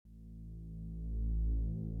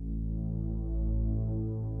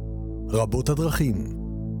רבות הדרכים,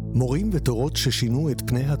 מורים ותורות ששינו את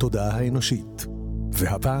פני התודעה האנושית.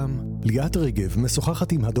 והפעם, ליאת רגב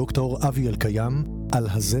משוחחת עם הדוקטור אלקיים על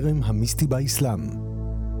הזרם המיסטי באיסלאם,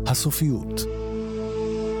 הסופיות.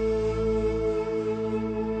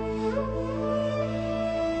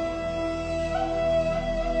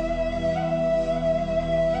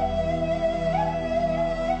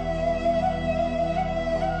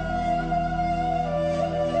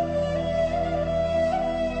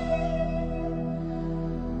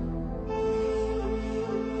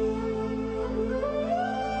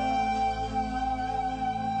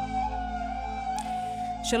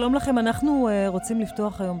 שלום לכם, אנחנו רוצים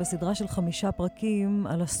לפתוח היום בסדרה של 5 פרקים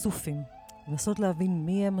על הסופים. לנסות להבין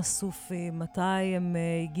מי הם הסופים, מתי הם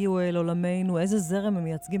הגיעו אל עולמנו, איזה זרם הם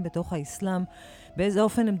מייצגים בתוך האסלאם, באיזה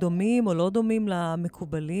אופן הם דומים או לא דומים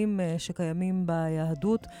למקובלים שקיימים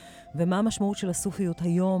ביהדות, ומה המשמעות של הסופיות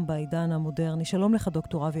היום בעידן המודרני. שלום לך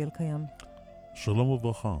דוקטור אלקיים. שלום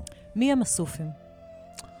וברכה. מי הם הסופים?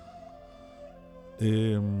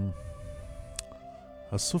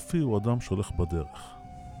 הסופי הוא אדם שהולך בדרך.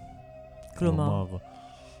 כלומר,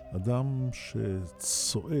 אדם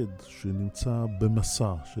שצועד, שנמצא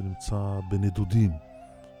במסע, שנמצא בנדודים,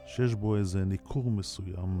 שיש בו איזה ניכור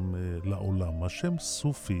מסוים לעולם. השם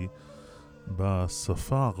סופי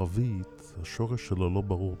בשפה הערבית, השורש שלו לא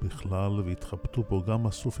ברור בכלל, והתחבטו בו גם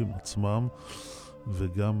הסופים עצמם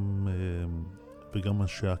וגם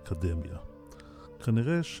אנשי האקדמיה.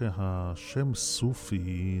 כנראה שהשם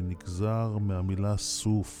סופי נגזר מהמילה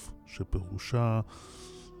סוף,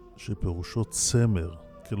 שפירושו צמר,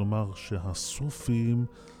 כלומר שהסופים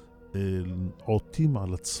עוטים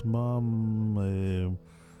על עצמם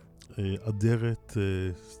אדרת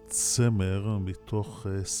צמר מתוך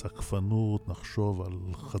סקפנות, נחשוב על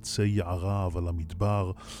חצי יערה ועל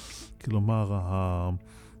המדבר, כלומר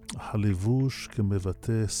הלבוש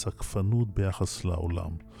כמבטא סקפנות ביחס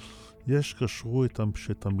לעולם. יש קשרו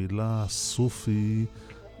את המילה סופי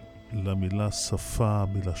למילה שפה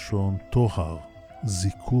מלשון טוהר,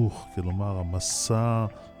 זיכוך, כלומר המסע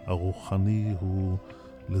הרוחני הוא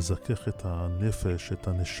לזכך את הנפש, את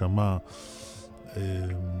הנשמה.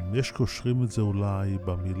 יש קושרים את זה אולי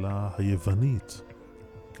במילה היוונית,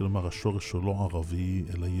 כלומר השורש הוא לא ערבי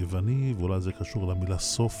אלא יווני, ואולי זה קשור למילה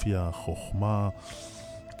סופיה, חוכמה,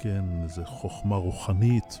 כן, זה חוכמה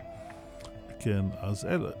רוחנית. כן, אז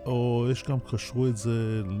או יש גם קשרו את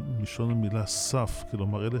זה משון המילה סף,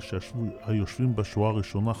 כלומר אלה שהיושבים בשורה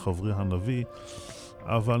הראשונה חברי הנביא,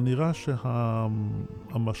 אבל נראה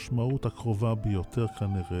שהמשמעות הקרובה ביותר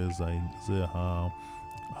כנראה זה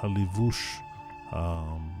הלבוש,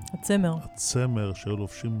 הצמר שהיו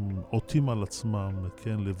לובשים, עוטים על עצמם,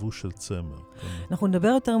 כן, לבוש של צמר. אנחנו נדבר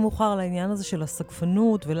יותר מאוחר על העניין הזה של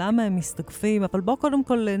הסקפנות ולמה הם מסתקפים, אבל בואו קודם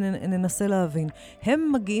כל ננסה להבין.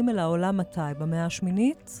 הם מגיעים אל העולם מתי? במאה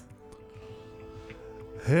השמינית?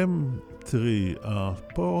 תראי,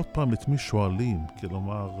 פה עוד פעם את מי שואלים,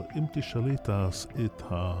 כלומר, אם תשאלי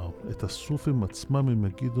את הסופים עצמם, הם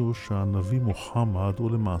יגידו שהנביא מוחמד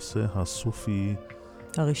הוא למעשה הסופי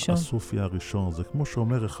הראשון. זה כמו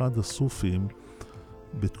שאומר אחד הסופים,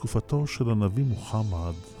 בתקופתו של הנביא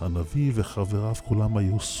מוחמד, הנביא וחבריו כולם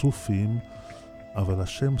היו סופים, אבל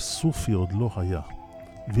השם סופי עוד לא היה.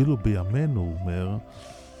 ואילו בימינו, הוא אומר,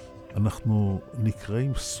 אנחנו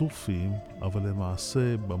נקראים סופים, אבל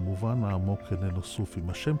למעשה במובן העמוק איננו סופים.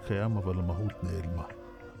 השם קיים, אבל המהות נעלמה.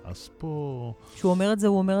 אז פה... כשהוא אומר את זה,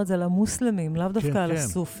 הוא אומר את זה למוסלמים, לאו דווקא על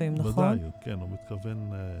הסופים, נכון? ודאי, כן, הוא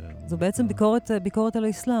מתכוון... זו בעצם ביקורת על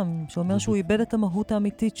האסלאם, שאומר שהוא איבד את המהות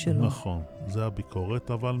האמיתית שלו. נכון, זה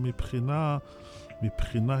הביקורת, אבל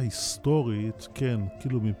מבחינה היסטורית, כן,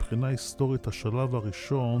 כאילו מבחינה היסטורית, השלב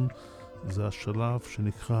הראשון זה השלב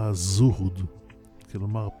שנקרא זהוד,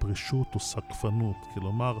 כלומר פרישות או סקפנות,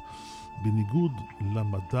 כלומר בניגוד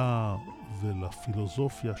למדע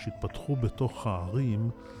ולפילוסופיה שהתפתחו בתוך הערים,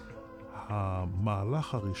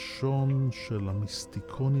 המהלך הראשון של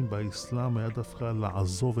המיסטיקונים באסלאם היה דווקא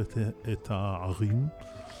לעזוב את הערים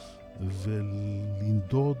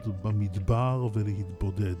ולנדוד במדבר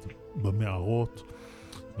ולהתבודד במערות.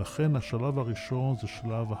 לכן השלב הראשון זה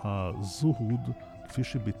שלב הזהוד, כפי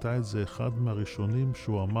שביטא את זה אחד מהראשונים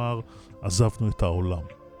שהוא אמר, עזבנו את העולם.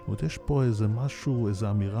 זאת אומרת, יש פה איזה משהו, איזו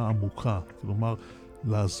אמירה עמוקה, כלומר,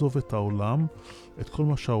 לעזוב את העולם, את כל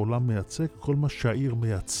מה שהעולם מייצג, כל מה שהעיר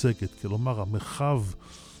מייצגת, כלומר, המרחב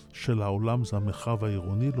של העולם זה המרחב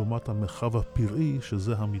העירוני, לעומת המרחב הפראי,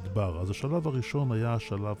 שזה המדבר. אז השלב הראשון היה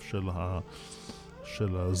השלב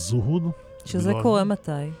של הזהוד. שזה קורה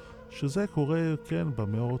מתי? שזה קורה, כן,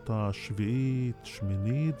 במאות השביעית,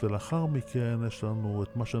 שמינית, ולאחר מכן יש לנו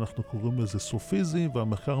את מה שאנחנו קוראים לזה סופיזם,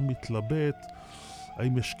 והמחקר מתלבט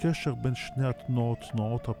האם יש קשר בין שני התנועות,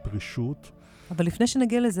 תנועות הפרישות? אבל לפני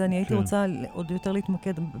שנגיע לזה, אני הייתי רוצה עוד יותר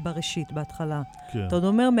להתמקד בראשית, בהתחלה. כן. אתה עוד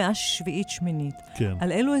אומר מאה שביעית שמינית. כן.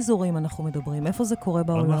 על אילו אזורים אנחנו מדברים? איפה זה קורה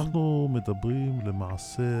בעולם? אנחנו מדברים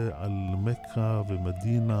למעשה על מקה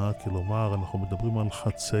ומדינה, כלומר, אנחנו מדברים על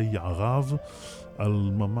חצי ערב,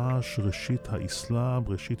 על ממש ראשית האסלאם,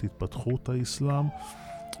 ראשית התפתחות האסלאם,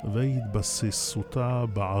 והתבססותה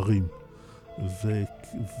בערים.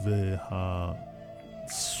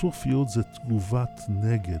 הסופיות זה תגובת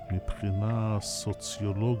נגד, מבחינה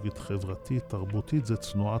סוציולוגית, חברתית, תרבותית, זה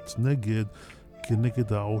תנועת נגד,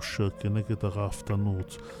 כנגד העושר, כנגד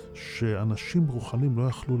הרעפתנות, שאנשים רוחנים לא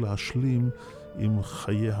יכלו להשלים עם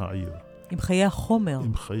חיי העיר. עם חיי החומר.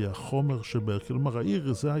 עם חיי החומר כלומר,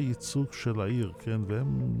 העיר זה הייצוג של העיר, כן?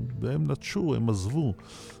 והם נטשו, הם עזבו.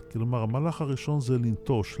 כלומר, המהלך הראשון זה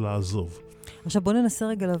לנטוש, לעזוב. עכשיו בוא ננסה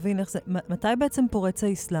רגע להבין איך זה, מתי בעצם פורץ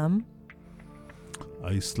האסלאם?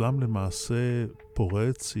 האסלאם למעשה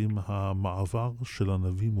פורץ עם המעבר של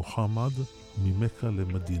הנביא מוחמד ממכה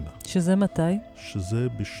למדינה. שזה מתי? שזה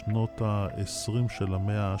בשנות ה-20 של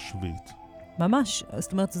המאה השביעית. ממש,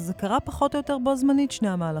 זאת אומרת, זה קרה פחות או יותר בו זמנית שני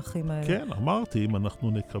המהלכים האלה. כן, אמרתי, אם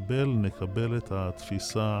אנחנו נקבל את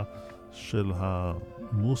התפיסה של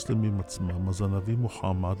המוסלמים עצמם, אז הנביא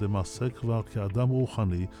מוחמד למעשה כבר כאדם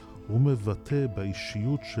רוחני, הוא מבטא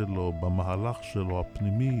באישיות שלו, במהלך שלו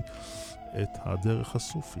הפנימי, את הדרך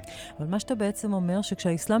הסופית. אבל מה שאתה בעצם אומר,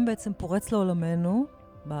 שכשהאסלאם בעצם פורץ לעולמנו,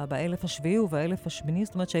 באלף השביעי ובאלף השמיני,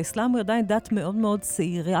 זאת אומרת שהאסלאם הוא עדיין דת מאוד מאוד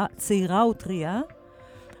צעירה וטריה,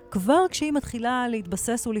 כבר כשהיא מתחילה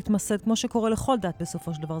להתבסס ולהתמסד, כמו שקורה לכל דת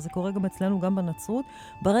בסופו של דבר, זה קורה גם אצלנו, גם בנצרות,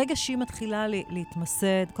 ברגע שהיא מתחילה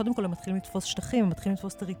להתמסד, קודם כל הם מתחילים לתפוס שטחים, הם מתחילים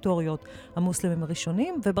לתפוס טריטוריות, המוסלמים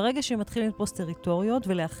הראשונים, וברגע שהם מתחילים לתפוס טריטוריות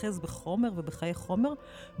ולהאחז בחומר ובחיי חומר,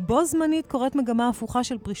 בו זמנית קורית מגמה הפוכה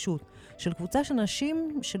של פרישות, של קבוצה של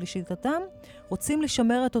אנשים שלשיטתם רוצים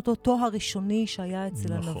לשמר את אותו תואר ראשוני שהיה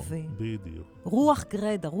אצל הנביא. נכון, בדיוק. רוח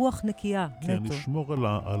גרדה, רוח נקייה. כן, לשמור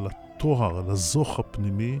על התואר, על הזוך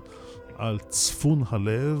הפנימי, על צפון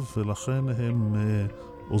הלב, ולכן הם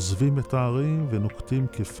עוזבים את הערים ונוקטים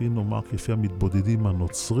כפי המתבודדים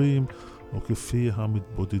הנוצרים, או כפי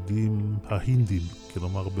המתבודדים ההינדים,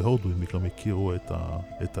 כלומר בהודו, הם גם הכירו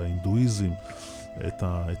את ההינדואיזם,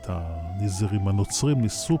 את הנזירים הנוצרים,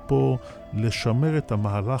 ניסו פה לשמר את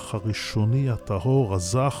המהלך הראשוני, הטהור,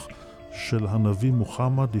 הזך, של הנביא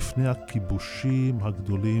מוחמד לפני הכיבושים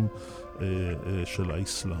הגדולים של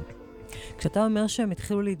האסלאם. כשאתה אומר שהם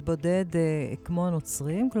התחילו להתבודד כמו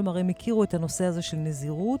הנוצרים, כלומר הם הכירו את הנושא הזה של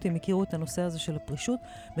נזירות, הם הכירו את הנושא הזה של הפרישות,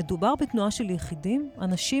 מדובר בתנועה של יחידים,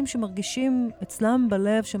 אנשים שמרגישים אצלם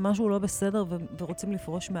בלב שמשהו לא בסדר ורוצים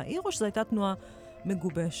לפרוש מהעיר, או שזו הייתה תנועה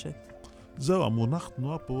מגובשת? זהו, המונח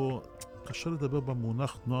תנועה פה, קשה לדבר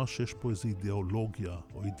במונח תנועה שיש פה איזו אידיאולוגיה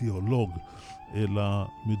או אידיאולוג, אלא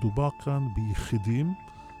מדובר כאן ביחידים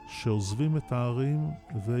שעוזבים את הערים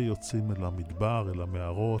ויוצאים אל המדבר, אל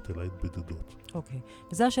המערות, אל ההתבודדות. אוקיי.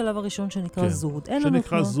 וזה השלב הראשון שנקרא זהות.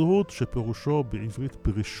 שנקרא זהות, שפירושו בעברית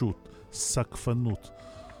פרישות, סקפנות,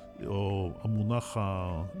 או המונח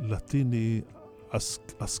הלטיני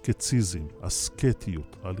אסקציזם,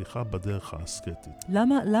 אסקטיות, הליכה בדרך האסקטית.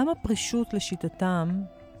 למה פרישות לשיטתם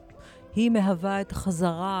היא מהווה את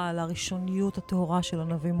החזרה לראשוניות הטהורה של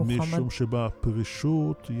הנביא מוחמד? משום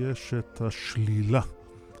שבפרישות יש את השלילה,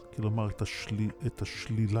 כלומר את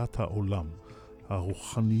השלילת העולם.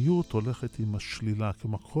 הרוחניות הולכת עם השלילה,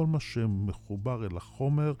 כלומר כל מה שמחובר אל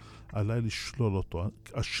החומר עליי לשלול אותו.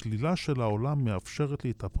 השלילה של העולם מאפשרת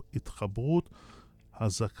לי את ההתחברות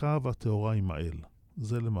הזכה והטהורה עם האל.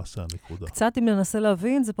 זה למעשה הנקודה. קצת אם ננסה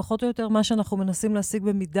להבין, זה פחות או יותר מה שאנחנו מנסים להשיג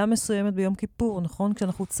במידה מסוימת ביום כיפור, נכון?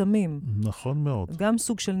 כשאנחנו צמים. נכון מאוד. גם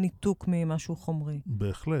סוג של ניתוק ממשהו חומרי.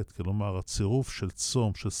 בהחלט, כלומר הצירוף של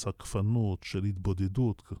צום, של סקפנות, של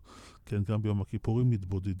התבודדות, כן, גם ביום הכיפורים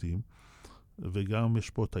מתבודדים, וגם יש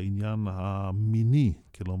פה את העניין המיני,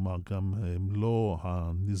 כלומר גם הם לא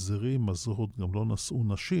הנזירים, הזהות גם לא נשאו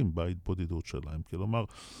נשים בהתבודדות שלהם, כלומר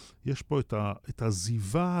יש פה את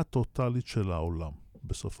הזיבה הטוטלית של העולם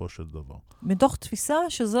בסופו של דבר. מתוך תפיסה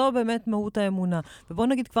שזו באמת מהות האמונה, ובואו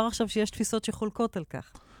נגיד כבר עכשיו שיש תפיסות שחולקות על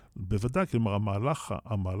כך. בוודאי, כלומר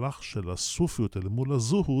המהלך של הסופיות אל מול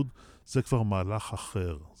הזהות זה כבר מהלך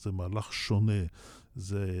אחר, זה מהלך שונה.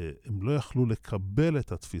 הם לא יכלו לקבל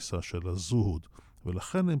את התפיסה של הזהות,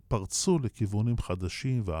 ולכן הם פרצו לכיוונים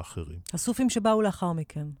חדשים ואחרים. הסופים שבאו לאחר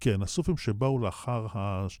מכן. כן, הסופים שבאו לאחר,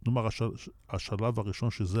 נאמר, השלב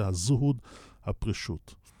הראשון שזה הזהות,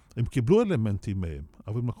 הפרישות. הם קיבלו אלמנטים מהם,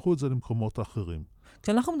 אבל הם לקחו את זה למקומות אחרים.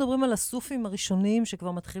 כשאנחנו מדברים על הסופים הראשונים,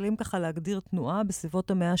 שכבר מתחילים ככה להגדיר תנועה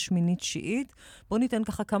בסביבות המאה השמינית-תשיעית, בואו ניתן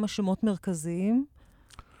ככה כמה שמות מרכזיים.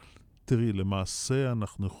 תראי, למעשה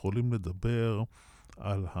אנחנו יכולים לדבר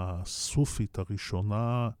על הסופית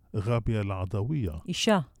הראשונה, רבי אל-עדוויה.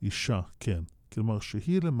 אישה. אישה, כן. כלומר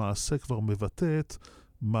שהיא למעשה כבר מבטאת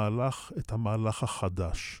את המהלך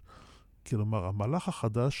החדש. כלומר, המהלך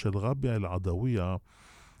החדש של רבי אל-עדוויה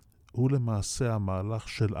הוא למעשה המהלך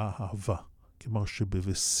של האהבה. כלומר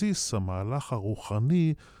שבבסיס המהלך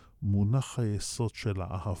הרוחני מונח היסוד של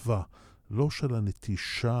האהבה, לא של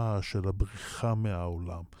הנטישה, של הבריחה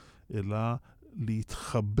מהעולם, אלא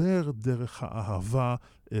להתחבר דרך האהבה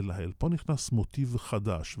אל האל. פה נכנס מוטיב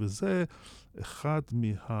חדש, וזה אחד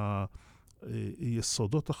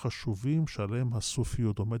מהיסודות החשובים שעליהם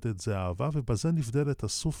הסופיות עומדת, זה אהבה, ובזה נבדלת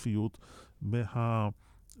הסופיות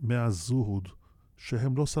מהזהוד,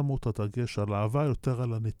 שהם לא שמו את הדגש על האהבה, יותר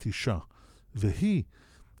על הנטישה.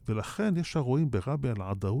 ולכן יש הרואים ברבי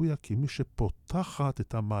אל-עדוויה כמי שפותחת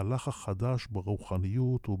את המהלך החדש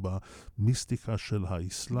ברוחניות ובמיסטיקה של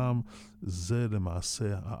האסלאם, זה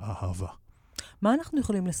למעשה האהבה. מה אנחנו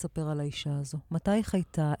יכולים לספר על האישה הזו? מתי היא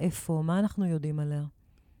חייתה? איפה? מה אנחנו יודעים עליה?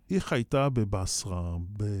 היא חייתה בבסרה.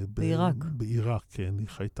 בעיראק. בעיראק, כן, היא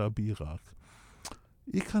חייתה בעיראק.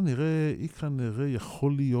 היא כנראה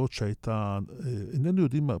יכול להיות שהייתה, איננו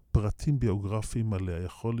יודעים פרטים ביוגרפיים עליה,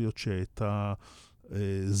 יכול להיות שהייתה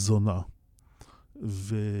זונה,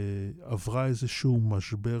 ועברה איזשהו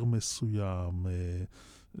משבר מסוים,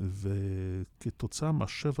 וכתוצאה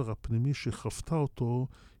מהשבר הפנימי שחפתה אותו,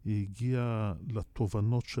 היא הגיעה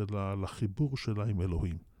לתובנות שלה, לחיבור שלה עם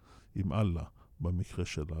אלוהים, עם אללה במקרה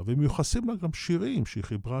שלה. ומיוחסים לה גם שירים, שהיא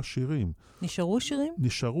חיברה שירים. נשארו שירים?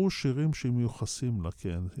 נשארו שירים שמיוחסים לה,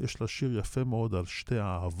 כן. יש לה שיר יפה מאוד על שתי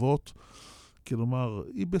האהבות. כלומר,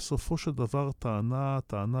 היא בסופו של דבר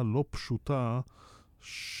טענה לא פשוטה,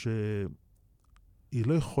 שהיא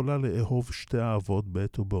לא יכולה לאהוב שתי אהבות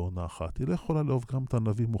בעת ובעונה אחת. היא לא יכולה לאהוב גם את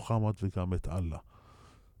הנביא מוחמד וגם את אללה.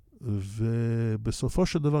 ובסופו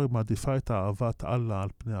של דבר היא מעדיפה את אהבת אללה על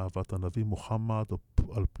פני אהבת הנביא מוחמד, או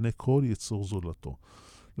על פני כל יצור זולתו.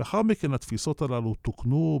 לאחר מכן התפיסות הללו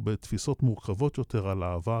תוקנו בתפיסות מורכבות יותר על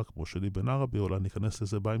אהבה, כמו שלי בן ערבי, אולי ניכנס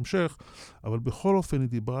לזה בהמשך, אבל בכל אופן היא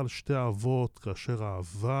דיברה על שתי אהבות, כאשר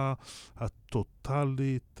האהבה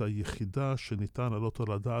הטוטלית, היחידה שניתן לעלות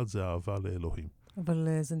על הדעת, זה אהבה לאלוהים. אבל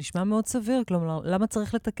זה נשמע מאוד סביר, כלומר, למה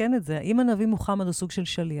צריך לתקן את זה? אם הנביא מוחמד הוא סוג של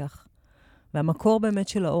שליח, והמקור באמת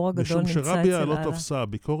של האור הגדול נמצא אצל אללה. משום שרביה לא תפסה,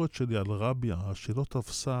 הביקורת שלי על רביה, שלא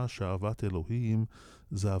תפסה שאהבת אלוהים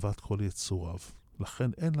זה אהבת כל יצוריו.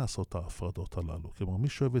 לכן אין לעשות את ההפרדות הללו. כלומר, מי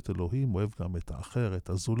שאוהב את אלוהים, אוהב גם את האחר, את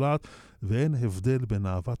הזולת, ואין הבדל בין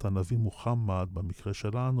אהבת הנביא מוחמד, במקרה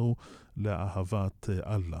שלנו, לאהבת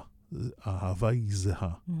אללה. האהבה היא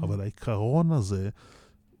זהה. אבל העיקרון הזה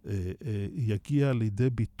יגיע לידי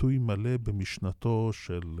ביטוי מלא במשנתו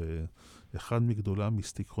של אחד מגדולי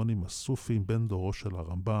המיסטיקונים הסופים, בן דורו של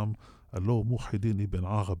הרמב"ם, הלא מוחידין אבן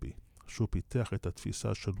ערבי. שהוא פיתח את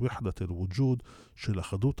התפיסה של וחדת אל-ווג'וד, של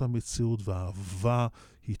אחדות המציאות, והאהבה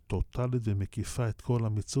היא טוטלית ומקיפה את כל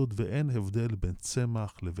המציאות, ואין הבדל בין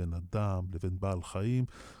צמח לבין אדם, לבין בעל חיים,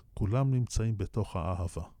 כולם נמצאים בתוך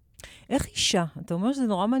האהבה. איך אישה? אתה אומר שזה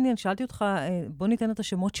נורא מעניין, שאלתי אותך, בוא ניתן את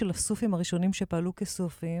השמות של הסופים הראשונים שפעלו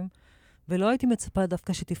כסופים, ולא הייתי מצפה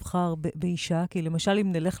דווקא שתבחר באישה, כי למשל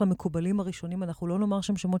אם נלך למקובלים הראשונים, אנחנו לא נאמר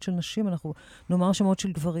שם שמות של נשים, אנחנו נאמר שמות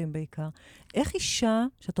של גברים בעיקר. איך אישה,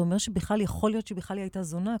 שאתה אומר שבכלל יכול להיות שבכלל היא הייתה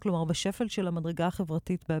זונה, כלומר בשפל של המדרגה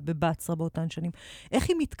החברתית בבצרה באותן שנים, איך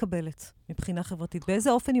היא מתקבלת מבחינה חברתית?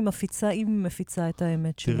 באיזה אופן היא מפיצה את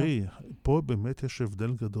האמת שלה? תראי, פה באמת יש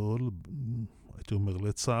הבדל גדול, הייתי אומר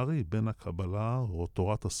לצערי, בין הקבלה או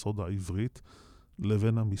תורת הסוד העברית,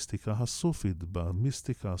 לבין המיסטיקה הסופית.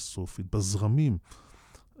 במיסטיקה הסופית, בזרמים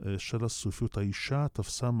של הסופיות, האישה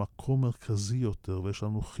תפסה מקום מרכזי יותר, ויש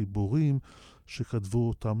לנו חיבורים שכתבו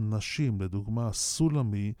אותם נשים. לדוגמה,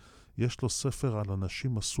 סולמי, יש לו ספר על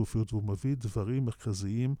הנשים הסופיות, והוא מביא דברים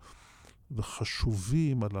מרכזיים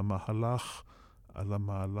וחשובים על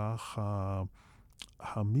המהלך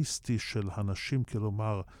המיסטי של הנשים.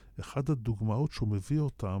 כלומר, אחד הדוגמאות שהוא מביא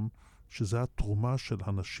אותם, שזה התרומה של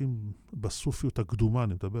הנשים בסופיות הקדומה,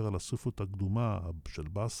 אני מדבר על הסופיות הקדומה של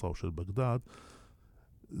בסרה או של בגדד,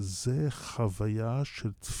 זה חוויה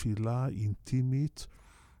של תפילה אינטימית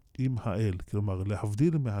עם האל. כלומר,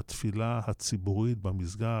 להבדיל מהתפילה הציבורית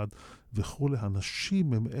במסגד וכו',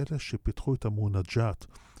 הנשים הם אלה שפיתחו את המונג'ת,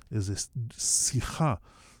 איזו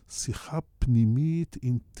שיחה פנימית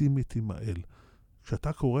אינטימית עם האל.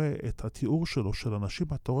 כשאתה קורא את התיאור שלו של אנשים,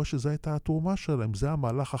 אתה רואה שזו הייתה התרומה שלהם. זה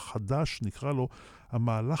המהלך החדש, נקרא לו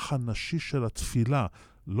המהלך הנשי של התפילה,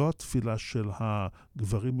 לא התפילה של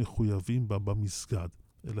הגברים מחויבים במסגד,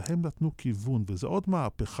 אלא הם נתנו כיוון, וזה עוד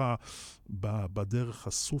מהפכה בדרך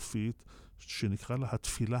הסופית, שנקרא לה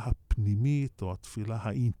התפילה הפנימית או התפילה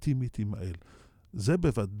האינטימית עם האל. זה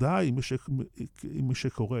בוודאי, מי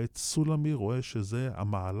שקורא את סולמי רואה שזה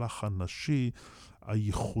המהלך הנשי,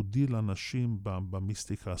 הייחודי לנשים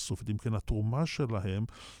במיסטיקה הסופית. אם כן, התרומה שלהם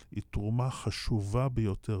היא תרומה חשובה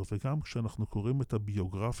ביותר, וגם כשאנחנו קוראים את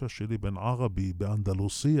הביוגרפיה שלי בן ערבי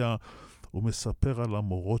באנדלוסיה, הוא מספר על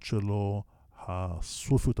המורות שלו,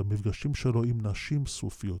 הסופיות, המפגשים שלו עם נשים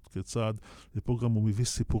סופיות, כיצד, ופה גם הוא מביא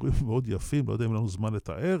סיפורים מאוד יפים, לא יודע אם לנו זמן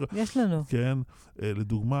לתאר. יש לנו. כן,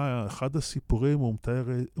 לדוגמה, אחד הסיפורים הוא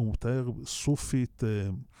מתאר סופית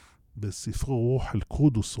בספרו רוח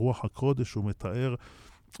אל-קודוס, רוח הקודש, הוא מתאר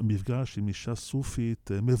מפגש עם אישה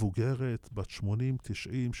סופית מבוגרת, בת 80-90,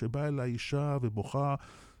 שבאה אל האישה ובוכה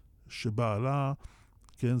שבעלה,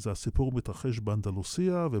 כן, זה הסיפור מתרחש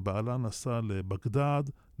באנדלוסיה, ובעלה נסע לבגדד,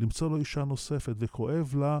 למצוא לו אישה נוספת,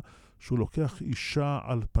 וכואב לה שהוא לוקח אישה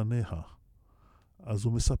על פניה. אז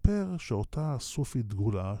הוא מספר שאותה סופית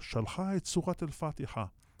דגולה שלחה את סורת אל-פתיחה.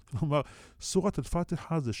 כלומר, סורת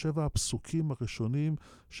אל-פתיחה זה 7 הפסוקים הראשונים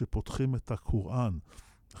שפותחים את הקוראן.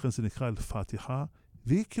 לכן זה נקרא אל-פתיחה,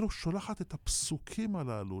 והיא כאילו שולחת את הפסוקים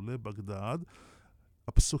הללו לבגדד,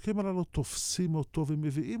 הפסוקים הללו תופסים אותו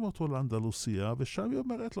ומביאים אותו לאנדלוסיה, ושם היא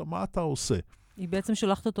אומרת לו, מה אתה עושה? היא בעצם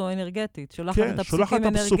שולחת אותו אנרגטית, שולחת כן, את הפסוקים אנרגטית.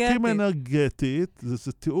 שולחת את הפסוקים אנרגטית,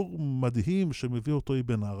 זה תיאור מדהים שמביא אותו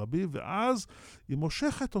אבן ערבי, ואז היא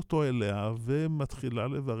מושכת אותו אליה, ומתחילה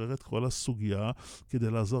לברר את כל הסוגיה,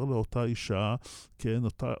 כדי לעזור לאותה אישה, כן,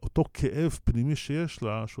 אותו כאב פנימי שיש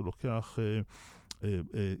לה, שהוא לוקח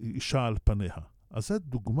אישה על פניה. אז זו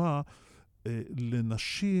דוגמה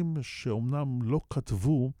לנשים שאומנם לא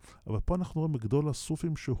כתבו, אבל פה אנחנו רואים בגדול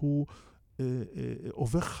הסופים שהוא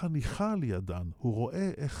עובר חניכה לידן. הוא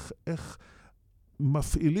רואה איך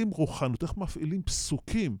מפעילים רוחנות, איך מפעילים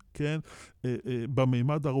פסוקים, כן?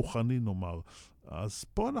 במימד הרוחני נאמר. אז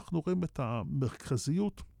פה אנחנו רואים את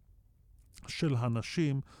המרכזיות של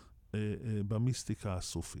הנשים במיסטיקה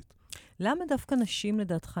הסופית. למה דווקא נשים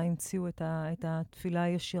לדעתך המציאו את התפילה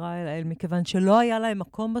הישירה אל האל? מכיוון שלא היה להם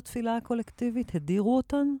מקום בתפילה הקולקטיבית? הדירו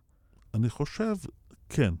אותן? אני חושב,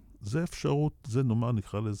 כן. זה אפשרות, זה נאמר,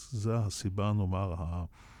 נקרא לזה, זה הסיבה, נאמר,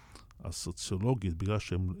 הסוציולוגית, בגלל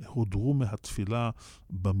שהם הודרו מהתפילה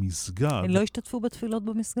במסגד. הם לא השתתפו בתפילות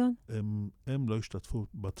במסגד? הם לא השתתפו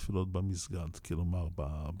בתפילות במסגד, כלומר,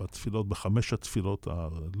 בתפילות, ב5 התפילות,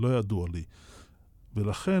 לא ידוע לי.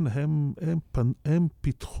 ולכן הם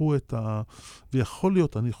פיתחו את ויכול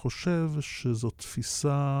להיות, אני חושב שזו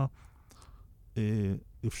תפיסה,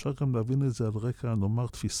 אפשר גם להבין את זה על רקע, נאמר,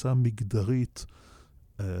 תפיסה מגדרית,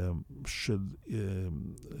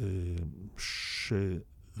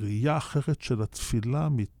 שראייה אחרת של התפילה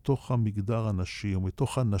מתוך המגדר הנשי,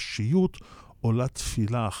 ומתוך הנשיות עולה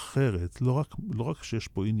תפילה אחרת. לא רק שיש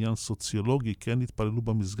פה עניין סוציולוגי, כן התפללו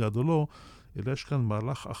במסגד או לא, אלא יש כאן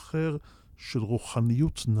מהלך אחר של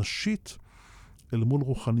רוחניות נשית אל מול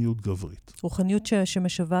רוחניות גברית. רוחניות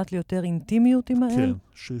שמשוועת ליותר אינטימיות עם האל? כן,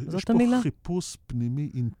 שיש פה חיפוש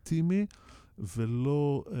פנימי אינטימי,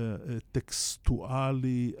 ולא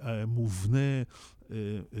טקסטואלי, מובנה,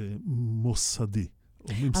 מוסדי,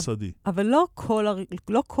 או ממסדי. אבל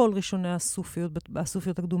לא כל ראשוני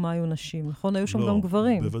הסופיות הקדומה היו נשים, נכון? היו שם גם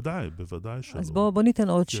גברים. בוודאי שלא. אז בוא ניתן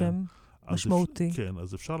עוד שם משמעותי. כן,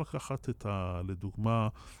 אז אפשר לקחת לדוגמה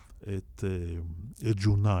את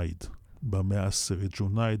ג'ונייד, במאה העשירית.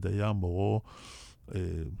 ג'ונייד היה מורו,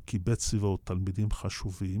 קיבץ סביבו תלמידים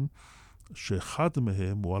חשובים, שאחד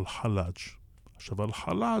מהם הוא אל-חלאג'. עכשיו,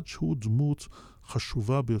 אל-חלאג' הוא דמות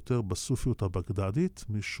חשובה ביותר בסופיות הבגדדית,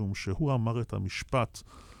 משום שהוא אמר את המשפט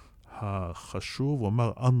החשוב, הוא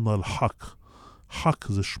אמר, אנא אל-חק. חק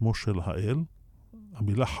זה שמו של האל.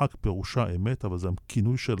 המילה חק פירושה אמת, אבל זה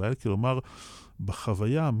הכינוי של האל, כלומר,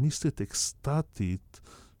 בחוויה המיסטית אקסטטית,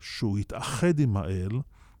 שהוא התאחד עם האל,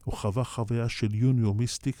 הוא חווה חוויה של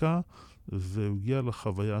יוניו-מיסטיקה, והוא הגיע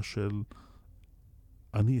לחוויה של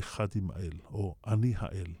אני אחד עם האל, או אני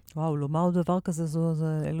האל. וואו, לומר דבר כזה,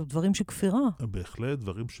 אלו דברים של כפירה. בהחלט,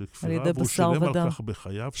 דברים של כפירה. על ידי בשר ודם. והוא שילם על כך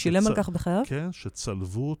בחייו. שילם על כך בחייו? כן,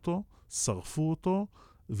 שצלבו אותו, שרפו אותו,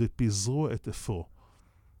 ופיזרו את אפרו.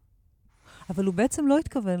 אבל הוא בעצם לא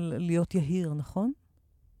התכוון להיות יהיר, נכון?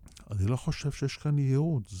 אני לא חושב שיש כאן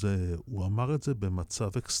ייעוד. הוא אמר את זה במצב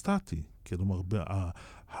אקסטטי. כלומר,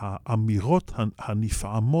 האמירות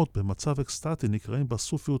הנפעמות במצב אקסטטי נקראים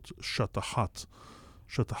בסופיות שטחת.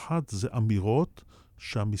 שטחת זה אמירות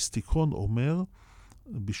שהמיסטיקון אומר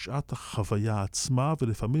בשעת החוויה עצמה,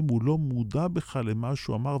 ולפעמים הוא לא מודע בכלל למה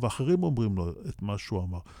שהוא אמר, ואחרים אומרים לו את מה שהוא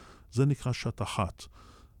אמר. זה נקרא שטחת.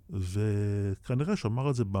 וכנראה שאמר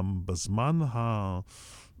את זה בזמן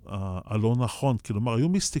הלא נכון. כלומר, היו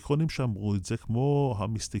מיסטיקונים שאמרו את זה, כמו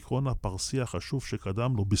המיסטיקון הפרסי החשוב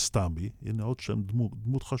שקדם לו, בסטמי, הנה עוד שם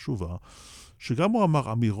דמות חשובה, שגם הוא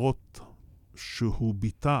אמר אמירות שהוא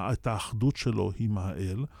ביטא את האחדות שלו עם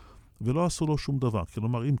האל, ולא עשו לו שום דבר.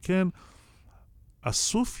 כלומר, אם כן,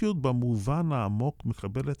 הסופיות במובן העמוק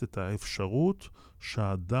מקבלת את האפשרות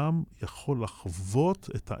שהאדם יכול לחוות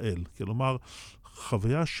את האל. כלומר,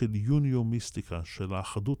 חוויה של יוניו-מיסטיקה, של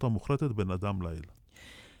האחדות המוחלטת בין אדם לאל.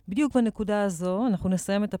 בדיוק בנקודה הזו, אנחנו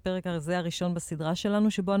נסיים את הפרק הזה הראשון בסדרה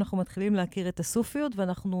שלנו, שבו אנחנו מתחילים להכיר את הסופיות,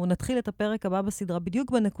 ואנחנו נתחיל את הפרק הבא בסדרה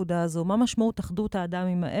בדיוק בנקודה הזו, מה משמעות אחדות האדם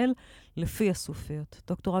עם האל לפי הסופיות.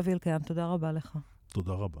 דוקטור אלקיים, תודה רבה לך.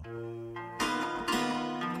 תודה רבה.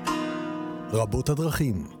 רבות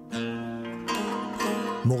הדרכים.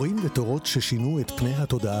 מורים ותורות ששינו את פני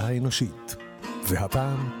התודעה האנושית.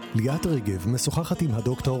 והפעם, ליאת רגב משוחחת עם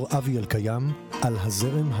הדוקטור אלקיים על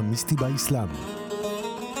הזרם המיסטי באיסלאם.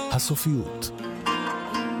 הסופיות.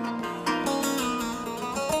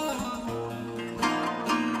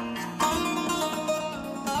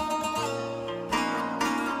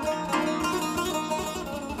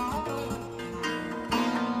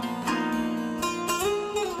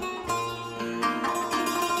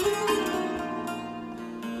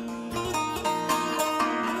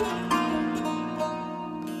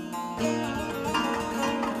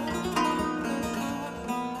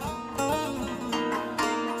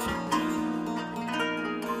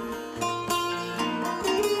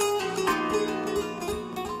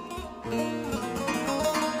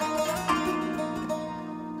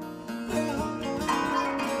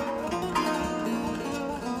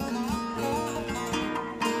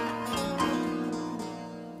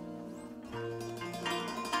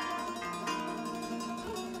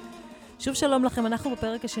 שוב שלום לכם, אנחנו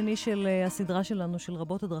בפרק השני של הסדרה שלנו, של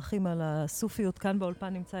רבות הדרכים על הסופיות. כאן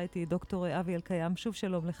באולפן נמצא איתי דוקטור אלקיים. שוב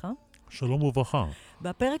שלום לך. שלום וברכה.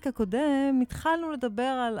 בפרק הקודם התחלנו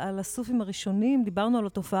לדבר על הסופים הראשונים, דיברנו על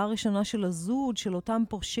התופעה הראשונה של הזוד, של אותם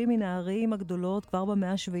פורשים מן הערים הגדולות, כבר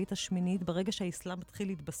במאה השביעית השמינית, ברגע שהאסלאם מתחיל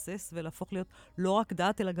להתבסס ולהפוך להיות לא רק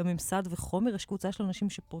דת, אלא גם ממסד וחומר. יש קבוצה של אנשים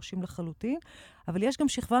שפורשים לחלוטין, אבל יש גם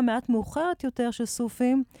שכבה מעט מאוחרת יותר של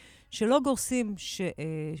סופים, שלא גורסים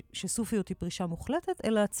שסופיות היא פרישה מוחלטת,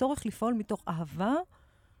 אלא הצורך לפעול מתוך אהבה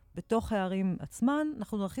בתוך הערים עצמן.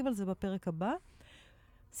 אנחנו נרחיב על זה בפרק הבא.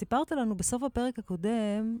 סיפרת לנו בסוף הפרק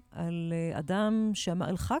הקודם על אדם שאמר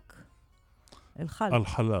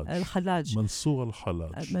אל-חלאג'.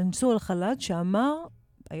 מנסור אל-חלאג' שאמר,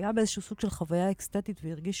 היה באיזשהו סוג של חוויה אקסטטית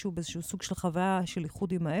והרגישו באיזשהו סוג של חוויה של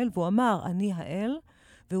ייחוד עם האל, והוא אמר, אני האל,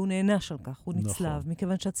 והוא נענש על כך, הוא נצלב,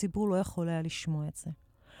 מכיוון שהציבור לא יכול היה לשמוע את זה.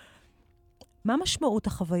 מה משמעות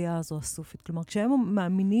החוויה הזו הסופית? כלומר, כשהם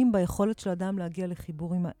מאמינים ביכולת של אדם להגיע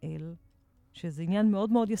לחיבור עם האל, שזה עניין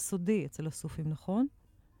מאוד מאוד יסודי אצל הסופים, נכון?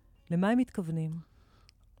 למה הם מתכוונים?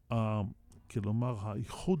 כלומר,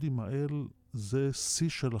 האיחוד עם האל זה שיא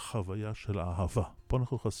של החוויה של האהבה. פה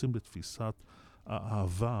אנחנו נכנסים לתפיסת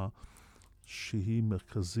האהבה שהיא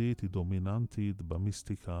מרכזית, היא דומיננטית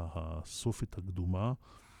במיסטיקה הסופית הקדומה,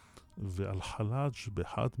 ואל-חלאג'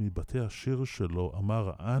 באחד מבתי השיר שלו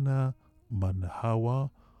אמר, אנא מנהווה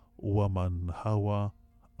ומנהווה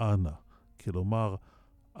אנא. כלומר,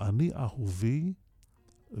 אני אהובי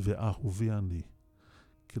ואהובי אני.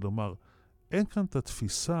 כלומר, אין כאן את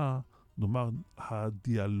התפיסה, נאמר,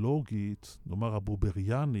 הדיאלוגית, נאמר,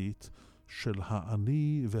 הבובריאנית, של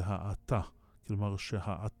האני והאתה. כלומר,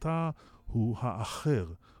 שהאתה הוא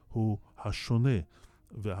האחר, הוא השונה,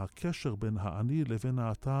 והקשר בין האני לבין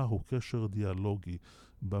האתה הוא קשר דיאלוגי.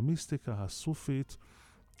 במיסטיקה הסופית,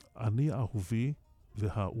 אני אהובי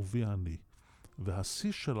והאהובי אני.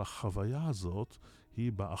 והשיא של החוויה הזאת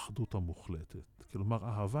היא באחדות המוחלטת. כלומר,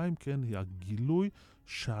 אהבה אם כן היא הגילוי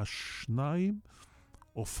שהשניים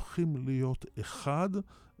הופכים להיות אחד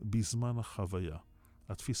בזמן החוויה.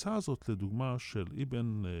 התפיסה הזאת, לדוגמה,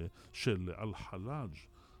 של אל-חלאג',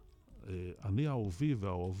 אני אהובי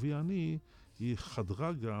והאהובי אני, היא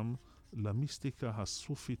חדרה גם למיסטיקה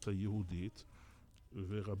הסופית היהודית,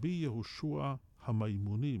 ורבי יהושע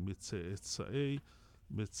המימוני,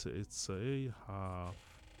 מצאצאי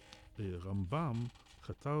הרמב"ם,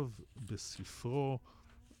 כתב בספרו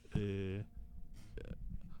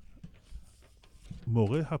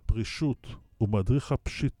מורה הפרישות ומדריך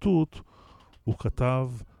הפשיטות, הוא כתב,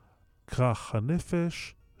 כך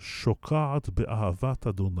הנפש שוקעת באהבת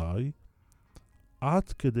אדוני,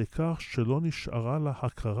 עד כדי כך שלא נשארה לה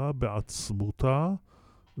הכרה בעצמותה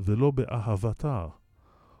ולא באהבתה.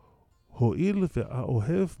 הואיל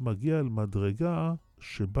והאוהב מגיע אל מדרגה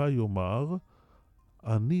שבה יאמר,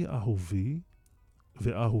 אני אהובי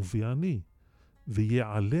ואהובי אני,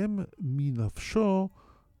 ויעלם מנפשו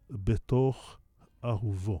בתוך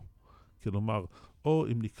אהובו. כלומר, או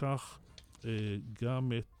אם ניקח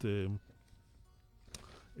גם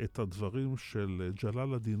את הדברים של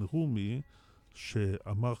ג'לאל א-דין רומי,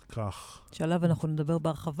 שאמר כך... שעליו אנחנו נדבר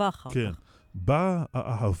בהרחבה אחר כך. כן. באה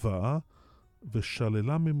האהבה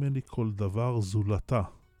ושללה ממני כל דבר זולתה.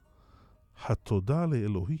 התודה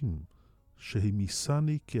לאלוהים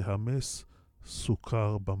שהמיסני כהמס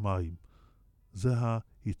סוכר במים. זה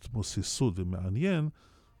ההתמוססות, ומעניין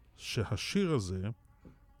שהשיר הזה,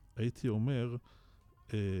 הייתי אומר,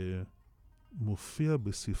 מופיע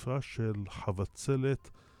בספרה של חבצלת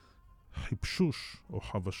חיפשוש או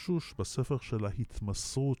חבשוש בספר של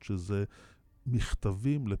ההתמסרות, שזה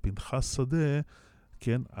מכתבים לפנחס שדה,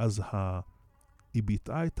 כן, אז היא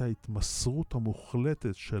ביטאה את ההתמסרות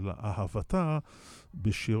המוחלטת של אהבתה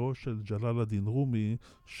בשירו של ג'לאל א-דין רומי,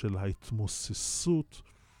 של ההתמוססות,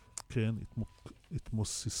 כן,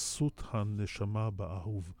 התמוססות הנשמה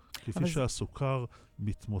באהוב. כפי שהסוכר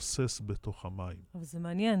מתמוסס בתוך המים. אבל זה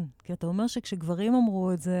מעניין, כי אתה אומר שכשגברים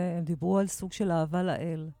אמרו את זה, הם דיברו על סוג של אהבה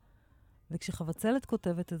לאל. וכשחבצלת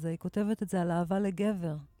כותבת את זה, היא כותבת את זה על אהבה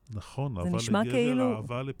לגבר. נכון, אהבה לגבר, כאילו...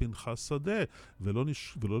 אהבה לפנחס שדה.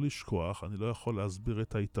 ולא לשכוח, אני לא יכול להסביר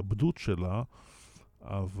את ההתאבדות שלה,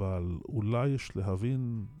 אבל אולי יש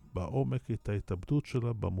להבין בעומק את ההתאבדות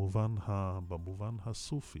שלה במובן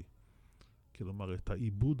הסופי. כלומר, את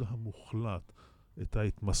העיבוד המוחלט, את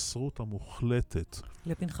ההתמסרות המוחלטת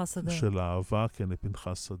לפנחס שדה. של האהבה, כן,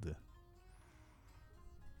 לפנחס שדה.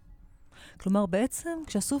 כלומר, בעצם,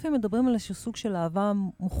 כשהסופים מדברים על איזשהו סוג של אהבה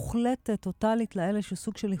מוחלטת, טוטלית, לאלה איזשהו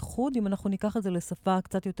סוג של ייחוד, אם אנחנו ניקח את זה לשפה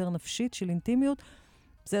קצת יותר נפשית, של אינטימיות,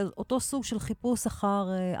 זה אותו סוג של חיפוש אחר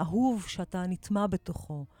אהוב שאתה נטמע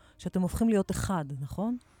בתוכו, שאתם הופכים להיות אחד,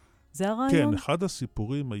 נכון? זה הרעיון? כן, אחד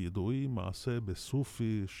הסיפורים הידועים, מעשה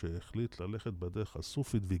בסופי, שהחליט ללכת בדרך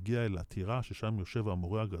הסופית, והגיע אל הטירה, ששם יושב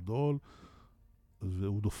המורה הגדול,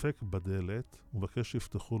 והוא דופק בדלת, הוא מבקש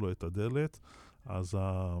שיפתחו לו את הדלת, אז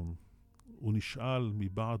הוא נשאל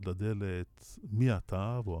מבעד לדלת, מי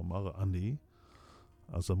אתה? והוא אמר, אני.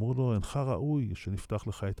 אז אמרו לו, אינך ראוי שנפתח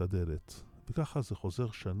לך את הדלת. וככה זה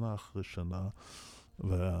חוזר שנה אחרי שנה,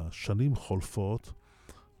 והשנים חולפות,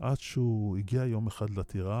 עד שהוא הגיע יום אחד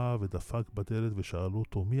לטירה ודפק בדלת ושאלו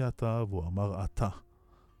אותו, מי אתה? והוא אמר, אתה.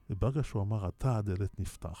 וברגע שהוא אמר, אתה, הדלת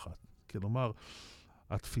נפתחת. כלומר,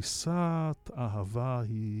 התפיסת האהבה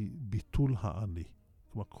היא ביטול האני.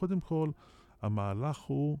 כלומר, קודם כל, המהלך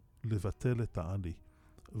הוא לבטל את האני.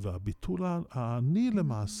 והביטול האני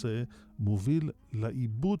למעשה מוביל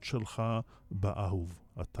לעיבוד שלך באהוב.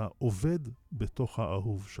 אתה עובד בתוך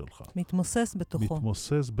האהוב שלך. מתמוסס בתוכו.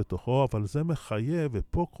 מתמוסס בתוכו, אבל זה מחייב,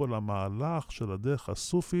 ופה כל המהלך של הדרך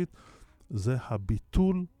הסופית, זה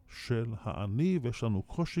הביטול של האני, ויש לנו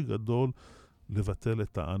קושי גדול לבטל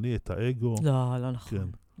את האני, את האגו. לא, לא נכון. כן.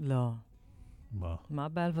 לא. מה? מה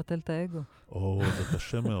הבעיה לבטל את האגו? זה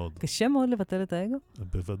קשה מאוד. קשה מאוד לבטל את האגו?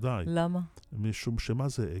 בוודאי. למה? משום שמה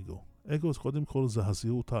זה אגו? אגו, קודם כל, זה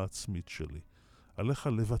הזהות העצמית שלי. עליך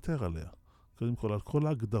לוותר עליה. קודם כל, על כל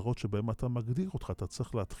ההגדרות שבהם אתה מגדיר אותך, אתה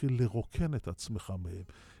צריך להתחיל לרוקן את עצמך מהם.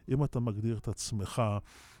 אם אתה מגדיר את עצמך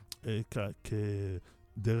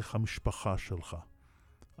כדרך המשפחה שלך,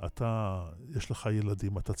 יש לך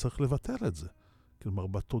ילדים, אתה צריך לבטל את זה. כלומר,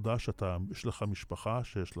 בתודעה שיש לך משפחה,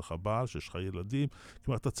 שיש לך בעל, שיש לך ילדים.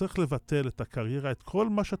 כלומר, אתה צריך לבטל את הקריירה, את כל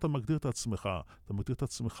מה שאתה מגדיר את עצמך. אתה מגדיר את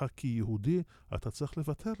עצמך כיהודי, אתה צריך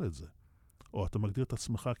לבטל את זה. או אתה מגדיר את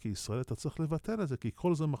עצמך כישראל, אתה צריך לבטל את זה, כי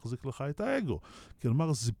כל זה מחזיק לך את האגו.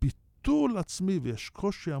 כלומר, זה ביטול עצמי, ויש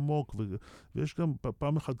קושי עמוק, ויש גם,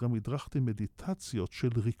 פעם אחת גם הדרכתי מדיטציות של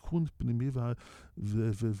ריקון פנימי,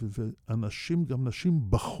 ואנשים, גם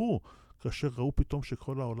נשים בכו, כאשר ראו פתאום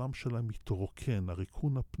שכל העולם שלהם מתרוקן,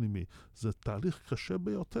 הריקון הפנימי. זה תהליך קשה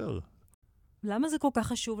ביותר. למה זה כל כך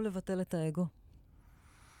חשוב לבטל את האגו?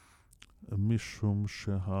 משום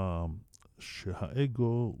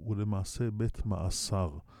שהאגו הוא למעשה בית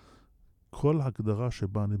מאסר. כל הגדרה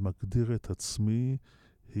שבה אני מגדיר את עצמי,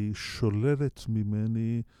 היא שוללת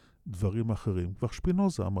ממני דברים אחרים. כבר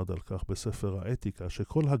שפינוזה עמד על כך בספר האתיקה,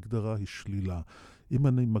 שכל הגדרה היא שלילה. אם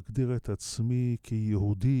אני מגדיר את עצמי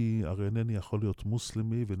כיהודי, הרי אינני יכול להיות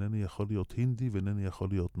מוסלמי, ואינני יכול להיות הינדי, ואינני יכול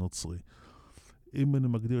להיות נוצרי. אם אני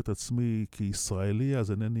מגדיר את עצמי כישראלי,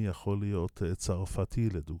 אז אינני יכול להיות צרפתי,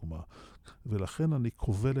 לדוגמה. ולכן אני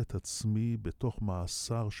כובל את עצמי בתוך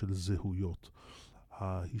מאסר של זהויות.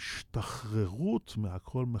 ההשתחררות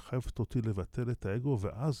מהכל מחייבת אותי לבטל את האגו,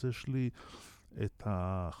 ואז יש לי את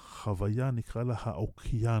החוויה, נקרא לה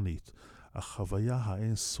האוקיינית, החוויה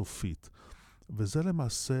האינסופית. וזה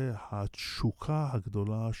למעשה התשוקה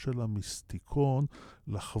הגדולה של המיסטיקון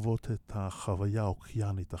לחוות את החוויה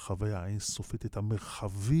האוקיינית, החוויה האינסופית, את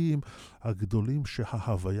המרחבים הגדולים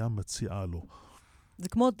שההוויה מציעה לו. זה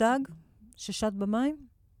כמו דג ששט במים?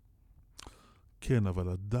 כן,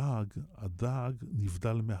 אבל הדג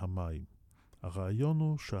נבדל מהמים. הרעיון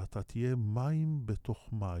הוא שאתה תהיה מים בתוך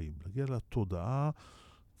מים. להגיע לתודעה,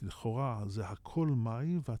 לכאורה זה הכל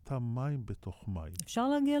מים ואתה מים בתוך מים. אפשר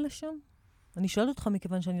להגיע לשם? אני שואלת אותך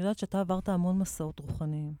מכיוון שאני יודעת שאתה עברת המון מסעות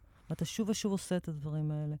רוחניים. ואתה שוב ושוב עושה את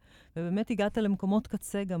הדברים האלה. ובאמת הגעת למקומות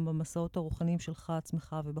קצה גם במסעות הרוחניים שלך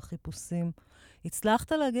עצמך ובחיפושים.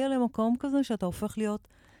 הצלחת להגיע למקום כזה שאתה הופך להיות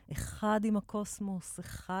אחד עם הקוסמוס,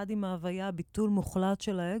 אחד עם ההוויה, ביטול מוחלט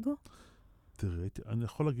של האגו? תראה, אני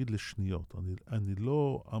יכול להגיד לשניות. אני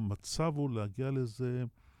לא, המצב הוא להגיע לזה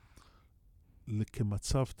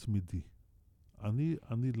כמצב תמידי.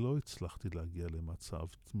 אני לא הצלחתי להגיע למצב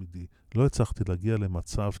תמידי. לא הצלחתי להגיע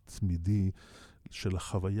למצב תמידי של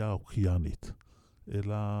החוויה האוקיינית,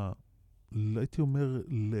 אלא הייתי אומר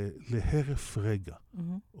להרף רגע,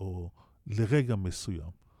 או לרגע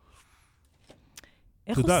מסוים.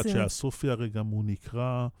 איך את יודעת עושים? שהסופי הרגע הוא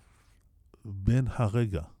נקרא בין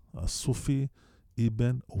הרגע. הסופי היא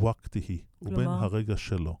בין ווקתיהי, הוא בין הרגע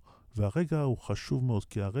שלו. והרגע הוא חשוב מאוד,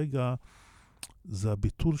 כי הרגע זה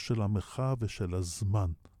הביטול של המרחב ושל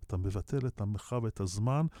הזמן. אתה מבטל את המרחב ואת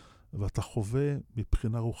הזמן, ואתה חווה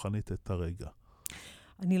מבחינה רוחנית את הרגע.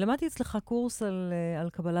 אני למדתי אצלך קורס על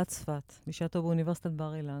קבלת שפת, בשעתו באוניברסיטת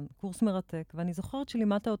בר אילן. קורס מרתק, ואני זוכרת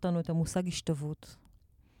שלימדת אותנו את המושג השתוות.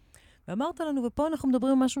 ואמרת לנו, ופה אנחנו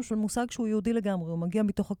מדברים על משהו של מושג שהוא יהודי לגמרי, הוא מגיע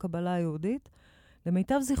מתוך הקבלה היהודית.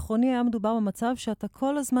 למיטב זיכרוני היה מדובר במצב שאתה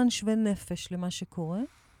כל הזמן שווה נפש למה שקורה.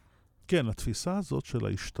 כן, התפיסה הזאת של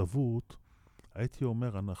ההשתוות, הייתי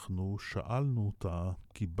אומר, אנחנו שאלנו אותה,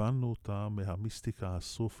 קיבלנו אותה מהמיסטיקה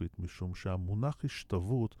הסופית, משום שהמונח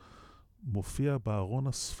השתוות מופיע בארון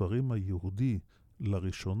הספרים היהודי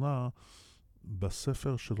לראשונה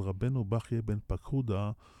בספר של רבנו בכייה בן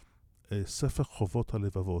פקודה, ספר חובות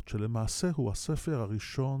הלבבות, שלמעשה הוא הספר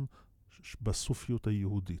הראשון בסופיות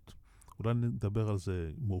היהודית. אולי נדבר על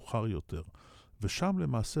זה מאוחר יותר. ושם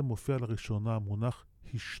למעשה מופיע לראשונה המונח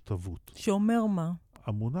השתוות. שאומר מה?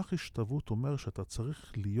 המונח השתוות אומר שאתה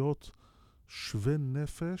צריך להיות שווה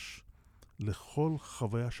נפש לכל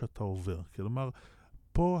חוויה שאתה עובר. כלומר,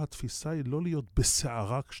 פה התפיסה היא לא להיות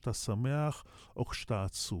בסערה כשאתה שמח או כשאתה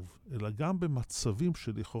עצוב, אלא גם במצבים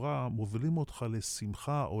שלכאורה מובילים אותך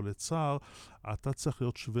לשמחה או לצער, אתה צריך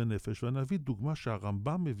להיות שווה נפש. ואני אביא דוגמה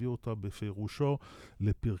שהרמב"ם מביא אותה בפירושו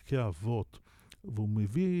לפרקי אבות, והוא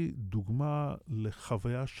מביא דוגמה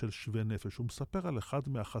לחוויה של שווה נפש. הוא מספר על אחד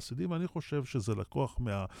מהחסידים, ואני חושב שזה לקוח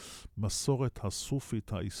מהמסורת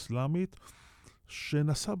הסופית האסלאמית,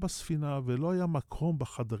 שנסע בספינה ולא היה מקום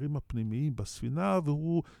בחדרים הפנימיים בספינה,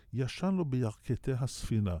 והוא ישן לו בירכתי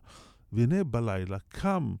הספינה. והנה בלילה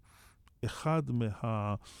קם אחד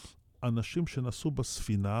מהאנשים שנסעו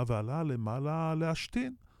בספינה ועלה למעלה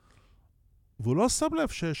להשתין. והוא לא שם לב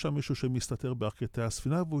שיש שם מישהו שמסתתר בירכתי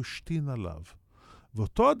הספינה, והוא השתין עליו.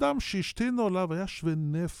 ואותו אדם שהשתינו עליו היה שווה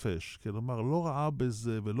נפש, כלומר לא ראה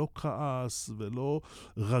בזה ולא כעס ולא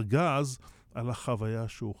רגז על החוויה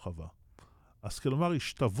שהוא חווה. אז כלומר,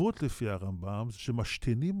 השתוות לפי הרמב"ם,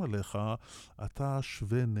 שמשתינים עליך, אתה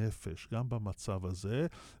שווה נפש, גם במצב הזה.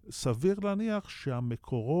 סביר להניח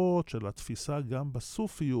שהמקורות של התפיסה גם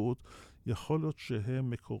בסופיות, יכול להיות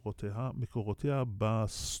שהם מקורותיה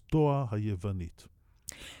בסטואה היוונית.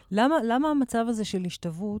 למה המצב הזה של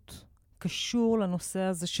השתוות קשור לנושא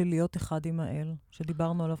הזה של להיות אחד עם האל,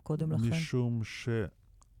 שדיברנו עליו קודם לכן? משום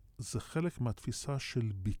שזה חלק מהתפיסה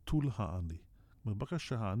של ביטול האני. ברגע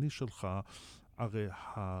שהאני שלך, הרי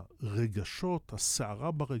הרגשות,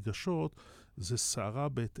 הסערה ברגשות, זה סערה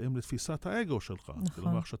בהתאם לתפיסת האגו שלך. נכון.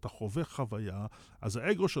 כלומר, כשאתה חווה חוויה, אז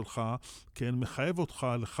האגו שלך, כן, מחייב אותך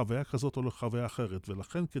לחוויה כזאת או לחוויה אחרת.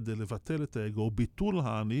 ולכן, כדי לבטל את האגו, ביטול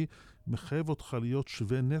האני, מחייב אותך להיות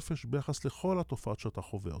שווה נפש ביחס לכל התופעות שאתה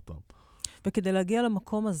חווה אותן. וכדי להגיע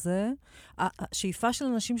למקום הזה, השאיפה של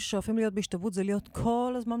אנשים ששואפים להיות בהשתוות זה להיות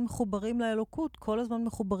כל הזמן מחוברים לאלוקות, כל הזמן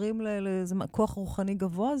מחוברים לאיזה כוח רוחני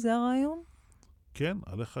גבוה, זה הרעיון? כן,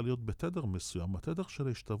 עליך להיות בתדר מסוים. התדר של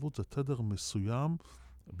ההשתוות זה תדר מסוים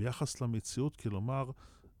ביחס למציאות, כלומר,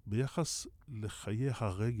 ביחס לחיי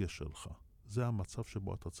הרגש שלך. זה המצב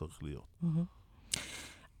שבו אתה צריך להיות.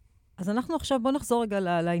 אז אנחנו עכשיו, בוא נחזור רגע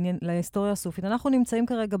להיסטוריה הסופית. אנחנו נמצאים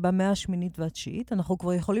כרגע במאה השמינית והתשיעית, אנחנו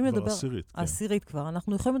כבר יכולים לדבר... העשירית, כן. העשירית כבר.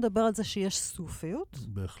 אנחנו יכולים לדבר על זה שיש סופיות.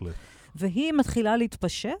 בהחלט. והיא מתחילה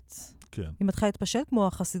להתפשט. כן. היא מתחילה להתפשט, כמו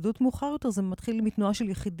החסידות מאוחר יותר, זה מתחיל מתנועה של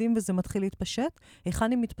יחידים וזה מתחיל להתפשט.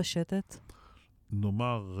 היכן היא מתפשטת?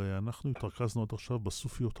 נאמר, אנחנו התרכזנו עד עכשיו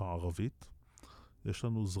בסופיות הערבית, יש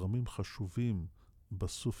לנו זרמים חשובים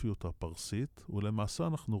בסופיות הפרסית, ולמעשה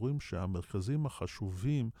אנחנו רואים שהמרכזים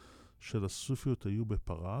החשובים של הסופיות היו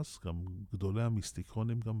בפרס, גם גדולי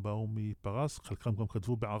המיסטיקונים גם באו מפרס, חלקם גם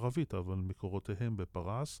כתבו בערבית, אבל מקורותיהם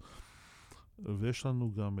בפרס, ויש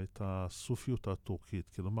לנו גם את הסופיות הטורקית.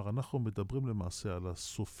 כלומר, אנחנו מדברים למעשה על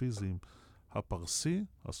הסופיזם הפרסי,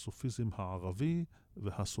 הסופיזם הערבי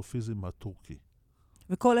והסופיזם הטורקי.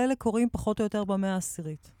 וכל אלה קורים פחות או יותר במאה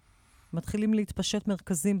העשירית. מתחילים להתפשט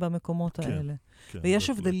מרכזים במקומות האלה. כן, ויש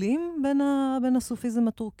הבדלים בין הסופיזם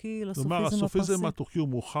הטורקי לסופיזם הפרסי? כלומר, הסופיזם הטורקי הוא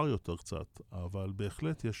מאוחר יותר קצת, אבל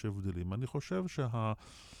בהחלט יש הבדלים. אני חושב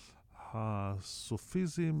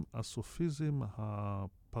הסופיזם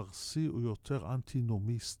הפרסי הוא יותר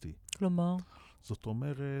אנטינומיסטי. כלומר? זאת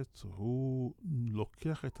אומרת, הוא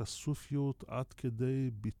לוקח את הסופיות עד כדי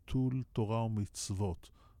ביטול תורה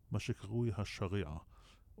ומצוות, מה שקרוי השריעה.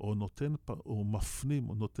 או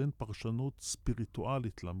נותן פרשנות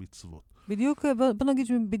ספיריטואלית למצוות. בדיוק, בוא נגיד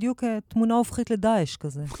שבדיוק תמונה הופכית לדאעש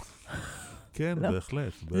כזה. כן, לא?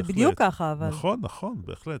 בהחלט. זה בדיוק ככה, אבל... נכון,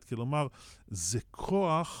 בהחלט. כלומר, זה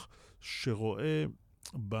כוח שרואה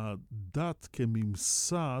בדת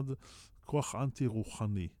כממסד כוח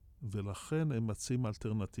אנטי-רוחני, ולכן הם מציעים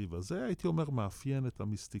אלטרנטיבה. זה, הייתי אומר, מאפיין את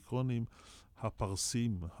המיסטיקונים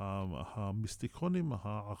הפרסים, המיסטיקונים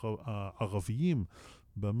הערביים,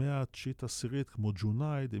 במאה התשיעית עשירית, כמו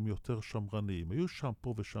ג'ונייד, הם יותר שמרניים. היו שם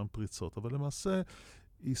פה ושם פריצות, אבל למעשה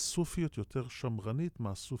היא סופיות יותר שמרנית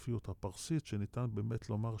מהסופיות הפרסית, שניתן באמת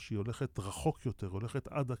לומר שהיא הולכת רחוק יותר, הולכת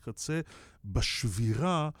עד הקצה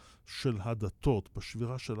בשבירה של הדתות,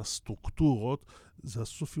 בשבירה של הסטרוקטורות, זה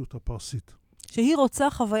הסופיות הפרסית. שהיא רוצה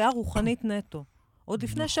חוויה רוחנית נטו, עוד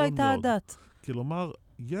לפני שהייתה הדת. כלומר,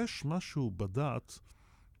 יש משהו בדת,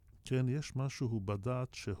 כן, יש משהו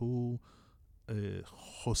בדת שהוא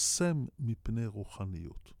חוסם מפני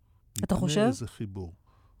רוחניות. אתה חושב? מפני איזה חיבור.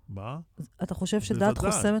 מה? אתה חושב שדת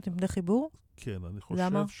חוסמת מפני חיבור? כן, אני חושב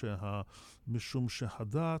למה? משום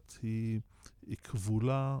שהדת היא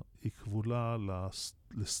כבולה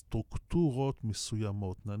לסטרוקטורות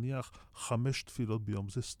מסוימות. נניח 5 תפילות ביום,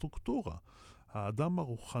 זה סטרוקטורה. האדם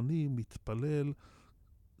הרוחני מתפלל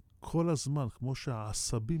כל הזמן, כמו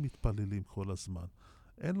שהעשבים מתפללים כל הזמן.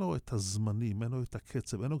 אין לו את הזמנים, אין לו את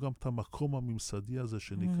הקצב, אין לו גם את המקום הממסדי הזה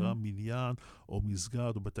שנקרא מניין או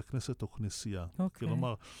מסגד או בית הכנסת או כנסייה.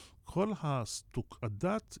 כלומר, כל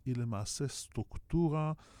הדת היא למעשה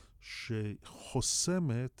סטרוקטורה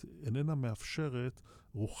שחוסמת, איננה מאפשרת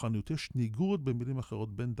רוחניות. יש ניגוד במילים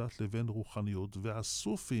אחרות בין דת לבין רוחניות,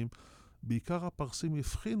 והסופים, בעיקר הפרסים,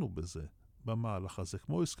 הבחינו בזה, במהלך הזה.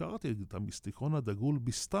 כמו הזכרתי את המיסטיקון הדגול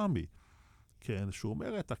ביסטמי, כן, שהוא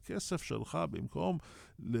אומר את הכסף שלך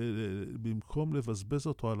במקום לבזבז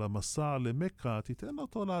אותו על המסע למקה, תיתן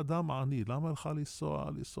אותו לאדם עני. למה לך לנסוע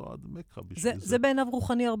עד מקה בשביל זה? זה בעיניו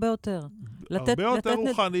רוחני הרבה יותר. הרבה יותר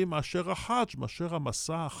רוחני מאשר החאג', מאשר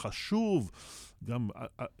המסע החשוב, גם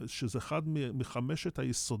שזה אחד מחמשת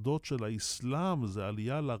היסודות של האסלאם, זה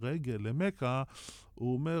עלייה לרגל למקה.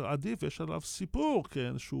 הוא אומר, עדיף, יש עליו סיפור,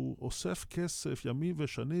 כן, שהוא אוסף כסף ימים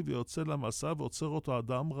ושנים ויוצא למסע ועוצר אותו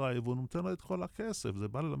אדם רעב, והוא נותן לו את כל הכסף. זה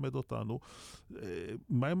בא ללמד אותנו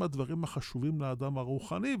מהם הדברים החשובים לאדם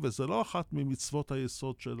הרוחני, וזה לא אחת ממצוות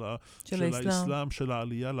היסוד של האסלאם, של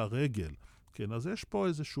העלייה לרגל. כן, אז יש פה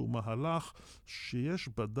איזשהו מהלך שיש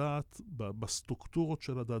בדת, בסטרוקטורות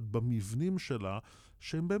של הדת, במבנים שלה,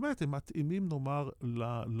 שהם באמת, הם מתאימים, נאמר,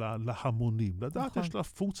 להמונים. לדת יש לה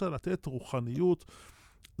פונקציה לתת רוחניות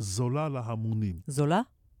זולה להמונים. זולה?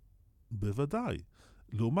 בוודאי.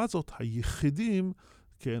 לעומת זאת, היחידים,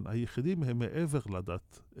 כן, היחידים הם מעבר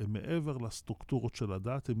לדת, הם מעבר לסטרוקטורות של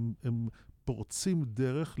הדת, הם פורצים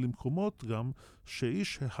דרך למקומות גם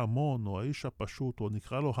שאיש ההמון או האיש הפשוט, או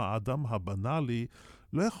נקרא לו האדם הבנאלי,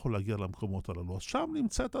 לא יכול להגיע למקומות הללו. אז שם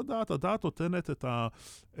נמצאת הדת. הדת נותנת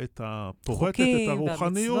פורטת את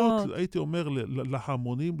הרוחניות, הייתי אומר,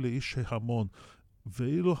 להמונים, לאיש ההמון.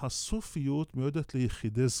 ואילו הסופיות מיועדת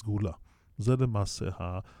ליחידי סגולה. זה למעשה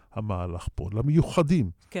המהלך פה.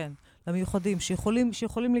 למיוחדים. כן, למיוחדים,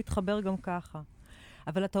 שיכולים להתחבר גם ככה.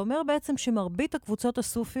 אבל אתה אומר בעצם שמרבית הקבוצות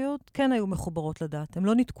הסופיות כן היו מחוברות לדת. הם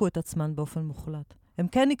לא ניתקו את עצמן באופן מוחלט. הם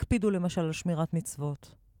כן הקפידו למשל על שמירת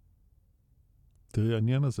מצוות. תראי,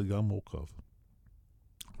 העניין הזה גם מורכב.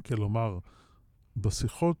 כלומר,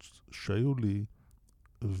 בשיחות שהיו לי,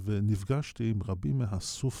 ונפגשתי עם רבים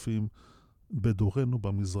מהסופים בדורנו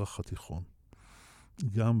במזרח התיכון,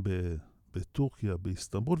 גם בטורקיה,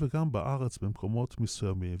 באיסטנבול, וגם בארץ במקומות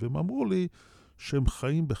מסוימים, והם אמרו לי שהם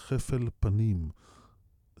חיים בחפל פנים.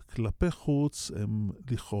 כלפי חוץ הם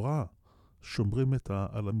לכאורה שומרים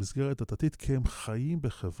על המסגרת הדתית, כי הם חיים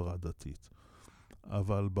בחברה דתית.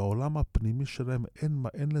 אבל בעולם הפנימי שלהם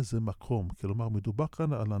אין לזה מקום. כלומר, מדובר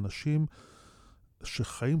כאן על אנשים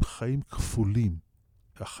שחיים חיים כפולים.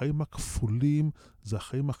 החיים הכפולים זה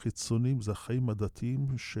החיים החיצוניים, זה החיים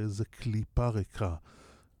הדתיים, שזה קליפה ריקה.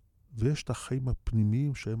 ויש את החיים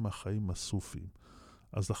הפנימיים שהם החיים הסופיים.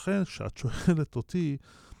 אז לכן, כשאת שואלת אותי,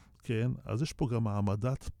 כן, אז יש פה גם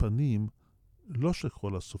העמדת פנים, לא של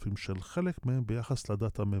כל הסופים, של חלק מהם ביחס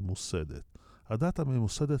לדת הממוסדת. הדת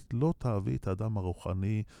הממוסדת לא תביא את האדם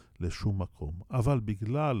הרוחני לשום מקום. אבל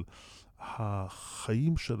בגלל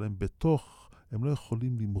החיים שלהם בתוך, הם לא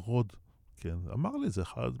יכולים למרוד, כן. אמר לי זה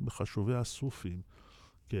אחד מחשובי הסופים,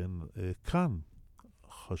 כן, כאן,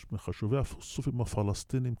 מחשובי הסופים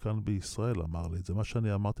הפלסטינים כאן בישראל, אמר לי את זה. מה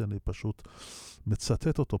שאני אמרתי, אני פשוט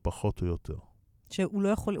מצטט אותו פחות או יותר. שהוא לא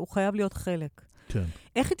יכול, הוא חייב להיות חלק. כן.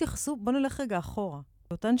 איך התייחסו, בוא נלך רגע אחורה.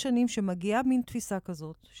 באותן שנים שמגיעה מין תפיסה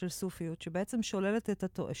כזאת של סופיות, שבעצם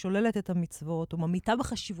שוללת את המצוות, או ממיתה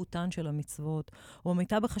בחשיבותן של המצוות, או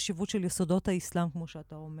ממיתה בחשיבות של יסודות האסלאם, כמו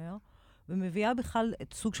שאתה אומר, ומביאה בכלל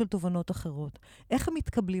את סוג של תובנות אחרות. איך הם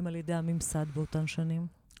מתקבלים על ידי הממסד באותן שנים?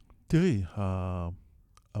 תראי,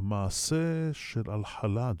 המעשה של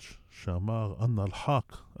אל-חלאג' שאמר, אנא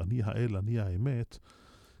אל-חק, אני האל, אני האמת,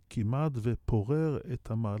 כמעט ופורר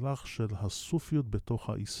את המהלך של הסופיות בתוך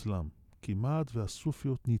האסלאם. כמעט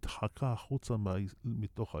והסופיות נדחקה החוצה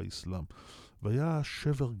מתוך האסלאם. והיה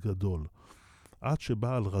שבר גדול. עד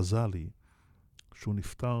שבא אל-רזאלי, שהוא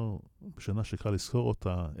נפטר בשנה שקרה לזכור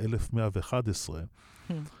אותה, 1111,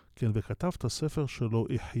 כן, וכתב את הספר שלו,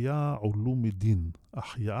 אחיה עולום דין,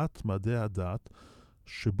 החייאת מדעי הדת,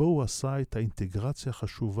 שבו הוא עשה את האינטגרציה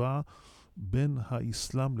החשובה בין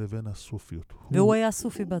האסלאם לבין הסופיות. והוא היה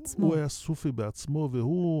סופי בעצמו. הוא היה סופי בעצמו,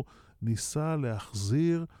 והוא ניסה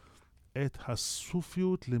להחזיר את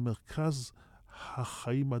הסופיות למרכז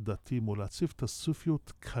החיים הדתיים, או להציב את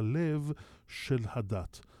הסופיות כלב של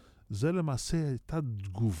הדת. זה למעשה הייתה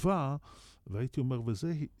תגובה, והייתי אומר,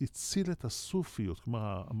 וזה הציל את הסופיות.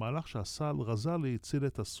 כלומר, המהלך שעשה אל-רזאלי הציל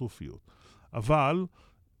את הסופיות. אבל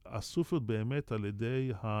הסופיות באמת על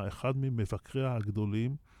ידי אחד ממבקריה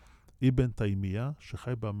הגדולים, אבן תימיה,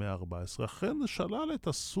 שחי במאה ה-14, אכן שלל את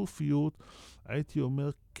הסופיות, הייתי אומר,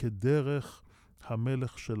 כדרך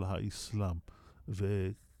המלך של האסלאם.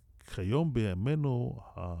 וכיום בימינו,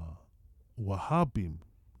 הווהאבים,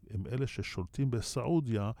 הם אלה ששולטים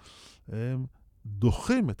בסעודיה, הם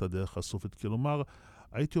דוחים את הדרך הסופית. כלומר,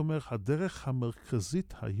 הייתי אומר, הדרך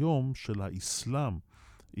המרכזית היום של האסלאם,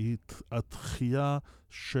 היא התחייה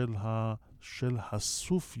של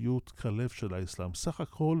הסופיות כלב של האסלאם. סך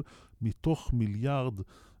הכל, מתוך מיליארד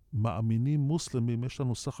מאמינים מוסלמים, יש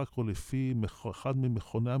לנו סך הכל לפי אחד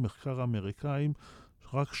ממכוני המחקר האמריקאים,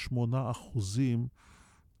 רק 8%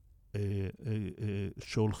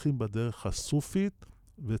 שהולכים בדרך הסופית,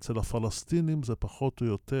 ואצל הפלסטינים זה פחות או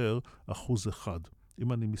יותר 1%,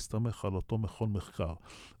 אם אני מסתמך על אותו מכון מחקר.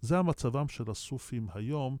 זה המצבם של הסופים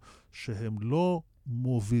היום, שהם לא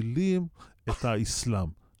מובילים את האסלאם,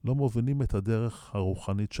 לא מובילים את הדרך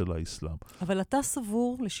הרוחנית של האסלאם. אבל אתה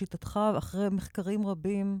סבור, לשיטתך, אחרי מחקרים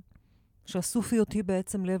רבים, שהסופיות היא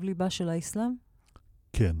בעצם לב ליבה של האסלאם?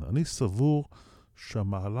 כן, אני סבור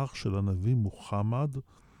שהמהלך של הנביא מוחמד,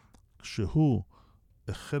 כשהוא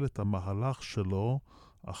החל את המהלך שלו,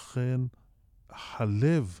 אכן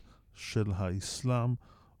הלב של האסלאם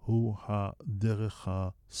הוא הדרך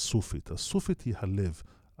הסופית. הסופית היא הלב.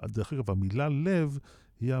 דרך אגב, המילה לב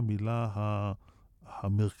היא המילה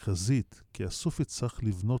המרכזית, כי הסופית צריך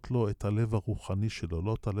לבנות לו את הלב הרוחני שלו,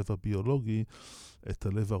 לא את הלב הביולוגי, את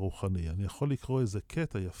הלב הרוחני. אני יכול לקרוא איזה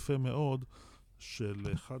קטע יפה מאוד של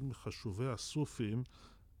אחד מחשובי הסופים,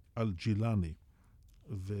 אל-ג'ילני,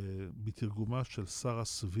 ובתרגומה של שרה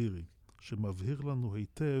סבירי, שמבהיר לנו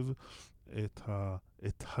היטב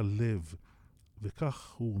את הלב.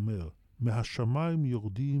 וכך הוא אומר, מהשמיים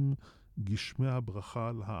יורדים גשמי הברכה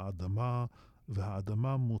על האדמה,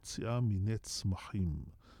 והאדמה מוציאה מיני צמחים.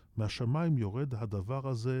 מהשמיים יורד הדבר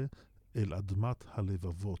הזה אל אדמת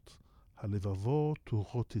הלבבות. הלבבות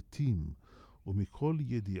רוטטים, ומכל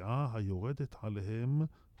ידיעה היורדת עליהם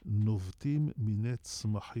נובטים מיני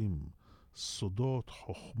צמחים. סודות,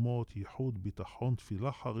 חוכמות, ייחוד, ביטחון,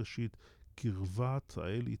 תפילה חרשית, קרבת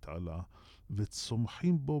האל יתעלה,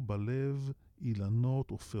 וצומחים בו בלב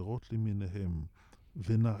אילנות ופירות למיניהם,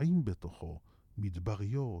 ונעים בתוכו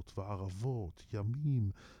מדבריות וערבות,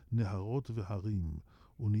 ימים, נהרות והרים,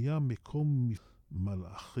 ונהיה מקום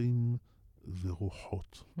מלאכים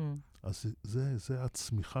ורוחות. אז זה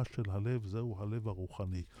הצמיחה של הלב, זהו הלב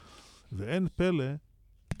הרוחני. ואין פלא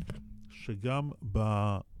שגם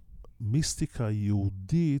במיסטיקה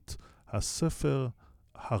היהודית הספר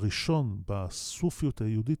הראשון בסופיות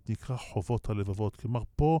היהודית נקרא חובות הלבבות. כלומר,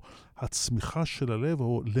 פה הצמיחה של הלב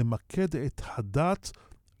הוא למקד את הדת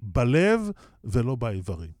בלב ולא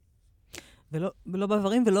באיברים. ולא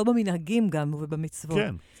באיברים ולא במנהגים גם ובמצוות.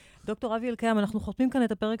 כן. דוקטור אבי אלקיים, אנחנו חותמים כאן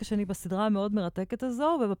את הפרק השני בסדרה המאוד מרתקת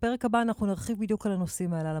הזו, ובפרק הבא אנחנו נרחיב בדיוק על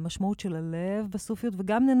הנושאים האלה, על המשמעות של הלב בסופיות,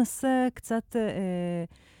 וגם ננסה קצת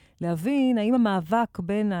להבין האם המאבק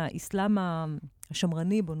בין האסלאם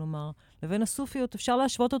השמרני, בוא נאמר, לבין הסופיות, אפשר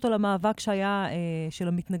להשוות אותו למאבק שהיה של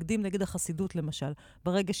המתנגדים נגד החסידות, למשל,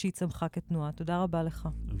 ברגע שהיא צמחה כתנועה. תודה רבה לך.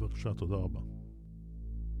 בבקשה, תודה רבה.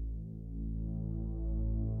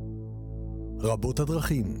 רבות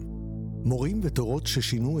הדרכים, מורים ותורות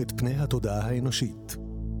ששינו את פני התודעה האנושית.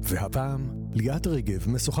 והפעם, ליאת רגב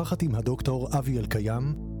משוחחת עם הדוקטור אבי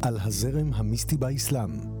אלקיים על הזרם המיסטי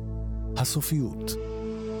באיסלאם, הסופיות.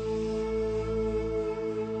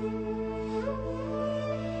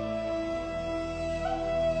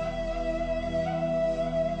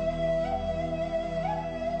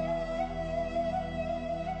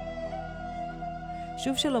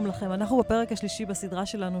 שוב שלום לכם, אנחנו בפרק השלישי בסדרה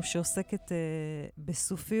שלנו שעוסקת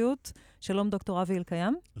בסופיות. שלום דוקטור אבי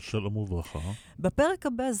אלקיים. שלום וברכה. בפרק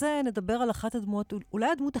הזה נדבר על אחת הדמות,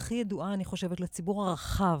 אולי הדמות הכי ידועה, אני חושבת, לציבור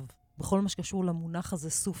הרחב, בכל מה שקשור למונח הזה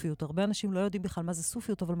סופיות. הרבה אנשים לא יודעים בכלל מה זה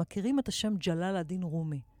סופיות, אבל מכירים את השם ג'לאל א-דין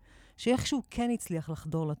רומי, שאיכשהו כן הצליח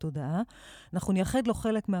לחדור לתודעה. אנחנו נייחד לו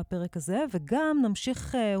חלק מהפרק הזה, וגם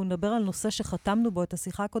נמשיך ונדבר על נושא שחתמנו בו את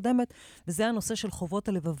השיחה הקודמת, וזה הנושא של חובות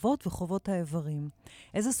הלבבות וחובות האיברים.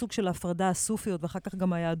 איזה סוג של הפרדה הסופיות, ואחר כך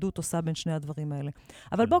גם היהדות עושה בין שני הדברים האלה.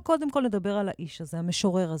 אבל בואו קודם כל נדבר על האיש הזה,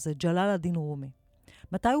 המשורר הזה, ג'לאל א-דין רומי.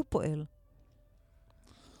 מתי הוא פועל?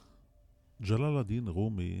 ג'לאל א-דין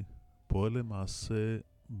רומי פועל למעשה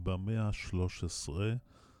במאה ה-13,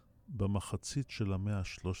 במחצית של המאה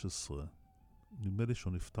ה-13. נדמה לי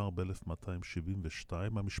שהוא נפטר ב-1272.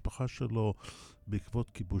 המשפחה שלו, בעקבות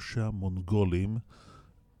כיבושי המונגולים,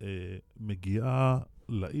 מגיעה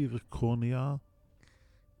לעיר קוניה,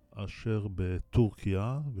 אשר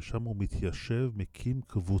בטורקיה, ושם הוא מתיישב, מקים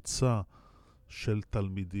קבוצה של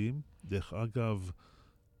תלמידים. דרך אגב,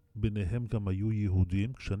 ביניהם גם היו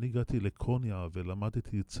יהודים. כשאני הגעתי לקוניה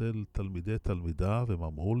ולמדתי אצל תלמידי תלמידה, והם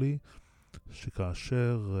אמרו לי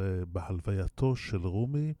שכאשר בהלווייתו של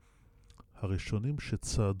רומי, הראשונים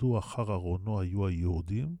שצעדו אחר ארונו היו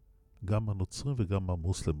היהודים, גם הנוצרים וגם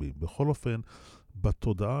המוסלמים. בכל אופן,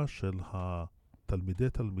 בתודעה של התלמידי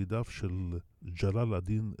תלמידיו של ג'לאל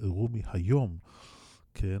א-דין רומי היום,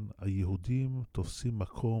 כן, היהודים תופסים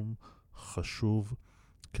מקום חשוב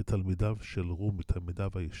כתלמידיו של רומי,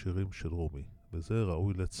 תלמידיו הישירים של רומי, וזה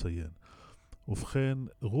ראוי לציין. ובכן,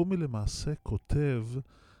 רומי למעשה כותב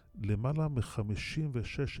למעלה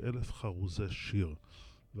מ-56,000 חרוזי שיר,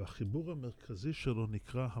 והחיבור המרכזי שלו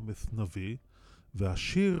נקרא המתנבי,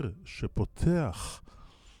 והשיר שפותח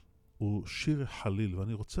הוא שיר החליל,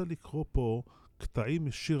 ואני רוצה לקרוא פה קטעים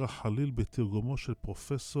משיר החליל בתרגומו של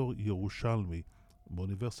פרופסור ירושלמי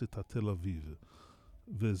באוניברסיטת תל אביב,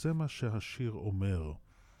 וזה מה שהשיר אומר.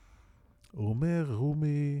 הוא אומר,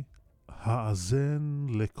 רומי, האזן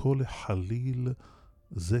לכל חליל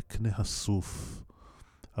זה קנה הסוף,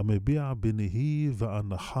 המביע בנהי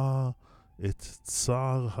ואנחה את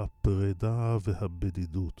צער הפרידה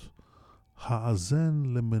והבדידות. האזן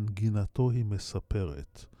למנגינתו היא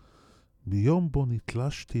מספרת. ביום בו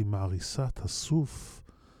נתלשתי מעריסת הסוף,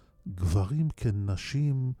 גברים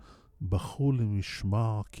כנשים בחרו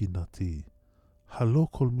למשמע קינתי. הלא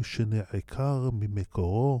כל מי שנעקר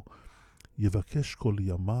ממקורו, יבקש כל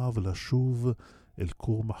ימיו לשוב אל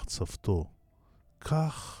כור מחצבתו.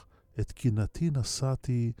 כך את קינתי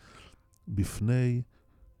נשאתי בפני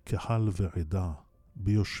קהל ועדה,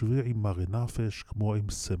 ביושבי עם מרי נפש כמו עם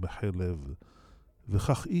שמחי לב.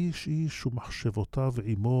 וכך איש איש ומחשבותיו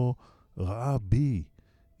עמו ראה בי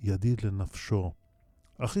ידי לנפשו.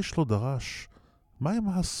 אך איש לא דרש, מהם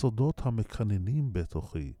הסודות המקננים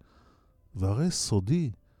בתוכי? והרי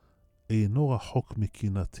סודי אינו רחוק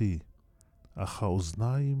מקינתי, אך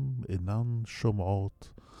האוזניים אינן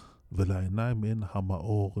שומעות, ולעיניים אין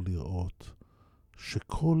המאור לראות.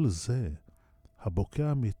 שכל זה,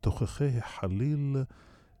 הבוקע מתוככי החליל,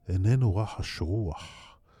 איננו רחש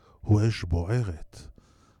רוח, הוא אש בוערת.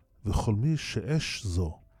 וכל מי שאש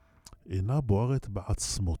זו אינה בוערת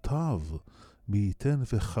בעצמותיו, מי ייתן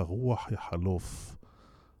וכרוח יחלוף.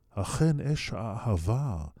 אכן אש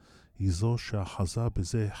האהבה היא זו שאחזה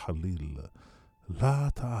בזה חליל.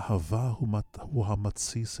 להט האהבה הוא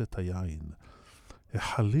המתסיס את היין.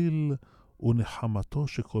 החליל הוא נחמתו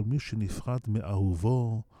שכל מי שנפרד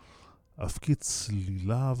מאהובו, אף כי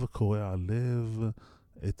צליליו קורע לב,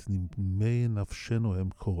 את נימי נפשנו הם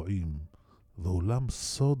קוראים, ואולם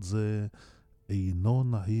סוד זה אינו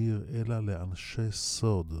נהיר אלא לאנשי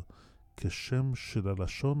סוד, כשם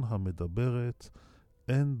שללשון המדברת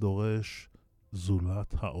אין דורש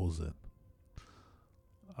זולת האוזן.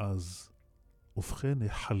 אז ובכן,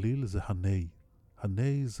 החליל זה הני.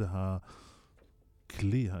 הני זה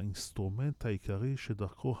הכלי, האינסטרומנט העיקרי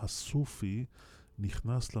שדרכו הסופי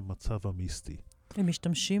נכנס למצב המיסטי. הם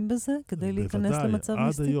משתמשים בזה כדי להיכנס למצב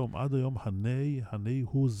מיסטי? עד היום הני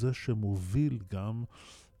הוא זה שמוביל גם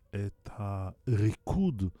את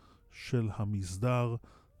הריקוד של המסדר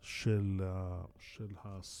של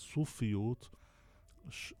הסופיות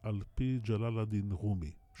על פי ג'לאל א-דין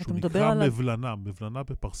רומי. שהוא נקרא מבלנה. מבלנה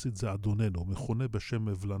בפרסית זה אדוננו, מכונה בשם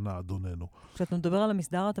מבלנה אדוננו. כשאתה מדבר על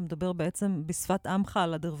המסדר, אתה מדבר בעצם בשפת עמך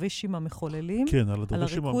על הדרווישים המחוללים? כן, על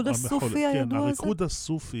הדרווישים המחוללים. על הריקוד הסופי הידוע הזה? כן, הריקוד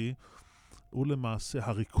הסופי הוא למעשה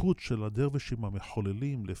הריקוד של הדרווישים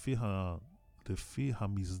המחוללים לפי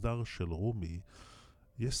המסדר של רומי.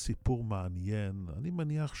 יש סיפור מעניין, אני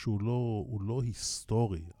מניח שהוא לא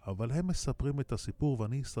היסטורי, אבל הם מספרים את הסיפור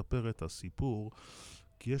ואני אספר את הסיפור,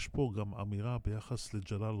 כי יש פה גם אמירה ביחס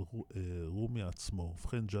לג'לאל רומי עצמו.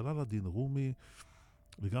 ובכן, ג'לאל א-דין רומי,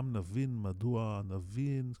 וגם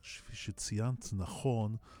נבין, כפי שציינת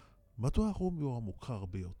נכון, מדוע רומי הוא המוכר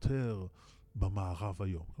ביותר במערב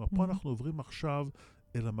היום. כלומר, פה אנחנו עוברים עכשיו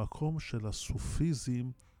אל המקום של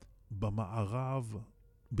הסופיזם במערב,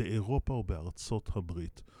 באירופה או בארצות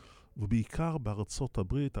הברית. ובעיקר בארצות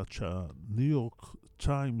הברית, עד שהניו יורק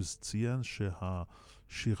טיימס ציין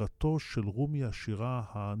שהשירתו של רומי, השירה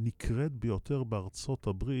הנקראת ביותר בארצות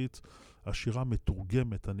הברית, השירה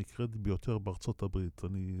מתורגמת הנקראת ביותר בארצות הברית.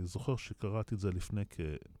 אני זוכר שקראתי את זה לפני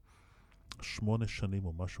כ8 שנים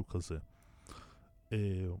או משהו כזה.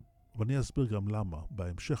 ואני אסביר גם למה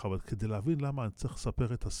בהמשך, אבל כדי להבין למה אני צריך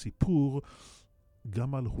לספר את הסיפור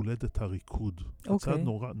גם על הולדת הריקוד. כיצד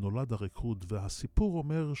נולד הריקוד, והסיפור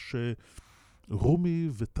אומר שרומי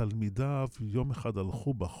ותלמידיו יום אחד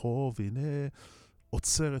הלכו בחור, והנה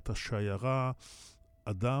עוצר את השיירה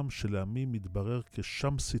אדם שלימים מתברר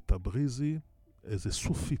כשמסי תבריזי, איזה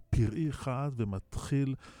סופי פראי אחד,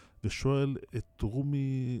 ומתחיל ושואל את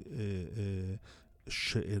רומי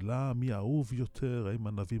שאלה מי אהוב יותר, האם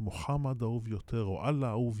הנביא מוחמד אהוב יותר או אללה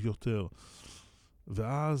אהוב יותר.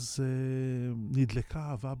 ואז נדלקה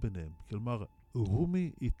אהבה ביניהם. כלומר,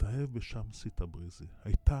 רומי התאהב בשמסי תבריזי.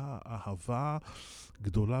 הייתה אהבה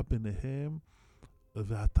גדולה ביניהם,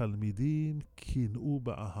 והתלמידים קינאו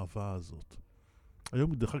באהבה הזאת.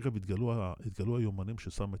 היום, דרך אגב, התגלו היומנים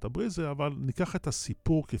ששם את תבריזי, אבל ניקח את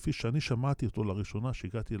הסיפור כפי שאני שמעתי אותו לראשונה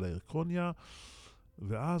שהגעתי לירקוניה,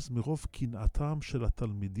 ואז מרוב קנאתם של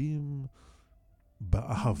התלמידים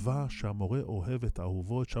באהבה שהמורה אוהב את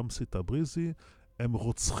אהובו, את שמסי תבריזי, הם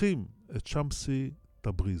רוצחים את שמסי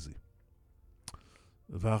תבריזי.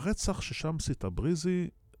 והרצח של שמסי תבריזי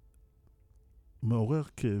מעורר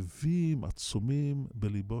כאבים עצומים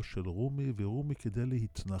בליבו של רומי, ורומי כדי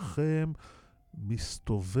להתנחם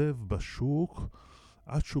מסתובב בשוק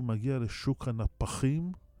עד שהוא מגיע לשוק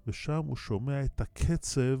הנפחים, ושם הוא שומע את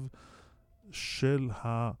הקצב של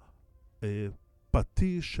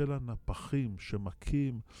הפטיש של הנפחים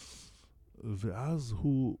שמקים, ואז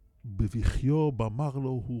הוא בבכיו במר לו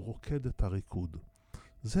הוא רוקד את הריקוד.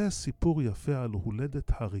 זה סיפור יפה על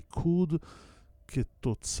הולדת הריקוד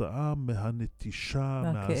כתוצאה מהנטישה,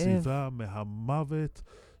 מהעזיבה, מהמוות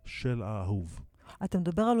של האהוב. אתה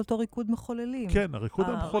מדבר על אותו ריקוד מחוללים. כן, הריקוד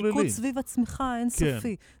המחוללים. הריקוד סביב עצמך, אין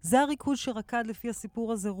סופי. זה הריקוד שרקד לפי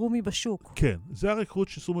הסיפור הזה רומי בשוק. כן, זה הריקוד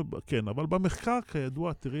כן, אבל במחקר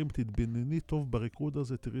כידוע, תראי, אם תתבונני טוב בריקוד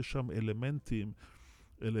הזה, תראי שם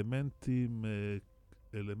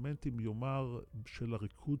אלמנטים יאמר של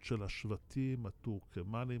הריקוד של השבטים,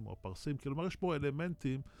 הטורקמנים או הפרסים. כלומר,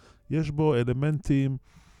 יש בו אלמנטים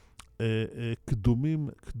קדומים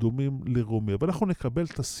לרומי. אבל אנחנו נקבל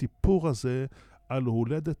את הסיפור הזה על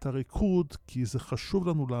הולדת הריקוד, כי זה חשוב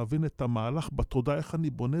לנו להבין את המהלך בתודעה, איך אני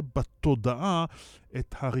בונה בתודעה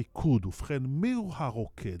את הריקוד. ובכן, מיהו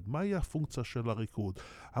הרוקד? מהי הפונקציה של הריקוד?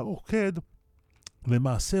 הרוקד,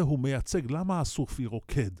 למעשה הוא מייצג. למה הסופי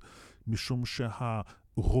רוקד? משום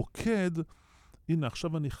שהרוקד, הנה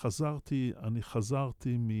עכשיו אני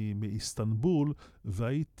חזרתי מאיסטנבול,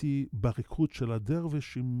 והייתי בריקוד של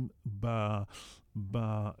הדרווישים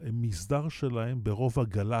במסדר שלהם ברובע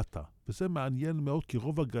גלטה. וזה מעניין מאוד, כי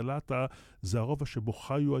רובע גלטה זה הרובע שבו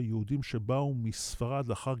חיו היהודים שבאו מספרד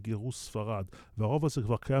לאחר גירוש ספרד. והרובע הזה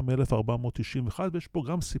כבר קיים מ-1491, ויש פה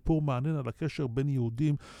גם סיפור מעניין על הקשר בין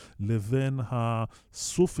יהודים לבין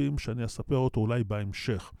הסופים, שאני אספר אותו אולי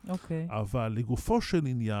בהמשך. אוקיי. אבל לגופו של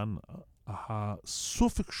עניין,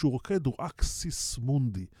 הסופי כשהוא רוקד הוא אקסיס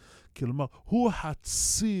מונדי. כלומר, הוא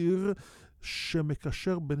הציר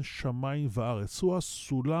שמקשר בין שמיים וארץ. הוא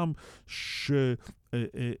הסולם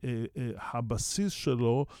שהבסיס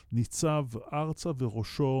שלו ניצב ארצה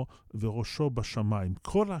וראשו בשמיים.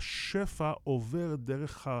 כל השפע עובר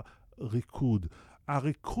דרך הריקוד.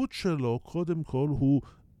 הריקוד שלו, קודם כל, הוא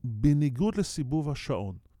בניגוד לסיבוב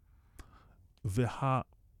השעון.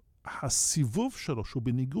 והסיבוב שלו, שהוא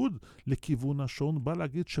בניגוד לכיוון השעון, בא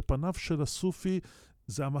להגיד שפניו של הסופי,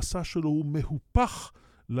 זה המסע שלו, הוא מהופך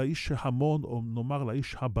לאיש ההמון, או נאמר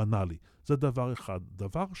לאיש הבנאלי. זה דבר אחד.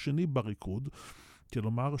 דבר שני בריקוד,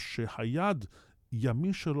 כלומר שהיד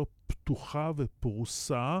ימין שלו פתוחה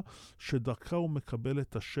ופרוסה, שדרכה הוא מקבל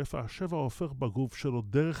את השפע. השפע הופך בגוף שלו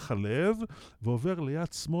דרך הלב, ועובר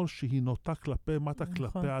ליד שמאל שהיא נוטה כלפי מטה,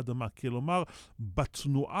 כלפי האדמה. כלומר,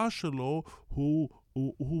 בתנועה שלו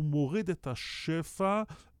הוא מוריד את השפע,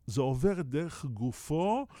 זה עובר דרך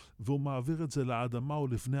גופו, והוא מעביר את זה לאדמה או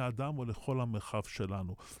לבני אדם או לכל המרחב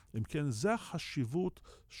שלנו. אם כן, זה החשיבות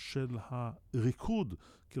של הריקוד.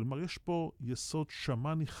 כלומר, יש פה יסוד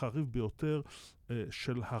שמאני חריף ביותר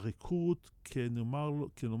של הריקוד,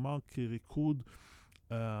 כלומר כריקוד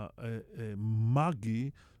מגי,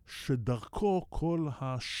 שדרכו כל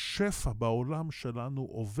השפע בעולם שלנו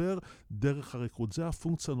עובר דרך הריקוד. זה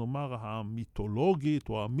הפונקציה, נאמר, המיתולוגית,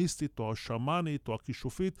 או המיסטית, או השמאנית, או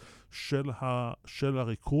הכישופית של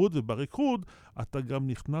הריקוד, ובריקוד אתה גם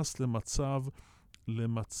נכנס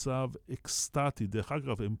למצב אקסטטי. דרך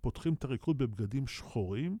אגב, הם פותחים את הריקוד בבגדים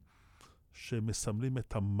שחורים, שמסמלים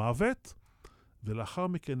את המוות, ולאחר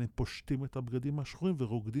מכן הם פושטים את הבגדים השחורים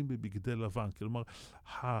ורוקדים בבגדי לבן. כלומר,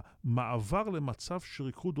 המעבר למצב של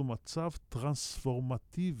ריקוד הוא מצב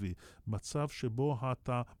טרנספורמטיבי, מצב שבו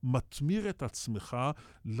אתה מתמיר את עצמך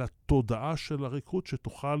לתודעה של הריקוד,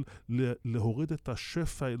 שתוכל להוריד את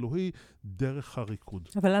השפע האלוהי דרך הריקוד.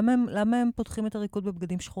 אבל למה הם פותחים את הריקוד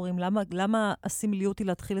בבגדים שחורים? למה הסמליות היא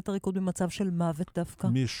להתחיל את הריקוד במצב של מוות דווקא?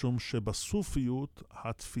 משום שבסופיות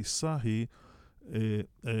התפיסה היא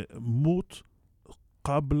מות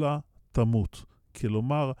קבלה תמות.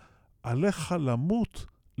 כלומר, עליך למות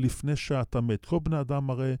לפני שאתה מת. כל בני אדם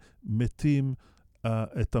הרי מתים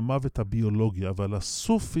את המוות הביולוגי, אבל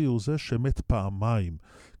הסופי הוא זה שמת פעמיים.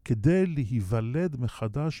 כדי להיוולד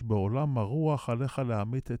מחדש בעולם הרוח, עליך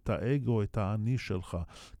להמית את האגו, את האני שלך.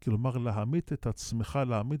 כלומר, להמית את עצמך,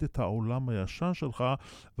 להעמיד את העולם הישן שלך,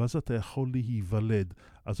 ואז אתה יכול להיוולד.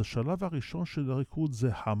 אז השלב הראשון של הריקוד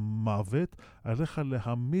זה המוות, עליך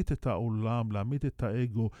להמית את העולם, להעמיד את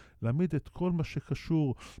האגו, להעמיד את כל מה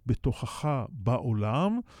שקשור בתוכך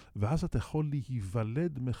בעולם, ואז אתה יכול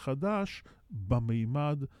להיוולד מחדש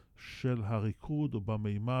במימד של הריקוד, או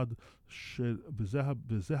במימד של,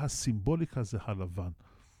 וזה הסימבוליקה, זה הלבן.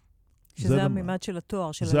 שזה המימד של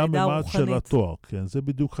התואר, של הלידה הרוחנית. זה המימד של התואר, כן. זה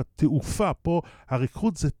בדיוק התעופה. פה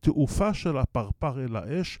הריקוד זה תעופה של הפרפר אל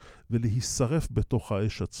האש, ולהישרף בתוך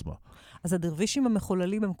האש עצמה. אז הדרווישים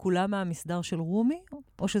המחוללים הם כולם מהמסדר של רומי,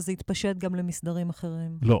 או שזה יתפשט גם למסדרים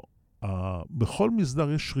אחרים? לא. בכל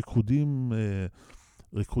מסדר יש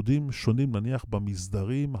ריקודים שונים, נניח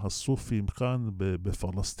במסדרים הסופים כאן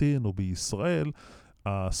בפלסטין או בישראל.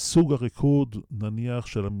 הסוג הריקוד, נניח,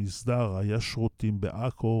 של המסדר הישרותים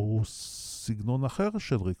בעכו, הוא סגנון אחר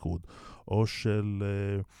של ריקוד, או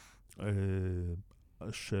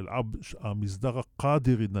של המסדר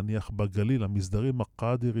הקאדירי, נניח בגליל, המסדרים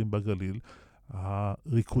הקאדירים בגליל,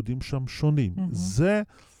 הריקודים שם שונים. זה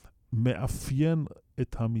מאפיין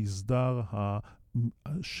את המסדר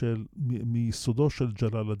מיסודו של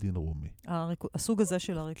ג'לאל א-דין רומי. הסוג הזה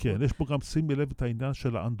של הריקוד. כן, יש פה גם, שימי לב את העניין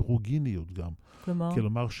של האנדרוגיניות גם.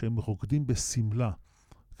 כלומר שהם רוקדים בסמלה.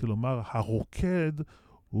 כלומר, הרוקד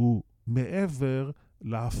הוא מעבר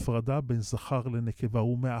להפרדה בין זכר לנקבה.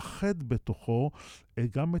 הוא מאחד בתוכו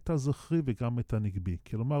גם את הזכרי וגם את הנקבי.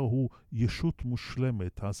 כלומר, הוא ישות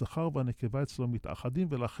מושלמת. הזכר והנקבה אצלו מתאחדים,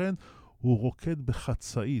 ולכן הוא רוקד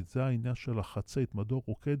בחצאית. זה העניין של החצאית. מדור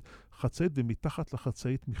רוקד חצאית, ומתחת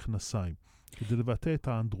לחצאית מכנסיים, כדי לבטא את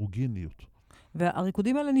האנדרוגיניות.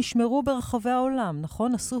 והריקודים האלה נשמרו ברחבי העולם,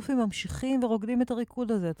 נכון? הסופים ממשיכים ורוקדים את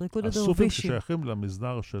הריקוד הזה, את ריקוד הדרווישי. הסופים ששייכים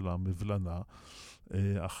למסדר של המבלנה,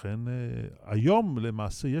 אכן, היום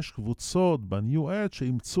למעשה יש קבוצות בניו אייג'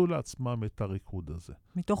 שאימצו לעצמם את הריקוד הזה.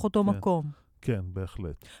 מתוך אותו מקום. כן,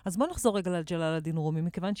 בהחלט. אז בוא נחזור רגע לג'לאל א-דין רומי,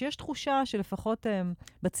 מכיוון שיש תחושה שלפחות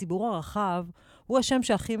בציבור הרחב, הוא השם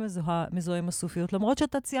שהכי מזוהה עם הסופיות, למרות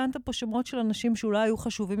שאתה ציינת פה שמות של אנשים שאולי היו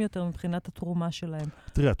חשובים יותר מבחינת התרומה שלהם.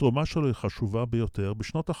 תראה, התרומה שלו היא חשובה ביותר.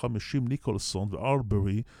 בשנות ה-50 ניקולסון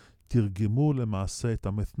וארברי תרגמו למעשה את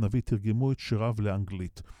המתנביא, תרגמו את שיריו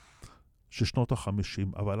לאנגלית. של שנות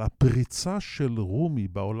ה-50, אבל הפריצה של רומי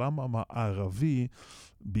בעולם הערבי,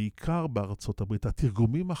 בעיקר בארצות הברית,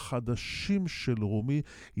 התרגומים החדשים של רומי,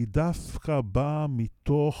 היא דווקא באה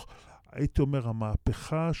מתוך, הייתי אומר,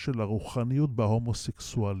 המהפכה של הרוחניות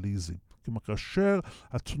בהומוסקסואליזם. כלומר, כאשר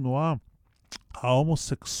התנועה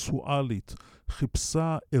ההומוסקסואלית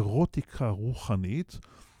חיפשה אירוטיקה רוחנית,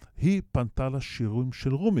 היא פנתה לשירים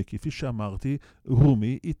של רומי. כפי שאמרתי,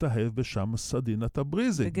 רומי התאהב בשם סדין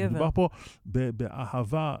הטבריזי. בגבר. מדובר פה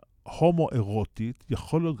באהבה הומו-אירוטית,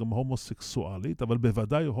 יכול להיות גם הומוסקסואלית, אבל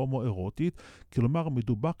בוודאי הומו-אירוטית. כלומר,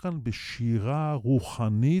 מדובר כאן בשירה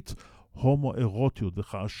רוחנית הומו-אירוטיות.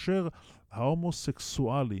 וכאשר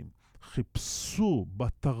ההומוסקסואלים חיפשו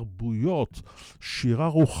בתרבויות שירה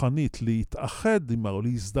רוחנית להתאחד עמה או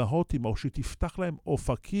להזדהות עמה, או שתפתח להם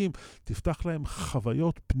אופקים, תפתח להם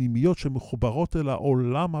חוויות פנימיות שמחוברות אל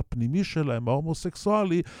העולם הפנימי שלהם,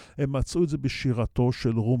 ההומוסקסואלי, הם מצאו את זה בשירתו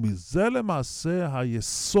של רומי. זה למעשה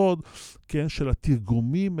היסוד, כן, של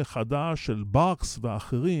התרגומים מחדש של ברקס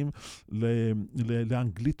ואחרים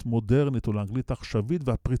לאנגלית מודרנית או לאנגלית עכשווית,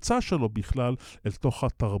 והפריצה שלו בכלל אל תוך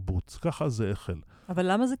התרבות. ככה זה החל.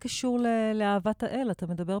 אבל למה זה קשור לאהבת האל? אתה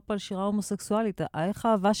מדבר פה על שירה הומוסקסואלית. איך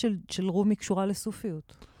האהבה של רומי קשורה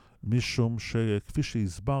לסופיות? משום שכפי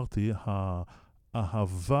שהסברתי,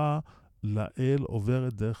 האהבה לאל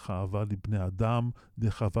עוברת דרך האהבה לבני אדם,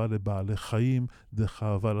 דרך האהבה לבעלי חיים, דרך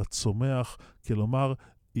האהבה לצומח. כלומר,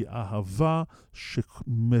 היא אהבה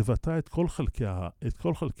שמבטא את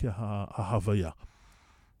כל חלקי ההוויה.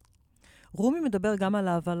 רומי מדבר גם על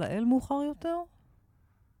אהבה לאל מאוחר יותר?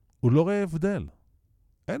 הוא לא רואה הבדל.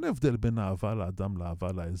 אין הבדל בין אהבה לאדם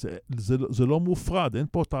לאהבה לאל. זה לא מופרד, אין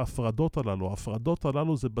פה את ההפרדות הללו. ההפרדות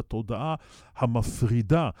הללו זה בתודעה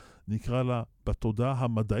המפרידה, נקרא לה בתודעה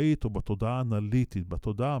המדעית או בתודעה האנליטית.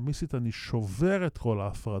 בתודעה המיסטית אני שובר את כל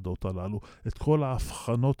ההפרדות הללו, את כל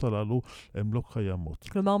ההבחנות הללו, הן לא קיימות.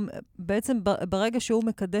 כלומר, בעצם ברגע שהוא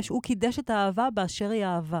מקדש, הוא קידש את האהבה באשר היא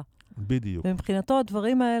אהבה. בדיוק. ומבחינתו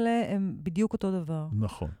הדברים האלה הם בדיוק אותו דבר.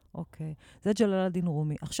 נכון. אוקיי. זה ג'לאלדין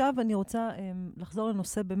רומי. עכשיו אני רוצה לחזור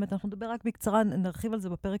לנושא, באמת, אנחנו נדבר רק בקצרה, נרחיב על זה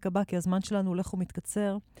בפרק הבא, כי הזמן שלנו הולך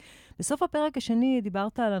ומתקצר. בסוף הפרק השני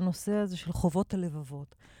דיברת על הנושא הזה של חובות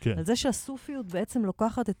הלבבות. כן. על זה שהסופיות בעצם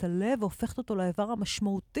לוקחת את הלב והופכת אותו לאיבר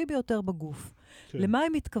המשמעותי ביותר בגוף. כן. למה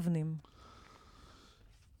הם מתכוונים?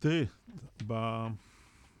 תראי,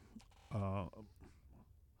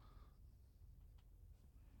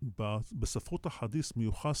 בספרות החדיס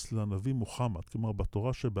מיוחס לנביא מוחמד, כלומר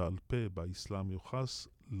בתורה שבעל פה באיסלאם מיוחס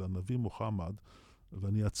לנביא מוחמד,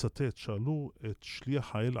 ואני אצטט, שאלו את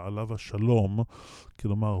שליח האל עליו השלום,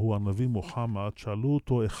 כלומר הוא הנביא מוחמד, שאלו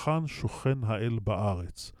אותו היכן שוכן האל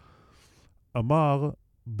בארץ. אמר,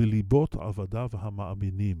 בליבות עבדיו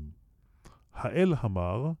המאמינים. האל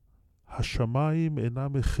אמר, השמיים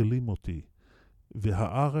אינם מכילים אותי,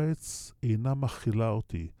 והארץ אינה מכילה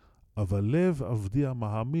אותי, אבל לב עבדי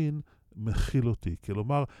המאמין מכיל אותי.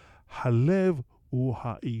 כלומר, הלב הוא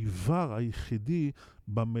האיבר היחידי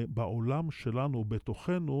בעולם שלנו,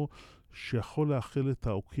 בתוכנו, שיכול להכיל את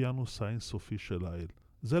האוקיינוס האינסופי של האל.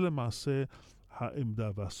 זה למעשה העמדה.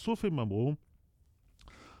 והסופים אמרו,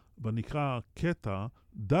 ונקרא קטע,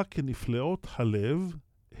 דע כנפלאות הלב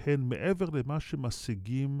הן מעבר למה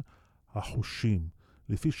שמשיגים החושים.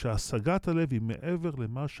 לפי שהשגת הלב היא מעבר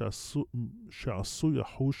למה שעשוי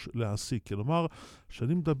החוש להשיג. כלומר,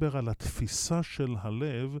 כשאני מדבר על התפיסה של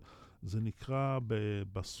הלב, זה נקרא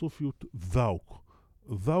בסופיות ואוק.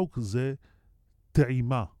 ואוק זה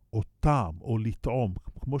טעימה, או טעם, או לטעום.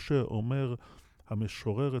 כמו שאומר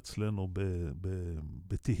המשורר אצלנו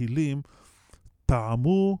בתהילים,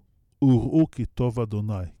 טעמו וראו כי טוב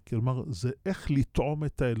אדוני. כלומר, זה איך לטעום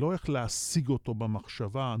את האל, לא איך להשיג אותו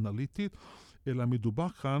במחשבה האנליטית, אלא מדובר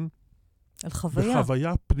כאן על חוויה.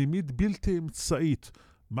 בחוויה פנימית בלתי אמצעית.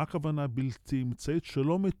 מה הכוונה בלתי אמצעית?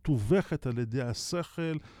 שלא מתווכת על ידי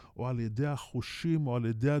השכל, או על ידי החושים, או על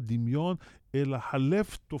ידי הדמיון, אלא הלב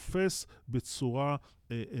תופס בצורה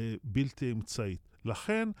בלתי אמצעית.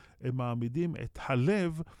 לכן הם מעמידים את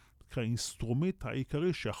הלב כאינסטרומנט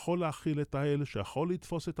העיקרי שיכול להכיל את האל, שיכול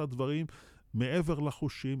לתפוס את הדברים מעבר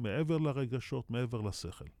לחושים, מעבר לרגשות, מעבר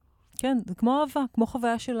לשכל. כן, זה כמו אהבה, כמו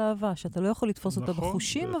חוויה של אהבה, שאתה לא יכול לתפוס אותה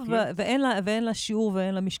בחושים, ואין לה שיעור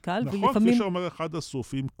ואין לה משקל. נכון, כפי שאומר אחד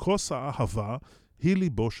הסופים, כוס האהבה היא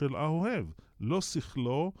ליבו של האוהב, לא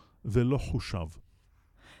שכלו ולא חושיו.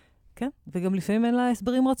 כן, וגם לפעמים אין לה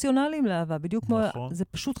הסברים רציונליים לאהבה, בדיוק כמו, זה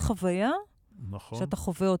פשוט חוויה שאתה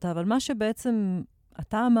חווה אותה, אבל מה שבעצם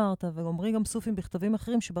אתה אמרת, ואומרים גם סופים בכתבים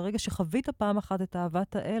אחרים, שברגע שחווית פעם אחת את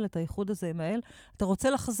אהבת האל, את הייחוד הזה עם האל, אתה רוצה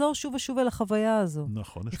לחזור שוב ושוב אל החוויה הזו.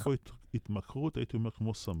 נכון, יש פה התמכרות, הייתי אומר,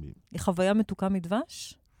 כמו סמים. היא חוויה מתוקה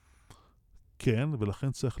מדבש? כן,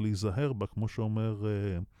 ולכן צריך להיזהר בה, כמו שאומר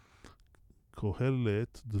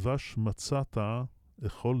קהלת, דבש מצאת,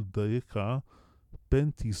 אכול דייקה, פן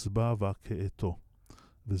תשבע וכאתו.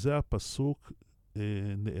 וזה הפסוק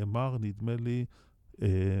נאמר, נדמה לי,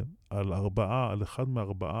 על אחד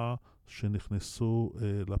מארבעה שנכנסו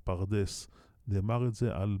לפרדס. נאמר את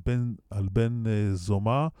זה על בן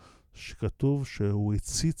זומא, שכתוב שהוא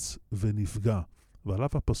הציץ ונפגע. ועליו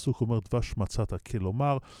הפסוק אומר דבש מצאת,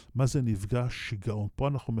 כלומר, מה זה נפגע? שיגעון. פה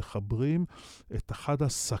אנחנו מחברים את אחד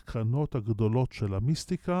הסכנות הגדולות של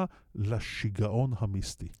המיסטיקה לשיגעון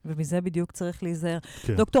המיסטי. ומזה בדיוק צריך להיזהר.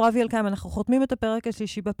 כן. דוקטור אבי אלקיים, אנחנו חותמים את הפרק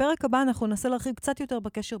השלישי. בפרק הבא אנחנו ננסה להרחיב קצת יותר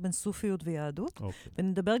בקשר בין סופיות ויהדות,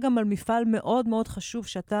 ונדבר גם על מפעל מאוד מאוד חשוב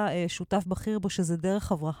שאתה שותף בכיר בו, שזה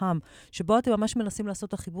דרך אברהם, שבו אתם ממש מנסים לעשות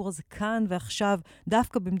את החיבור הזה כאן ועכשיו,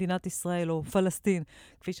 דווקא במדינת ישראל או פלסטין,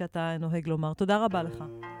 כפי שאתה נוהג לומר. תודה רבה לך.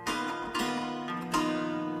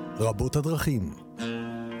 רבות הדרכים.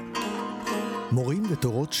 מורים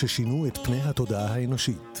ותורות ששינו את פני התודעה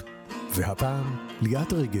האנושית. והפעם,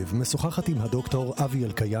 ליאת רגב משוחחת עם הדוקטור אבי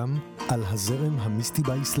אלקיים על הזרם המיסטי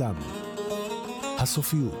באיסלאם.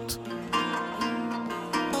 הסופיות.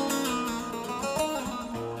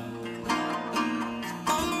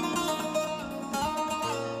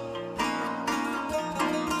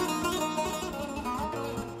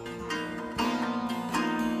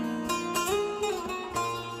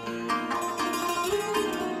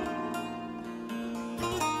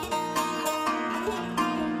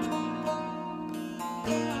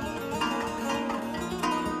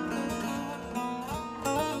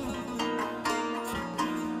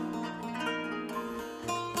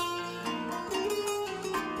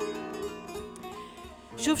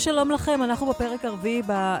 שוב שלום לכם, אנחנו בפרק הרביעי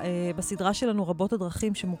בסדרה שלנו רבות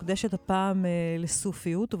הדרכים שמוקדשת הפעם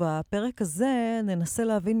לסופיות, ובפרק הזה ננסה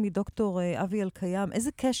להבין מדוקטור אבי אלקיים איזה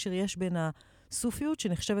קשר יש בין הסופיות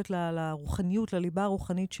שנחשבת לרוחניות, לליבה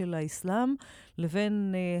הרוחנית של האסלאם,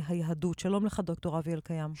 לבין היהדות. שלום לך דוקטור אבי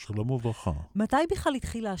אלקיים. שלום וברכה. מתי בכלל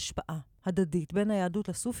התחילה ההשפעה הדדית בין היהדות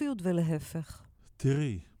לסופיות ולהפך?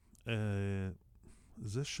 תראי,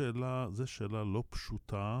 זו שאלה לא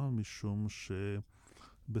פשוטה, משום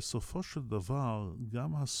בסופו של דבר,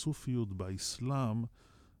 גם הסופיות באיסלאם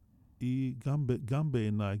היא גם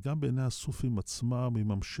בעיניי, גם בעיני הסופים עצמם, היא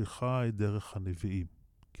ממשיכה את דרך הנביאים.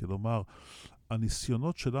 כלומר,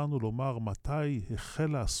 הניסיונות שלנו לומר מתי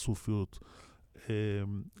החלה הסופיות,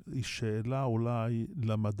 היא שאלה אולי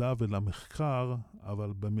למדע ולמחקר,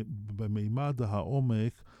 אבל במימד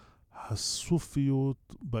העומק,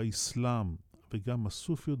 הסופיות באיסלאם וגם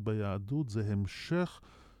הסופיות ביהדות זה המשך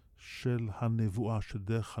של הנבואה, של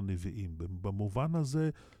דרך הנביאים. במובן הזה,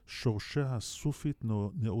 שורשי הסופית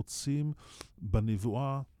נעוצים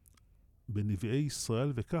בנבואה, בנביאי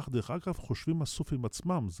ישראל, וכך דרך אגב חושבים הסופים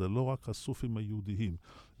עצמם, זה לא רק הסופים היהודיים.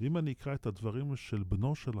 ואם אני אקרא את הדברים של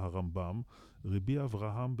בנו של הרמב"ם, רבי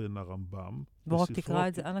אברהם בן הרמב"ם, בוא רק תקרא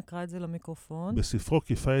את זה, אנא קרא את זה למיקרופון. בספרו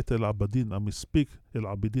כפאית אל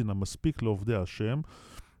עבדין המספיק לעובדי השם,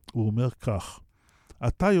 הוא אומר כך,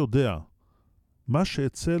 אתה יודע, מה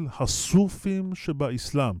שאצל הסופים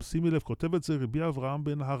שבאסלאם, שימי לב, כותב את זה רבי אברהם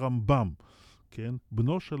בן הרמב"ם, כן?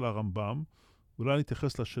 בנו של הרמב"ם, אולי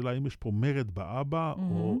נתייחס לשאלה אם יש פה מרד באבא,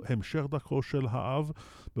 או המשך דרכו של האב.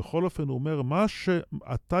 בכל אופן הוא אומר,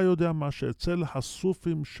 אתה יודע מה שאצל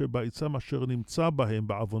הסופים שבאסלאם אשר נמצא בהם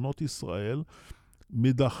בעוונות ישראל,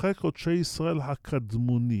 מדחי קודשי ישראל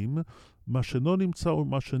הקדמונים, מה שלא נמצא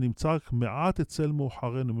ומה שנמצא רק מעט אצל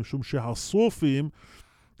מאוחרנו, משום שהסופים,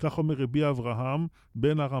 כך אומר רבי אברהם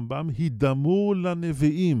בן הרמב"ם, הידמו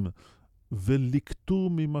לנביאים ולקטו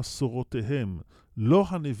ממסורותיהם, לא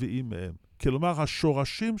הנביאים מהם. כלומר,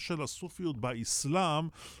 השורשים של הסופיות באסלאם,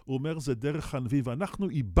 הוא אומר, זה דרך הנביא, ואנחנו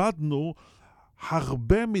איבדנו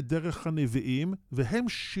הרבה מדרך הנביאים, והם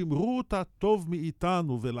שימרו אותה טוב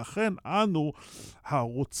מאיתנו, ולכן אנו,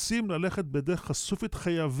 הרוצים ללכת בדרך הסופית,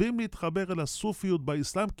 חייבים להתחבר אל הסופיות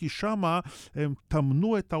באסלאם, כי שמה הם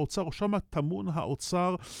תמנו את האוצר, או שמה תמון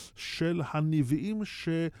האוצר של הנביאים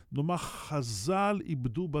שנאמר חז"ל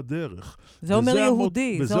איבדו בדרך. זה אומר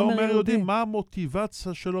יהודי. וזה אומר יהודי. מה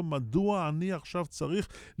המוטיבציה שלו? מדוע אני עכשיו צריך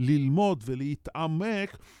ללמוד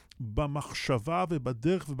ולהתעמק במחשבה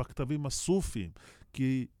ובדרך ובכתבים הסופיים,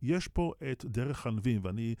 כי יש פה את דרך הנביאים,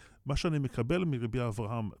 מה שאני מקבל מרבי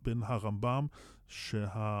אברהם בן הרמב"ם,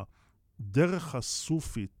 שהדרך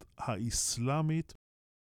הסופית, האסלאמית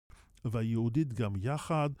והיהודית גם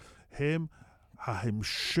יחד, הם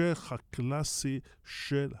ההמשך הקלאסי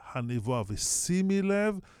של הנבואה. ושימי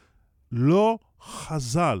לב, לא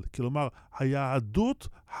חז"ל, כלומר, היהדות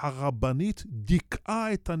הרבנית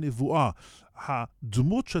דיכאה את הנבואה.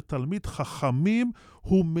 הדמות של תלמיד חכמים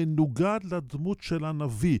הוא מנוגד לדמות של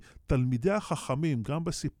הנביא. תלמידי החכמים, גם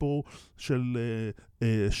בסיפור של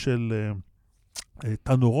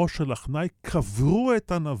תנורו של אחנאי, קברו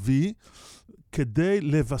את הנביא כדי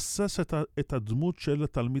לבסס את הדמות של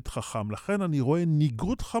תלמיד חכם. לכן אני רואה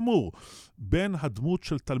ניגוד חמור בין הדמות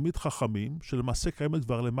של תלמיד חכמים, שלמעשה קיימת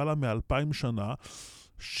כבר למעלה מ-2000 שנה,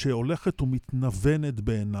 שהולכת ומתנוונת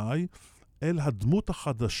בעיניי, אל הדמות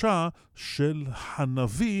החדשה של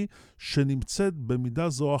הנביא, שנמצאת במידה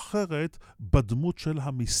זו או אחרת בדמות של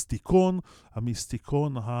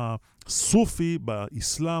המיסטיקון הסופי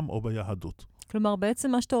באיסלאם או ביהדות. כלומר,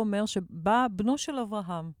 בעצם מה שאתה אומר, שבא בנו של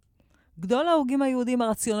אברהם, גדול ההוגים היהודים,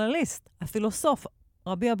 הרציונליסט, הפילוסוף,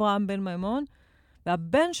 רבי אברהם בן מימון,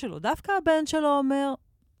 והבן שלו, דווקא הבן שלו אומר,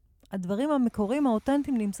 הדברים המקוריים,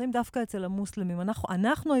 האותנטיים, נמצאים דווקא אצל המוסלמים.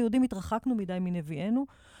 אנחנו היהודים התרחקנו מדי מנביאנו,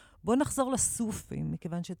 בואו נחזור לסופים,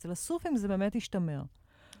 מכיוון שאצל הסופים זה באמת ישתמר.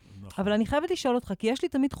 נכון. אבל אני חייבת לשאול אותך, כי יש לי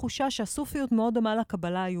תמיד תחושה שהסופיות מאוד דומה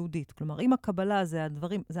לקבלה היהודית. כלומר, אם הקבלה זה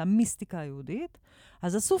המיסטיקה היהודית,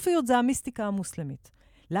 אז הסופיות זה המיסטיקה המוסלמית.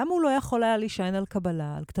 למה הוא לא יכול היה להישען על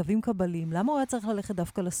קבלה, על כתבים קבלים? למה הוא היה צריך ללכת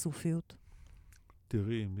דווקא לסופיות?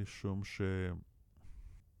 תראי, משום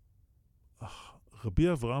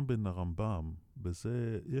רבי אברהם בן הרמב"ם,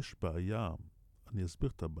 בזה יש בעיה, אני אסביר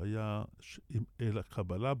את הבעיה, אל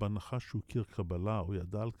הקבלה, בהנחה שהוא הכיר קבלה או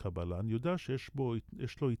ידע על קבלה, אני יודע שיש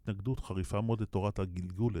לו התנגדות חריפה מאוד לתורת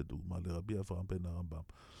הגלגול, לדוגמה, לרבי אברהם בן הרמב"ם.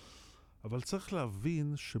 אבל צריך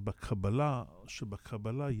להבין שבקבלה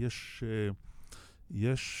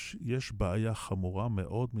יש בעיה חמורה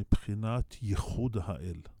מאוד מבחינת ייחוד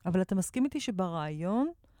האל. אבל אתה מסכים איתי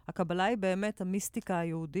שברעיון, הקבלה היא באמת המיסטיקה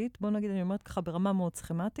היהודית, בוא נגיד, אני אומרת ככה ברמה מאוד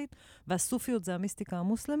סכמטית, והסופיות זה המיסטיקה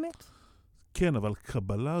המוסלמית? כן, אבל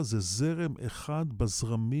קבלה זה זרם אחד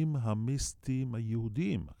בזרמים המיסטיים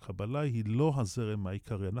היהודיים. הקבלה היא לא הזרם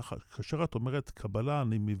העיקרי. כאשר את אומרת קבלה,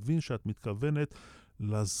 אני מבין שאת מתכוונת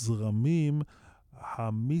לזרמים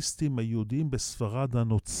המיסטיים היהודיים בספרד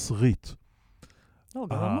הנוצרית. לא,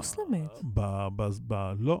 גם המוסלמית.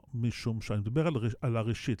 לא, משום שאני מדבר על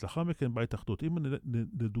הראשית, לאחר מכן בהתאחדות. אם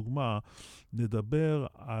לדוגמה נדבר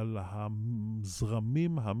על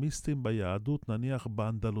הזרמים המיסטיים ביהדות, נניח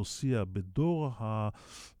באנדלוסיה,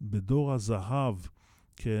 בדור הזהב,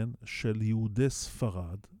 כן, של יהודי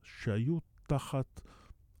ספרד, שהיו תחת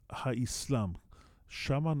האסלאם,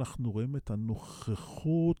 שם אנחנו רואים את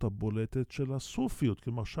הנוכחות הבולטת של הסופיות.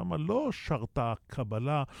 כלומר, שם לא שרתה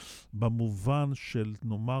הקבלה במובן של,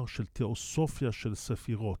 נאמר, של תיאוסופיה של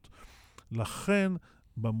ספירות. לכן,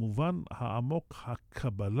 במובן העמוק,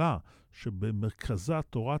 הקבלה שבמרכזה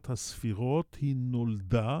תורת הספירות היא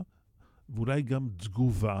נולדה, ואולי גם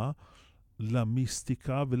תגובה,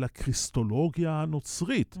 למיסטיקה ולקריסטולוגיה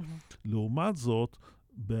הנוצרית. לעומת זאת,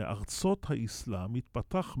 בארצות האסלאם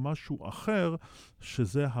התפתח משהו אחר,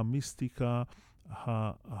 שזה המיסטיקה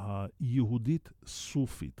היהודית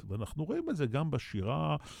סופית. ואנחנו רואים את זה גם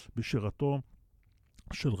בשירתו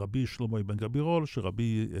של רבי שלמה אבן גבירול, של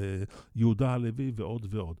רבי יהודה הלוי ועוד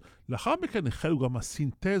ועוד. לאחר מכן החלו גם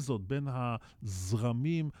הסינתזות בין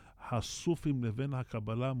הזרמים הסופים לבין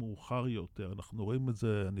הקבלה מאוחר יותר. אנחנו רואים את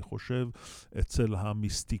זה, אני חושב, אצל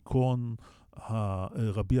המיסטיקון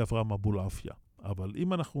רבי אברהם אבולעפיה. אבל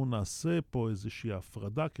אם אנחנו נעשה פה איזושהי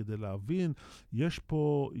הפרדה כדי להבין, יש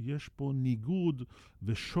פה ניגוד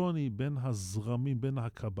ושוני בין הזרמים, בין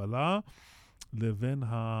הקבלה לבין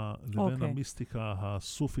המיסטיקה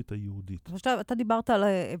הסופית היהודית. עכשיו, אתה דיברת על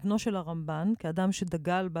בנו של הרמב"ן, כאדם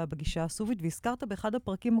שדגל בגישה הסופית, והזכרת באחד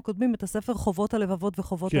הפרקים הקודמים את הספר חובות הלבבות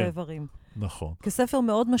וחובות האיברים. נכון. כספר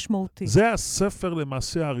מאוד משמעותי. זה הספר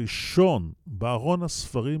למעשה הראשון בארון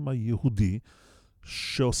הספרים היהודי,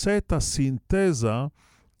 שעושה את הסינתזה,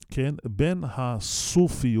 כן, בין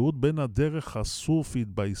הסופיות, בין הדרך הסופית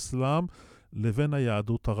באסלאם, לבין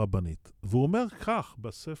היהדות הרבנית. והוא אומר כך,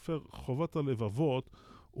 בספר חובות הלבבות,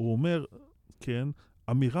 הוא אומר, כן,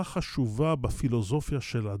 אמירה חשובה בפילוסופיה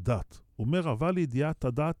של הדת. הוא אומר, אבל ידיעת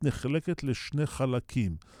הדת נחלקת לשני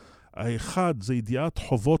חלקים. האחד זה ידיעת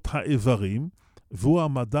חובות האיברים, והוא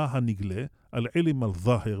המדע הנגלה, אל-עילם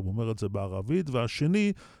אל-זאהר, הוא אומר את זה בערבית,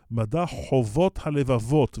 והשני, מדע חובות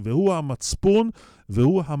הלבבות, והוא המצפון,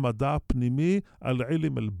 והוא המדע הפנימי,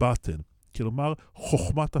 אל-עילם אל-באטן. כלומר,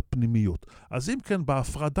 חוכמת הפנימיות. אז אם כן,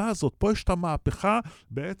 בהפרדה הזאת, פה יש את המהפכה,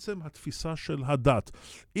 בעצם התפיסה של הדת.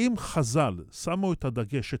 אם חז"ל שמו את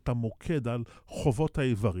הדגש, את המוקד על חובות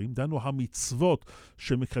האיברים, דהיינו המצוות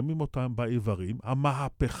שמקיימים אותם באיברים,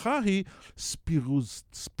 המהפכה היא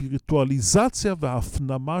ספיריטואליזציה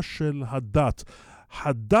והפנמה של הדת.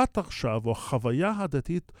 הדת עכשיו, או החוויה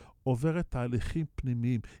הדתית, עוברת תהליכים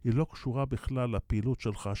פנימיים, היא לא קשורה בכלל לפעילות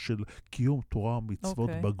שלך של קיום תורה ומצוות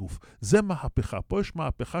בגוף. זה מהפכה. פה יש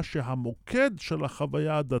מהפכה שהמוקד של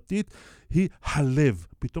החוויה הדתית היא הלב.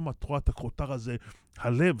 פתאום את רואה את הכותר הזה,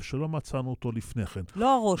 הלב שלא מצאנו אותו לפני כן.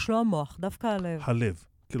 לא הראש, לא המוח, דווקא הלב. הלב.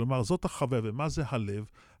 כלומר, זאת החוויה. ומה זה הלב?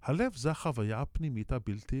 הלב זה החוויה הפנימית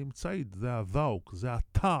הבלתי אמצעית. זה הוואוק, זה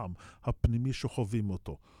הטעם הפנימי שחווים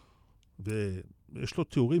אותו. ויש לו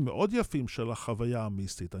תיאורים מאוד יפים של החוויה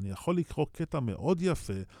המיסטית. אני יכול לקרוא קטע מאוד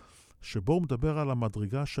יפה, שבו הוא מדבר על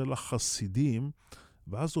המדרגה של החסידים,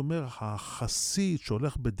 ואז הוא אומר, החסיד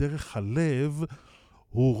שהולך בדרך הלב,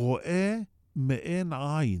 הוא רואה מעין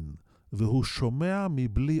עין, והוא שומע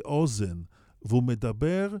מבלי אוזן, והוא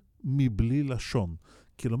מדבר מבלי לשון.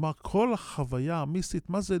 כלומר, כל החוויה המיסטית,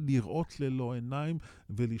 מה זה לראות ללא עיניים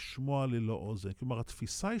ולשמוע ללא אוזן? כלומר,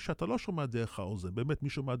 התפיסה היא שאתה לא שומע דרך האוזן. באמת, מי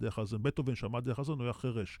שומע דרך האוזן? בטהובן שמע דרך האוזן, הוא היה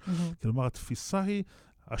חירש. כלומר, התפיסה היא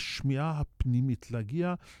השמיעה הפנימית,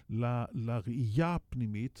 להגיע לראייה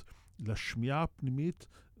הפנימית, לשמיעה הפנימית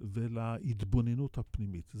ולהתבוננות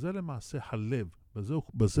הפנימית. זה למעשה הלב.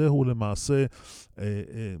 בזה הוא למעשה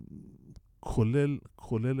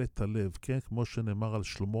כולל את הלב, כן? כמו שנאמר על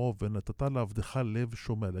שלמה, ונתת לעבדך לב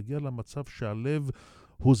שומע. להגיע למצב שהלב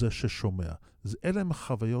הוא זה ששומע. אלה הם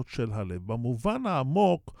החוויות של הלב. במובן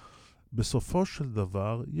העמוק, בסופו של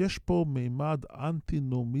דבר, יש פה מימד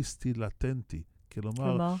אנטינומיסטי לטנטי.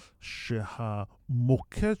 כלומר,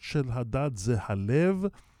 שהמוקד של הדת זה הלב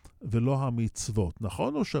ולא המצוות.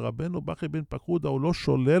 נכון הוא שרבנו בכי בן פקודה הוא לא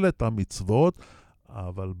שולל את המצוות,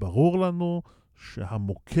 אבל ברור לנו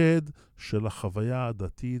שהמוקד של החוויה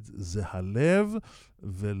הדתית זה הלב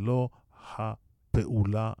ולא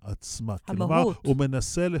הפעולה עצמה. כלומר, הוא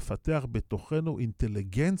מנסה לפתח בתוכנו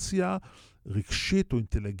אינטליגנציה רגשית או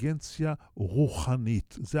אינטליגנציה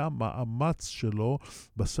רוחנית. זה המאמץ שלו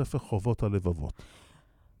בספר חובות הלבבות.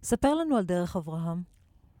 ספר לנו על דרך אברהם.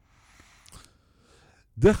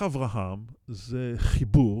 דרך אברהם זה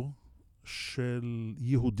חיבור של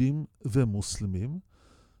יהודים ומוסלמים,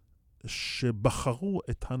 שבחרו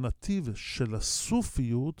את הנתיב של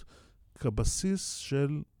הסופיות כבסיס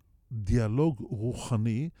של דיאלוג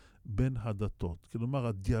רוחני בין הדתות. כלומר,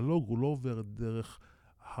 הדיאלוג הוא לא עובר דרך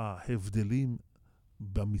ההבדלים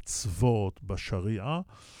במצוות, בשריעה,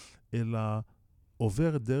 אלא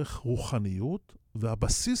עובר דרך רוחניות,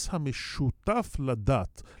 והבסיס המשותף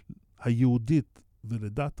לדת היהודית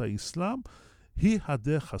ולדת האסלאם היא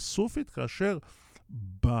הדרך הסופית, כאשר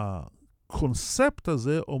בקונספט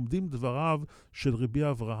הזה עומדים דבריו של רבי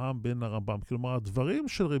אברהם בן הרמב"ם. כלומר, הדברים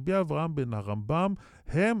של רבי אברהם בן הרמב"ם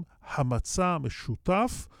הם המצע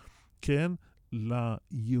המשותף, כן,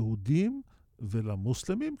 ליהודים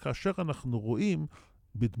ולמוסלמים, כאשר אנחנו רואים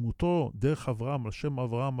בדמותו דרך אברהם, על שם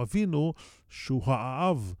אברהם אבינו, שהוא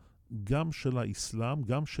האב גם של האסלאם,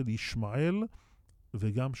 גם של ישמעאל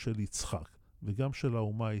וגם של יצחק, וגם של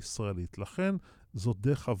האומה הישראלית. לכן זאת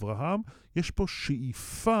דרך אברהם. יש פה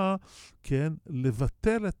שאיפה, כן,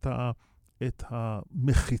 לבטל את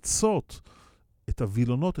המחיצות, את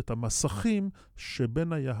הווילונות, את המסכים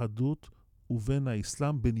שבין היהדות ובין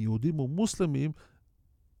האסלאם, בין יהודים ומוסלמים,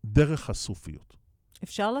 דרך הסופיות.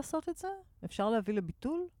 אפשר לעשות את זה? אפשר להביא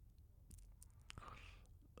לביטול?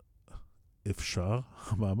 אפשר.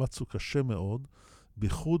 המאמץ הוא קשה מאוד,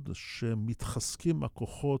 בייחוד שמתחזקים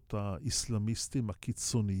הכוחות האסלאמיסטים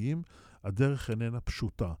הקיצוניים, הדרך איננה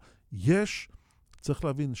פשוטה. צריך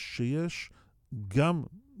להבין שיש גם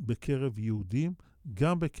בקרב יהודים,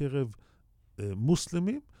 גם בקרב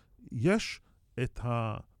מוסלמים, יש את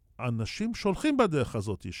האנשים שהולכים בדרך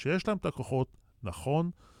הזאת, שיש להם את הכוחות,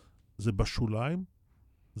 נכון, זה בשוליים,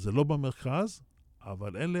 זה לא במרכז,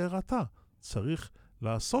 אבל אין להירתע. צריך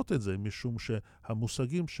לעשות את זה, משום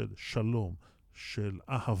שהמושגים של שלום, של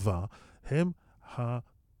אהבה, הם,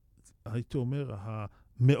 הייתי אומר,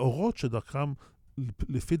 המאורות שדרכם,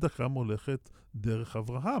 לפי דרכם הולכת דרך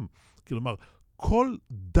אברהם. כלומר, כל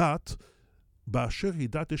דת, באשר היא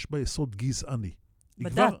דת, יש בה יסוד גזעני.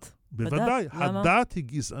 בדת. בוודאי, בדת. הדת היא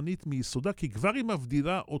גזענית מיסודה, כי כבר היא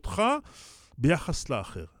מבדילה אותך ביחס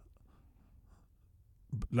לאחר.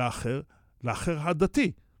 לאחר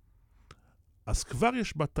הדתי. אז כבר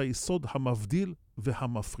יש בה את היסוד המבדיל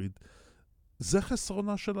והמפריד. זה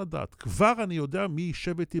חסרונה של הדת. כבר אני יודע מי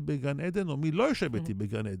יישב איתי בגן עדן או מי לא יישב איתי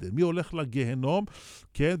בגן עדן. מי הולך לגיהנום,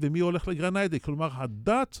 כן, ומי הולך לגן עדן. כלומר,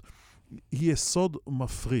 הדת היא יסוד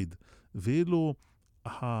מפריד. ואילו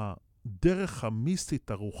הדרך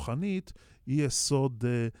המיסטית הרוחנית היא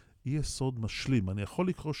יסוד משלים. אני יכול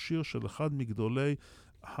לקרוא שיר של אחד מגדולי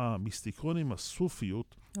המיסטיקונים,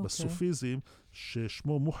 הסופיות, בסופיזם,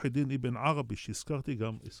 ששמו מוחדין אבן ערבי,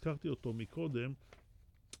 שהזכרתי אותו מקודם,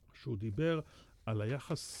 שהוא דיבר על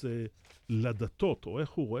היחס לדתות, או איך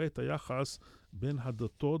הוא רואה את היחס בין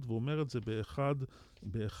הדתות, והוא אומר את זה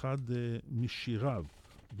באחד משיריו.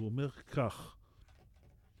 והוא אומר כך,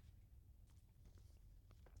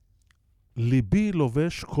 ליבי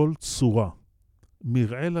לובש כל צורה,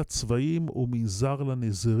 מרעה לצבעים ומנזר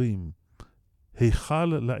לנזירים, היכל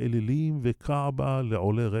לאלילים וקעבה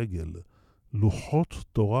לעולי רגל, לוחות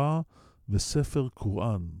תורה וספר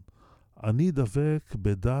קוראן. אני דבק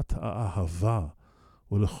בדת האהבה,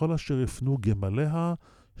 ולכל אשר יפנו גמליה,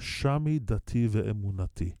 שמי דתי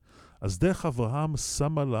ואמונתי. אז דרך אברהם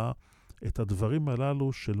שמה לה את הדברים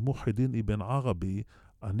הללו של מוחדין אבן ערבי,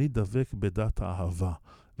 אני דבק בדת האהבה.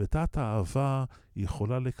 ודת האהבה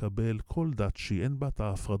יכולה לקבל כל דת שהיא, אין בה את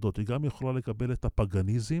ההפרדות. היא גם יכולה לקבל את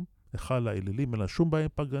הפגניזם, אחד האלילים, אין לה שום בהם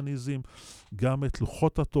פגניזם, גם את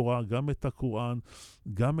לוחות התורה, גם את הקוראן,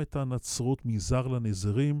 גם את הנצרות מזר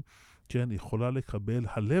לנזירים, כן, יכולה לקבל.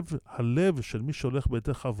 הלב של מי שהולך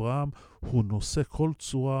בדרך אברהם, הוא נושא כל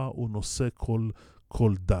צורה, הוא נושא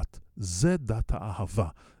כל דת. זה דת האהבה.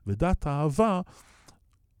 ודת האהבה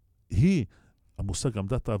היא, המושג גם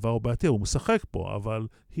דת האהבה הוא בעייתי, הוא משחק פה, אבל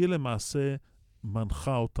היא למעשה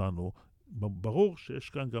מנחה אותנו. ברור שיש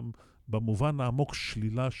כאן גם במובן העמוק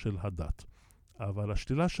שלילה של הדת. אבל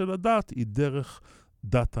השלילה של הדת היא דרך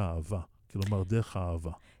דת האהבה. כלומר, דרך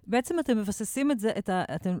האהבה. בעצם אתם מבססים את זה,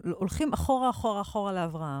 אתם הולכים אחורה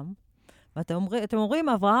לאברהם, ואתם אומרים,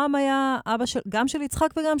 אברהם היה אבא גם של יצחק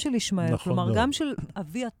וגם של ישמעאל. נכון, כלומר, לא. גם של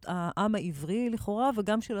אבי העם העברי לכאורה,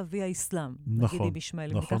 וגם של אבי האסלאם. נכון, נגיד עם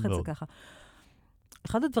ישמעאל, אם נכון ניקח את זה מאוד. ככה.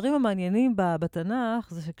 אחד הדברים המעניינים בתנ"ך,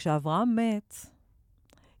 זה שכשאברהם מת,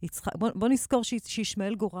 בוא נזכור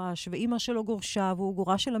שישמעאל גורש, ואימא שלו גורשה, והוא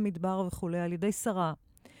גורש של המדבר וכו', על ידי שרה.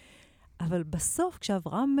 אבל בסוף,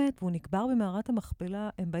 כשאברהם מת, והוא נקבר במערת המכפלה,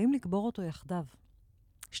 הם באים לקבור אותו יחדיו.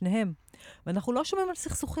 שניהם. ואנחנו לא שומעים על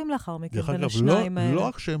סכסוכים לאחר מכן בין השניים האלה.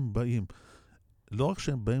 לא רק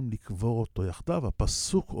שהם באים לקבור אותו יחדיו,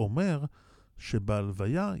 הפסוק אומר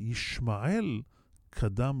שבהלוויה ישמעאל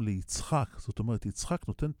קדם ליצחק. זאת אומרת, יצחק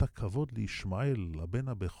נותן את הכבוד לישמעאל, לבן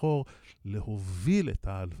הבכור, להוביל את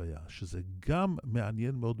ההלוויה, שזה גם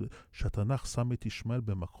מעניין מאוד, שהתנ"ך שם את ישמעאל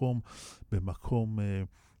במקום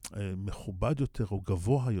מכובד יותר או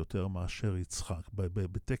גבוה יותר מאשר יצחק,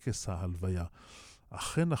 בטקס ההלוויה.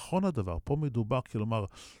 אכן נכון הדבר, פה מדובר, כלומר,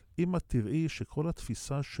 אם את תראי שכל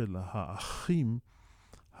התפיסה של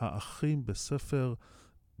האחים בספר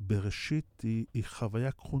בראשית היא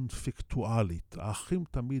חוויה קונפליקטואלית. האחים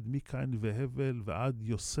תמיד מקין והבל ועד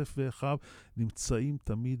יוסף ואחיו נמצאים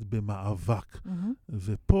תמיד במאבק.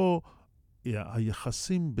 ופה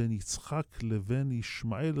היחסים בין יצחק לבין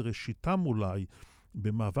ישמעאל ראשיתם אולי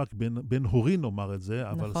במאבק בין הורים נאמר את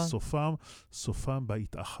זה, אבל סופם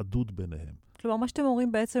בהתאחדות ביניהם. כלומר, מה שאתם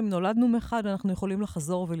אומרים בעצם, נולדנו מאחד, אנחנו יכולים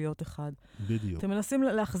לחזור ולהיות אחד. בדיוק. אתם מנסים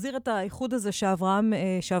להחזיר את האיחוד הזה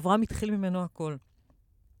שאברהם התחיל ממנו הכל.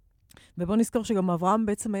 ובואו נזכור שגם אברהם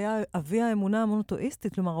בעצם היה אבי האמונה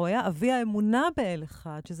המונותואיסטית, כלומר, הוא היה אבי האמונה באל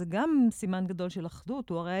אחד, שזה גם סימן גדול של אחדות.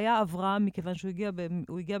 הוא הרי היה אברהם מכיוון שהוא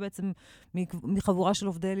הגיע בעצם מחבורה של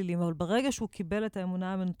עובדי אלילים, אבל ברגע שהוא קיבל את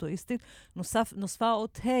האמונה המונותואיסטית, נוספה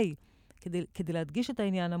אות כדי להדגיש את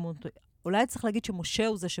העניין המונותואיסטי. אולי צריך להגיד שמשה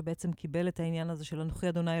הוא זה שבעצם קיבל את העניין הזה של אנוכי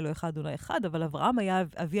אדוני אלוהי אדוני אחד, אבל אברהם היה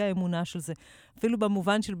אבי האמונה של זה, אפילו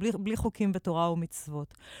במובן של בלי חוקים ותורה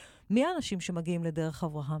ומצוות. מי האנשים שמגיעים לדרך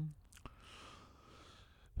אברהם?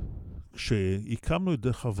 כשהקמנו את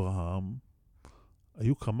דרך אברהם,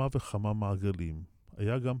 היו כמה וכמה מעגלים.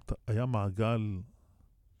 היה מעגל,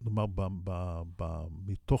 נאמר,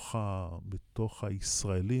 מתוך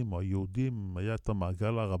הישראלים או היהודים, היה את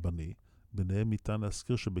המעגל הרבני. ביניהם ניתן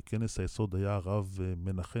להזכיר שבכנס היסוד היה הרב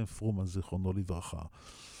מנחם פרומן, זיכרונו לברכה.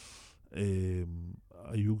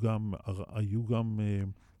 היו גם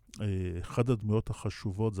אחד הדמויות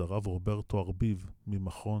החשובות, זה הרב רוברטו ארביב,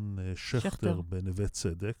 ממכון שכטר בנווה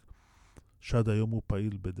צדק, שעד היום הוא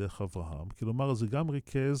פעיל בדרך אברהם. כלומר, זה גם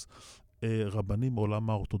ריכז רבנים מעולם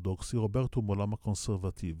האורתודוקסי, רוברטו מעולם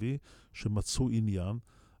הקונסרבטיבי, שמצאו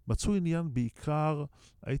עניין בעיקר,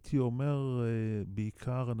 הייתי אומר,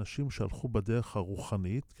 בעיקר אנשים שהלכו בדרך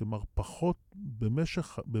הרוחנית, כלומר פחות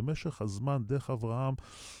במשך הזמן, דרך אברהם,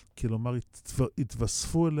 כלומר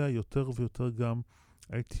התווספו אליה יותר ויותר גם,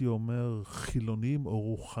 הייתי אומר, חילונים או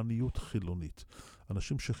רוחניות חילונית.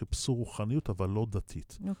 אנשים שחיפשו רוחניות אבל לא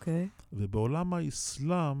דתית. אוקיי. ובעולם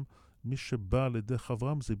האסלאם, מי שבא לדרך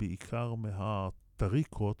אברהם זה בעיקר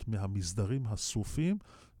מהטריקות, מהמסדרים הסופים,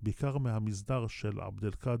 בעיקר מהמסדר של עבד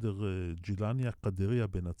אל-קאדר ג'ילני הקדריה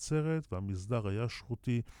בנצרת, והמסדר היה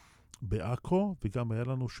שחותי בעכו, וגם היה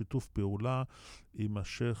לנו שיתוף פעולה עם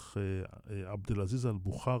השייך עבד אל-עזיז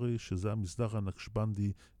אל-בוכרי, שזה המסדר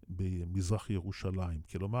הנקשבנדי במזרח ירושלים.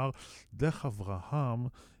 כלומר, דרך אברהם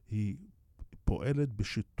היא פועלת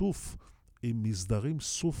בשיתוף עם מסדרים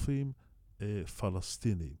סופים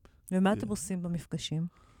פלסטיניים. ומה אתם עושים במפגשים?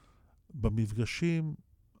 במפגשים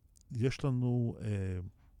יש לנו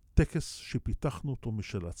טקס שפיתחנו אותו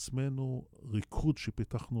משל עצמנו, ריקוד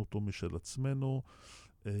שפיתחנו אותו משל עצמנו,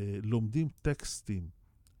 לומדים טקסטים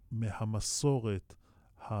מהמסורת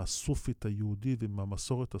הסופית היהודית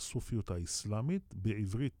ומהמסורת הסופיות האסלאמית,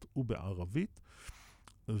 בעברית ובערבית,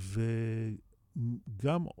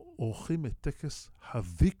 וגם עורכים את טקס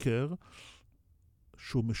הוויקר,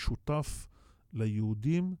 שהוא משותף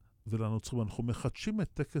ליהודים ולנוצרים. אנחנו מחדשים את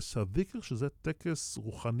טקס הוויקר, שזה טקס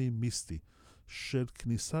רוחני מיסטי, של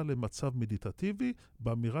כניסה למצב מדיטטיבי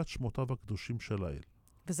באמירת שמותיו הקדושים של האל.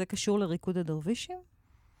 וזה קשור לריקוד הדרווישים?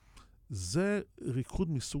 זה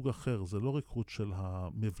ריקוד מסוג אחר, זה לא ריקוד של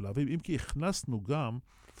המבלבים, אם כי הכנסנו גם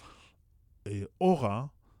אורה,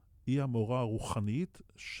 היא המורה הרוחנית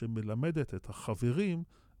שמלמדת את החברים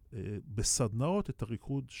בסדנאות את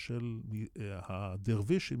הריקוד של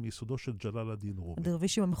הדרווישים מיסודו של ג'לאל א-דין רומי.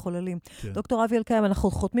 הדרווישים המחוללים. כן. דוקטור אבי אלקיים,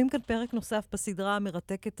 אנחנו חותמים כאן פרק נוסף בסדרה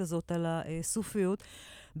המרתקת הזאת על הסופיות.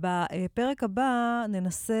 בפרק הבא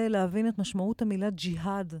ננסה להבין את משמעות המילה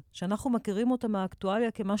ג'יהאד, שאנחנו מכירים אותה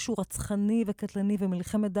מהאקטואליה כמשהו רצחני וקטלני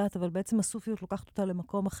ומלחמת דת, אבל בעצם הסופיות לוקחת אותה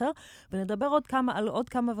למקום אחר, ונדבר על עוד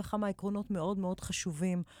כמה וכמה עקרונות מאוד מאוד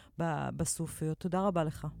חשובים בסופיות. תודה רבה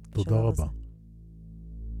לך. תודה רבה.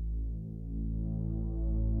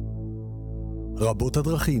 רבות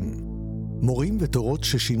הדרכים, מורים ותורות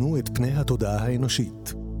ששינו את פני התודעה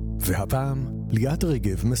האנושית. והפעם, ליאת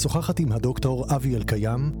רגב משוחחת עם הדוקטור אבי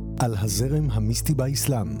אלקיים על הזרם המיסטי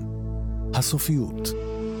באיסלאם, הסופיות.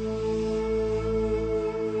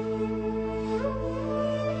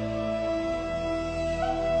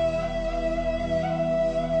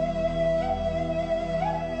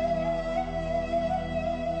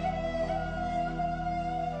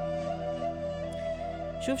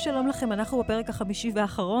 שוב שלום לכם, אנחנו בפרק החמישי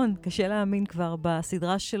והאחרון, קשה להאמין כבר,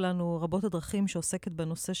 בסדרה שלנו רבות הדרכים שעוסקת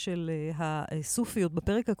בנושא של הסופיות.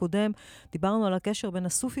 בפרק הקודם דיברנו על הקשר בין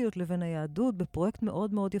הסופיות לבין היהדות, בפרויקט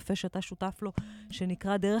מאוד מאוד יפה שאתה שותף לו,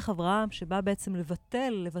 שנקרא דרך אברהם, שבא בעצם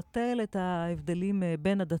לבטל את ההבדלים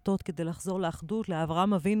בין הדתות כדי לחזור לאחדות,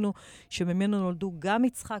 לאברהם אבינו, שממנו נולדו גם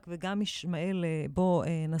יצחק וגם ישמעאל, בוא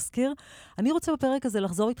נזכיר. אני רוצה בפרק הזה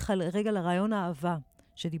לחזור איתך רגע לרעיון האהבה.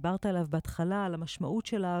 שדיברת עליו בהתחלה, על המשמעות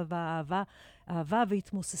של אהבה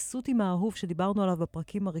והתמוססות עם האהוב שדיברנו עליו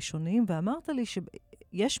בפרקים הראשונים, ואמרת לי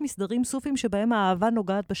שיש מסדרים סופים שבהם האהבה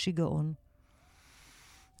נוגעת בשיגעון.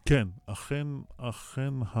 כן,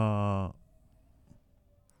 אכן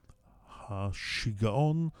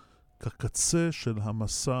השיגעון כקצה של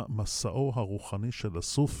מסעו הרוחני של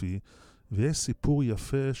הסופי, ויש סיפור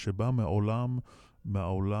יפה שבא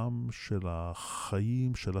מהעולם של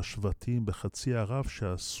החיים, של השבטים בחצי ערב,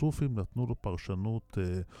 שהסופים נתנו לו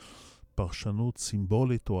פרשנות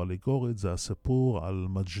סימבולית או אלגורית. זה הסיפור על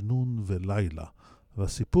מג'נון ולילה.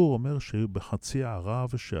 והסיפור אומר שבחצי הערב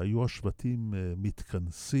שהיו השבטים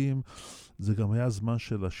מתכנסים, זה גם היה זמן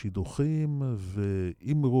של השידוכים,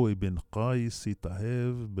 ואמרו אבן קייס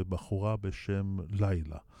התאהב בבחורה בשם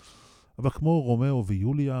לילה. אבל כמו רומאו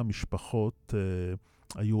ויוליה, המשפחות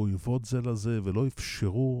היו אויבות זה לזה, ולא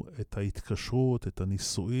אפשרו את ההתקשרות, את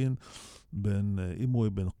הנישואין, בין אמרו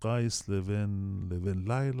אבן קייס לבין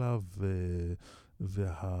לילה,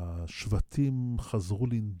 והשבטים חזרו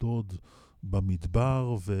לנדוד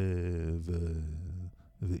במדבר,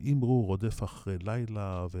 ואמרו רודף אחרי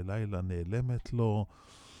לילה, ולילה נעלמת לו,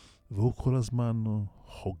 והוא כל הזמן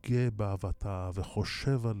חוגה באהבתה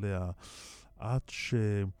וחושב עליה, עד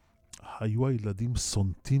שהיו הילדים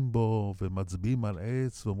סונטים בו ומצביעים על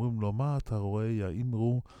עץ ואומרים לו, מה אתה רואה, יא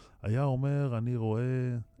אמרו? היה אומר, אני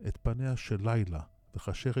רואה את פניה של לילה.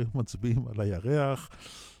 וכאשר היו מצביעים על הירח,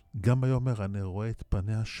 גם היה אומר, אני רואה את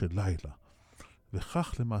פניה של לילה.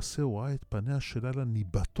 וכך למעשה הוא ראה את פניה של לילה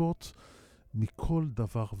ניבטות מכל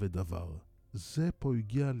דבר ודבר. זה פה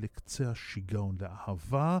הגיע לקצה השיגעון,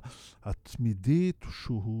 לאהבה התמידית,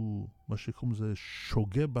 שהוא, מה שקוראים לזה,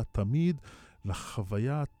 שוגה בה תמיד,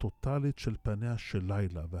 לחוויה הטוטלית של פניה של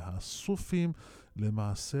לילה. והסופים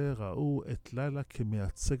למעשה ראו את לילה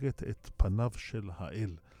כמייצגת את פניו של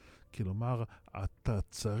האל. כלומר, אתה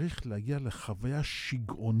צריך להגיע לחוויה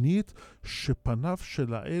שיגעונית שפניו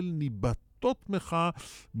של האל ניבטות מך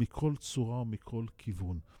מכל צורה ומכל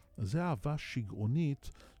כיוון. זה אהבה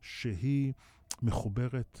שיגעונית שהיא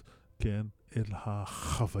מחוברת, כן, אל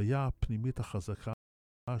החוויה הפנימית החזקה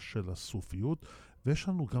של הסופיות, ויש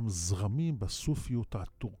לנו גם זרמים בסופיות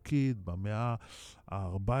הטורקית במאה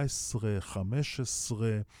ה-14-15,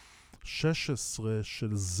 ה-16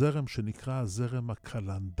 של זרם שנקרא הזרם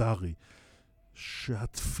הקלנדרי,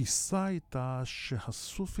 שהתפיסה הייתה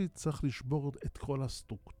שהסופי צריך לשבור את כל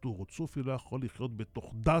הסטרוקטורות. סופי לא יכול לחיות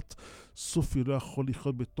בתוך דת, סופי לא יכול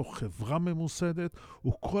לחיות בתוך חברה ממוסדת,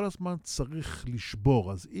 הוא כל הזמן צריך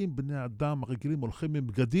לשבור. אז אם בני אדם הרגילים הולכים עם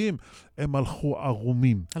בגדים, הם הלכו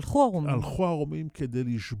ערומים. הלכו ערומים כדי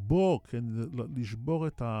לשבור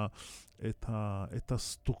את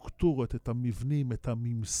הסטרוקטורות, את המבנים, את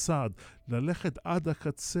הממסד, ללכת עד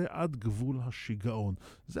הקצה, עד גבול השיגעון.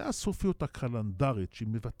 זה הסופיות הקלנדרית, שהיא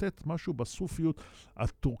מבטאת משהו בסופיות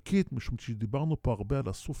הטורקית, משום שדיברנו פה הרבה על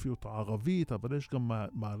הסופיות הערבית, אבל יש גם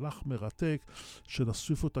מהלך מרתק של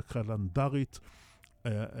הסופיות הקלנדרית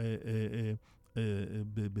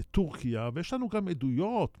בטורקיה, ויש לנו גם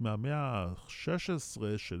עדויות מהמאה ה-16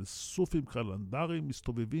 של סופים קלנדריים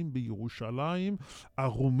מסתובבים בירושלים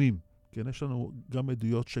ערומים. כן, יש לנו גם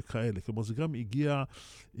עדויות שכאלה. כלומר, זה גם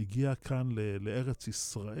הגיע כאן לארץ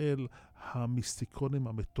ישראל, המיסטיקונים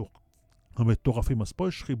המטורפים. אז פה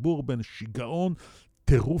יש חיבור בין שיגעון,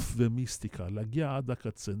 טירוף ומיסטיקה, להגיע עד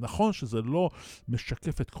הקצה. נכון שזה לא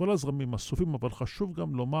משקף את כל הזרמים הסופים, אבל חשוב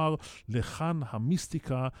גם לומר לכאן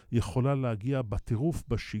המיסטיקה יכולה להגיע בטירוף,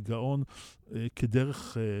 בשיגעון,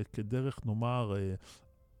 כדרך נאמר,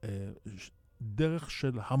 דרך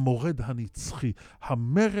של המורד הנצחי,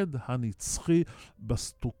 המרד הנצחי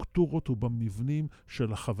בסטרוקטורות ובמבנים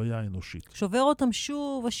של החוויה האנושית. שובר אותם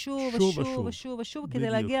שוב ושוב, כדי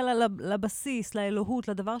להגיע לבסיס, לאלוהות,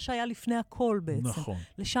 לדבר שהיה לפני הכל בעצם. נכון.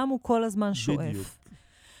 לשם הוא כל הזמן שואף. בדיוק.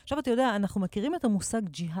 עכשיו אתה יודע, אנחנו מכירים את המושג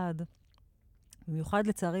ג'יהאד, במיוחד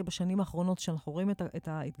לצערי בשנים האחרונות, שאנחנו רואים את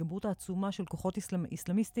ההתגברות העצומה של כוחות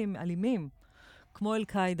איסלאמיסטים אלימים, כמו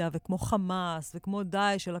אלקיידה וכמו חמאס וכמו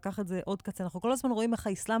דאעש, שלקח את זה עוד קצה. אנחנו כל הזמן רואים איך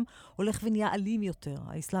האסלאם הולך ונהיה אלים יותר,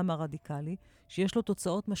 האסלאם הרדיקלי, שיש לו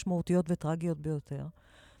תוצאות משמעותיות וטרגיות ביותר.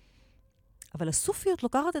 אבל הסופיות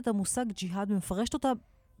לוקחת את המושג ג'יהאד ומפרשת אותה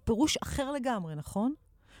פירוש אחר לגמרי, נכון?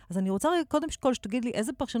 אז אני רוצה קודם כל שתגיד לי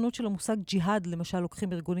איזה פרשנות של המושג ג'יהאד, למשל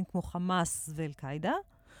לוקחים ארגונים כמו חמאס ואלקיידה,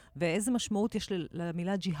 ואיזה משמעות יש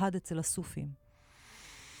למילה ג'יהאד אצל הסופים.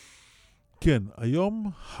 כן,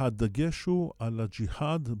 היום הדגש הוא על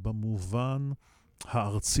הג'יהאד במובן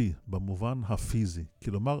הארצי, במובן הפיזי.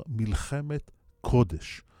 כלומר, מלחמת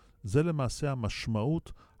קודש. זה למעשה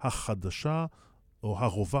המשמעות החדשה או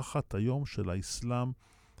הרווחת היום של האסלאם,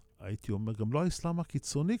 הייתי אומר, גם לא האסלאם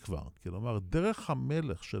הקיצוני כבר. כלומר, דרך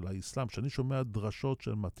המלך של האסלאם, שאני שומע דרשות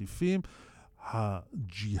של מטיפים,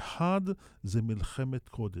 הג'יהאד זה מלחמת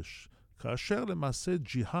קודש. כאשר למעשה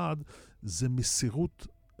ג'יהאד זה מסירות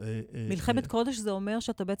מלחמת קודש זה אומר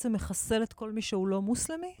שאתה בעצם מחסל את כל מי שהוא לא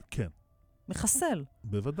מוסלמי? כן. מחסל?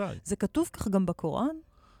 בוודאי. זה כתוב כך גם בקוראן?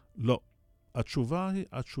 לא.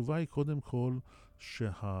 התשובה היא קודם כל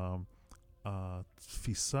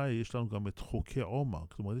התפיסה, יש לנו גם את חוקר עומר.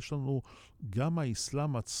 כלומר, יש לנו, גם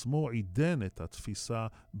האסלאם עצמו עידן את התפיסה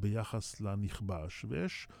ביחס לנכבש.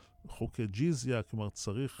 ויש חוקי ג'יזיה, כלומר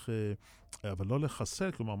צריך, אבל לא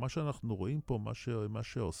לחסל. כלומר, מה שאנחנו רואים פה, מה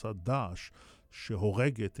שעושה דאעש,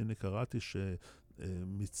 שהורגת, הנה קראתי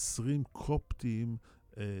שמצרים קופטים,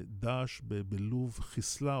 דאעש בלוב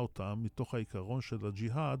חיסלה אותם מתוך העיקרון של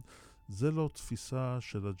הג'יהאד, זה לא תפיסה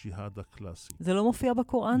של הג'יהאד הקלאסי. זה לא מופיע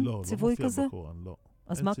בקוראן? לא, ציווי לא כזה? מופיע בקוראן, לא.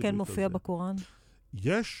 אז מה כן מופיע בקוראן?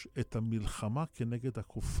 יש את המלחמה כנגד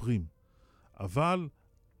הכופרים, אבל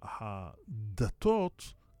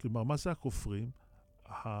הדתות, כלומר, מה זה הכופרים?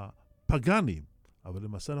 הפגנים. אבל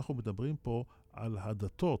למעשה אנחנו מדברים פה על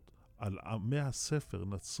הדתות, על עמי הספר,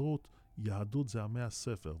 נצרות, יהדות זה עמי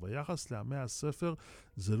הספר. והיחס לעמי הספר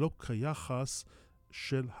זה לא כיחס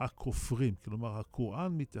של הכופרים. כלומר,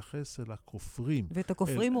 הקוראן מתייחס אל הכופרים. ואת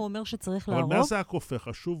הכופרים הוא אומר שצריך להרוג? אבל מה זה הכופר?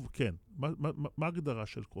 חשוב, כן. מה ההגדרה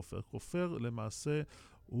של כופר? כופר למעשה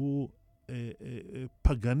הוא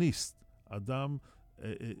פגניסט, אדם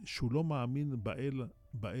שהוא לא מאמין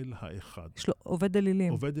באל האחד. יש לו עובד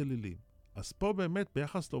אלילים. עובד אלילים. אז פה באמת,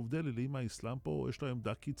 ביחס לעובדי אלילים, האסלאם פה יש לו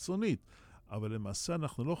עמדה קיצונית. אבל למעשה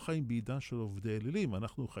אנחנו לא חיים בעידן של עובדי אלילים,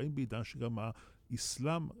 אנחנו חיים בעידן שגם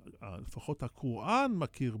האסלאם, לפחות הקוראן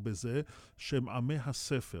מכיר בזה, שהם עמי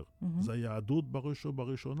הספר. זה היהדות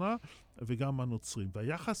בראשונה, וגם הנוצרים.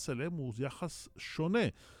 והיחס אליהם הוא יחס שונה.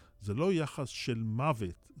 זה לא יחס של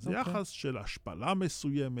מוות, זה יחס של השפלה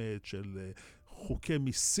מסוימת, של חוקי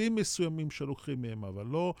מיסים מסוימים שלוקחים מהם, אבל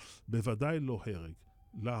לא, בוודאי לא הרג.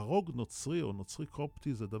 להרוג נוצרי או נוצרי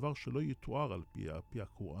קופטי זה דבר שלא יתואר על פי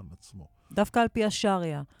הקוראן עצמו. דווקא על פי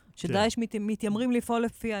השריעה, שדאעש מתיימרים לפעול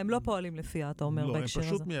לפיה, הם לא פועלים לפיה, אתה אומר בהקשר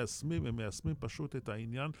הזה. לא, הם מיישמים פשוט את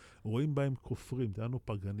העניין, רואים בהם כופרים, דהיינו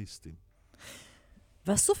פגניסטים.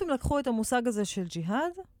 והסופים לקחו את המושג הזה של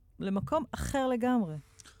ג'יהאד למקום אחר לגמרי.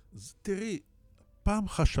 אז תראי, פעם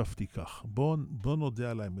חשבתי כך, בוא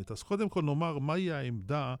נודה על האמת. אז קודם כל נאמר מהי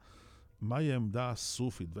העמדה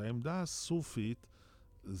הסופית. והעמדה הסופית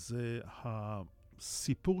זה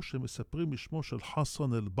הסיפור שמספרים משמו של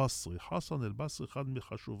חסן אל-בסרי. חסן אל-בסרי, אחד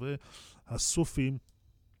מחשובי הסופים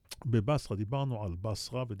בבסרה. דיברנו על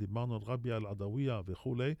בסרה ודיברנו על רבי אל-עדוויה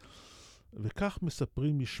וכו'. וכך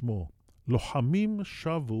מספרים משמו. לוחמים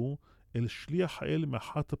שבו אל שליח האל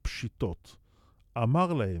מאחת הפשיטות.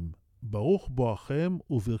 אמר להם, ברוך בואכם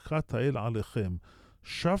וברכת האל עליכם.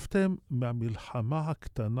 שבתם מהמלחמה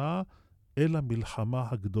הקטנה אל המלחמה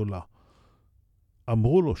הגדולה.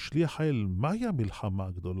 אמרו לו, שליח האל, מהי המלחמה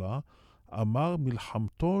הגדולה? אמר,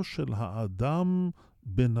 מלחמתו של האדם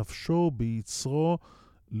בנפשו ביצרו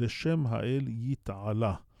לשם האל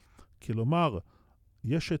יתעלה. כלומר,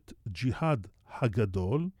 יש את ג'יהאד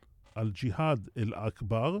הגדול, על ג'יהאד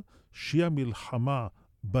אל-אכבר, שהיא המלחמה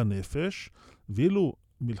בנפש, ואילו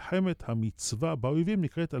מלחמת המצווה באויבים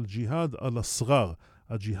נקראת על ג'יהאד אל-אסרר,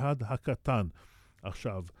 הג'יהאד הקטן.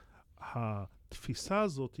 עכשיו, התפיסה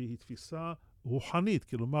הזאת היא תפיסה רוחנית,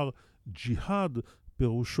 כלומר, ג'יהאד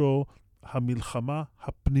פירושו המלחמה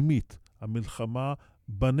הפנימית, המלחמה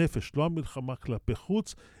בנפש, לא המלחמה כלפי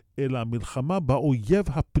חוץ, אלא המלחמה באויב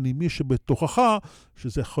הפנימי שבתוכך,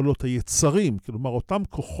 שזה יכול להיות היצרים, כלומר, אותם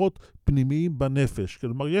כוחות פנימיים בנפש.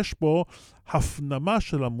 כלומר, יש פה הפנמה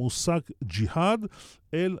של המושג ג'יהאד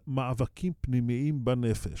אל מאבקים פנימיים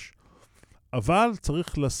בנפש. אבל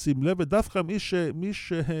צריך לשים לב, ודווקא מי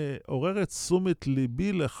שעורר את תשומת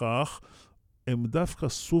ליבי לכך, הם דווקא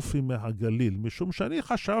סופים מהגליל, משום שאני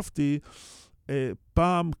חשבתי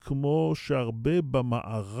פעם כמו שהרבה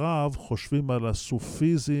במערב חושבים על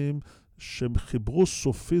הסופיזם, שהם חיברו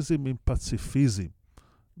סופיזם עם פציפיזם,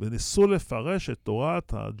 וניסו לפרש את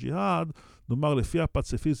תורת הג'יהאד, נאמר לפי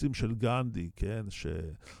הפציפיזם של גנדי, כן?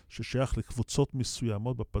 ששייך לקבוצות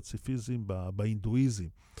מסוימות בפציפיזם, בהינדואיזם,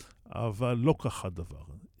 אבל לא ככה דבר.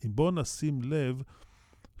 אם בואו נשים לב,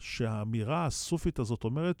 שהאמירה הסופית הזאת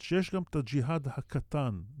אומרת שיש גם את הג'יהאד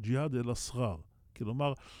הקטן, ג'יהאד אל-אסרר.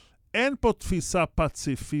 כלומר, אין פה תפיסה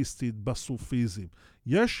פציפיסטית בסופיזם.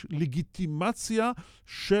 יש לגיטימציה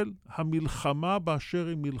של המלחמה באשר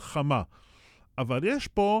היא מלחמה. אבל יש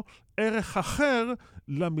פה ערך אחר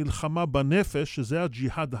למלחמה בנפש, שזה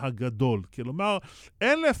הג'יהאד הגדול. כלומר,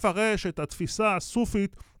 אין לפרש את התפיסה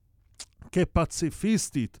הסופית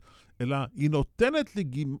כפציפיסטית, אלא היא נותנת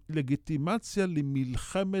לגיטימציה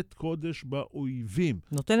למלחמת קודש באויבים.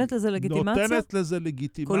 נותנת לזה לגיטימציה? נותנת לזה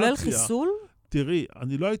לגיטימציה. כולל חיסול? תראי,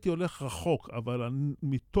 אני לא הייתי הולך רחוק, אבל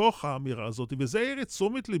מתוך האמירה הזאת, וזה העיר את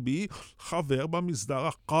תשומת ליבי, חבר במסדר,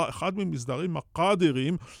 אחד ממסדרים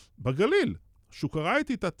הקאדרים בגליל, שהוא קרא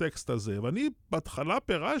איתי את הטקסט הזה, ואני בהתחלה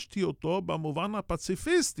פירשתי אותו במובן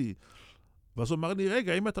הפציפיסטי. ואז הוא אמר לי,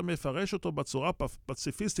 רגע, אם אתה מפרש אותו בצורה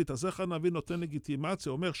פציפיסטית, אז איך הנביא נותן לגיטימציה?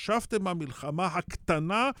 הוא אומר, שבתם מהמלחמה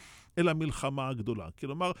הקטנה אל המלחמה הגדולה.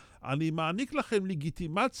 כלומר, אני מעניק לכם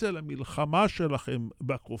לגיטימציה למלחמה שלכם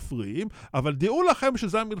בכופרים, אבל דעו לכם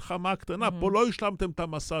שזו המלחמה הקטנה, פה לא השלמתם את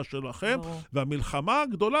המסע שלכם, והמלחמה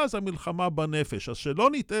הגדולה זה המלחמה בנפש. אז שלא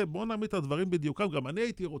נטעה, בואו נעמיד את הדברים בדיוקם, גם אני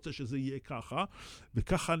הייתי רוצה שזה יהיה ככה,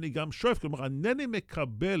 וככה אני גם שואף. כלומר, אינני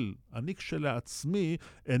מקבל, אני כשלעצמי,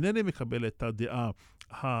 אינני מקבל את הדעה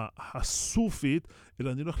הסופית,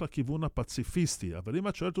 אלא אני הולך לכיוון הפציפיסטי. אבל אם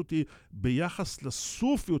את שואלת אותי ביחס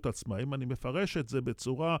לסופיות עצמה, אם אני מפרש את זה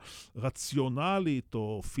בצורה רציונלית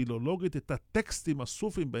או פילולוגית, את הטקסטים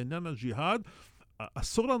הסופיים בעניין הג'יהאד,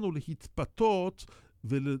 אסור לנו להתפתות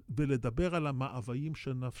ולדבר על המאוויים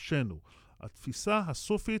של נפשנו. התפיסה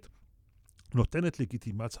הסופית נותנת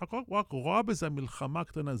לגיטימציה, רק רואה בזה המלחמה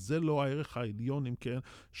הקטנה, זה לא הערך העליון, אם כן,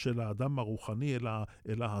 של האדם הרוחני,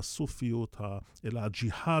 אלא הסופיות, אלא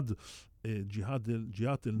הג'יהאד,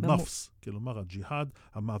 ג'יהאד אל-נפס, כלומר הג'יהאד,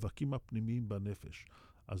 המאבקים הפנימיים בנפש.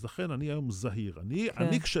 אז לכן אני היום זהיר.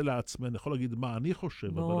 אני כשלעצמי, אני יכול להגיד מה אני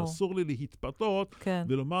חושב, אבל אסור לי להתפתות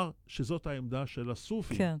ולומר שזאת העמדה של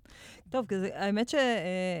הסופי. כן. טוב, האמת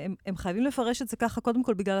שהם חייבים לפרש את זה ככה, קודם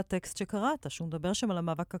כל בגלל הטקסט שקראת, שהוא מדבר שם על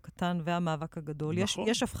המאבק הקטן והמאבק הגדול.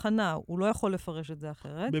 יש הבחנה, הוא לא יכול לפרש את זה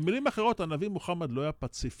אחרת. במילים אחרות, הנביא מוחמד לא היה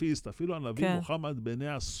פציפיסט, אפילו הנביא מוחמד בעיני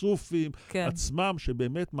הסופים עצמם,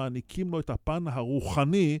 שבאמת מעניקים לו את הפן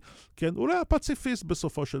הרוחני, כן, הוא לא היה פציפיסט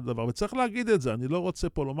בסופו של דבר, וצריך להגיד את זה, אני לא רוצה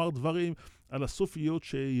פה לומר דברים על הסופיות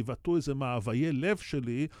שיבטאו איזה מאוויי לב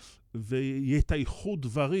שלי, ויתייחו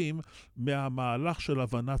דברים מהמהלך של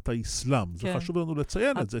הבנת האסלאם. זה חשוב לנו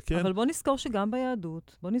לציין את זה, כן? אבל בוא נזכור שגם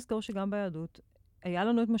ביהדות, היה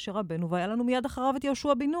לנו את משה רבנו, והיה לנו מיד אחריו את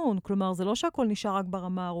יהושע בן נון. כלומר, זה לא שהכל נשאר רק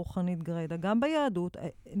ברמה הרוחנית גרידא. גם ביהדות,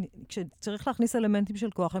 כשצריך להכניס אלמנטים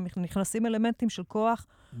של כוח, הם נכנסים אלמנטים של כוח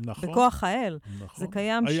בכוח האל. נכון. זה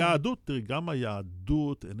קיים שם. היהדות, תראי, גם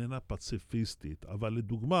היהדות איננה פציפיסטית, אבל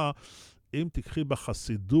לדוגמה, אם תקחי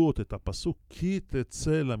בחסידות את הפסוק, כי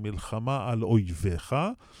תצא למלחמה על אויביך,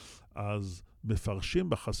 אז מפרשים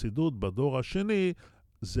בחסידות בדור השני,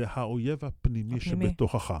 זה האויב הפנימי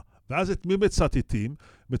שבתוכך. ואז את מי מצטטים?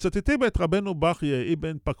 מצטטים את רבנו בכייה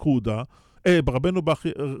אבן פקודה,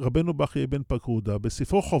 רבנו בכייה אבן פקודה,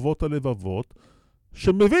 בספרו חובות הלבבות,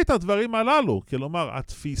 שמביא את הדברים הללו. כלומר,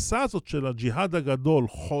 התפיסה הזאת של הג'יהאד הגדול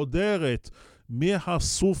חודרת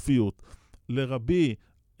מהסופיות לרבנו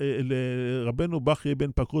בכייה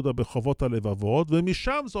אבן פקודה בחובות הלבבות,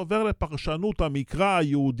 ומשם זה עובר לפרשנות המקרא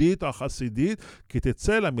היהודית החסידית, כי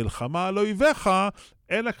תצא למלחמה על אויביך,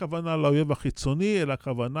 אין הכוונה לאויב החיצוני, אלא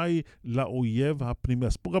הכוונה היא לאויב הפנימי.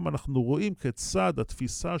 אז פה גם אנחנו רואים כיצד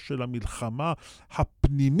התפיסה של המלחמה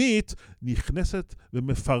הפנימית נכנסת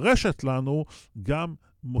ומפרשת לנו גם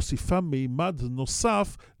מוסיפה מימד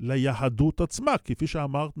נוסף ליהדות עצמה. כפי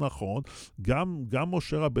שאמרת נכון, גם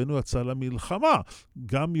משה רבנו יצא למלחמה,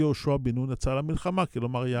 גם יהושע בן נון יצא למלחמה,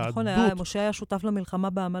 כלומר יהדות... נכון, משה היה שותף למלחמה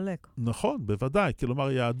בעמלק. נכון, בוודאי.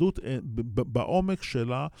 כלומר יהדות בעומק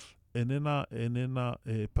שלה איננה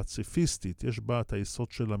פציפיסטית. יש בה את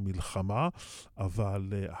היסוד של המלחמה,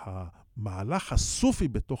 אבל המהלך הסופי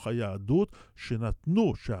בתוך היהדות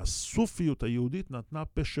שהסופיות היהודית נתנה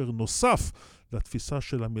פשר נוסף לתפיסה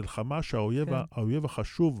של המלחמה, שהאויב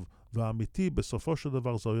החשוב והאמיתי בסופו של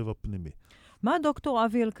דבר זה האויב הפנימי. מה דוקטור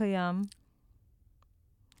אבי אלקיים,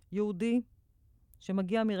 יהודי,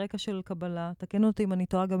 שמגיע מרקע של קבלה, תקן אותי אם אני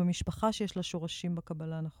טועה גם במשפחה שיש לה שורשים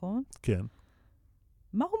בקבלה, נכון? כן.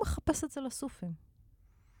 מה הוא מחפש אצל הסופים?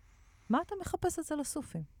 מה אתה מחפש אצל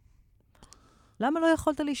הסופים? למה לא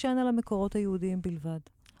יכולת להישען על המקורות היהודיים בלבד?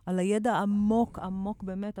 על הידע עמוק, עמוק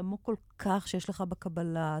באמת, עמוק כל כך שיש לך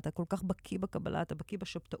בקבלה, אתה כל כך בקיא בקבלה, אתה בקיא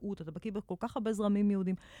בשבתאות, אתה בקיא בכל כך הרבה זרמים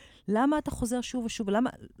יהודים. למה אתה חוזר שוב ושוב? למה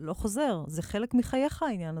לא חוזר? זה חלק מחייך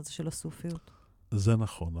העניין הזה של הסופיות. זה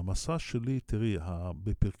נכון. המסע שלי, תראי,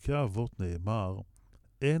 בפרקי האבות נאמר,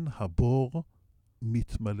 אין הבור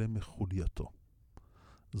מתמלא מחולייתו.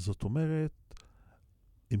 זאת אומרת,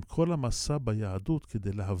 עם כל המסע ביהדות,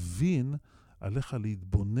 כדי להבין, עליך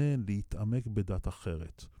להתבונן, להתעמק בדת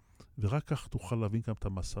אחרת. ורק כך תוכל להבין גם את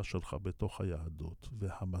המסע שלך בתוך היהדות.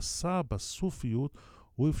 והמסע בסופיות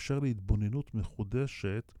הוא אפשר להתבוננות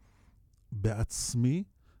מחודשת בעצמי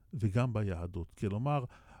וגם ביהדות. כלומר,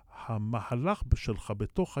 המהלך שלך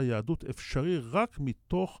בתוך היהדות אפשרי רק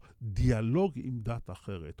מתוך דיאלוג עם דת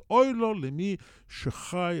אחרת. אוי לו למי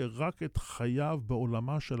שחי רק את חייו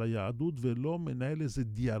בעולמה של היהדות ולא מנהל איזה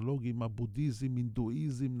דיאלוג עם הבודהיזם,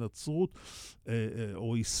 הינדואיזם, נצרות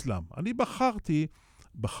או איסלאם. אני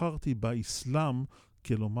בחרתי באיסלאם,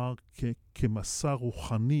 כלומר כמסע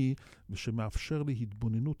רוחני, ושמאפשר לי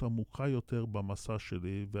התבוננות עמוקה יותר במסע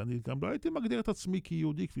שלי, ואני גם לא הייתי מגדיר את עצמי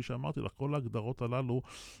כיהודי, כפי שאמרתי לך, כל ההגדרות הללו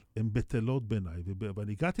הן בטלות בעיניי,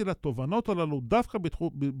 ואני הגעתי לתובנות הללו דווקא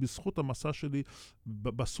בזכות המסע שלי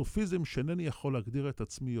בסופיזם, שאינני יכול להגדיר את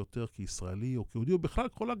עצמי יותר כישראלי או כיהודי, ובכלל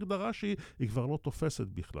כל הגדרה שהיא כבר לא תופסת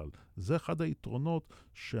בכלל. זה אחד היתרונות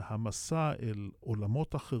שהמסע אל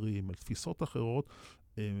עולמות אחרים, אל תפיסות אחרות,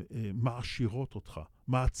 מעשירות אותך,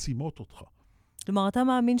 מעצימות אותך. כלומר, אתה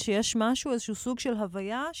מאמין שיש משהו, איזשהו סוג של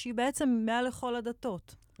הוויה, שהיא בעצם מעל לכל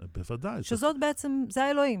הדתות. בוודאי. שזאת בעצם, זה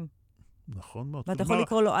האלוהים. נכון מאוד. ואתה יכול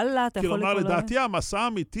לקרוא לו אללה, אתה יכול לקרוא לו... כלומר, לדעתי, המסע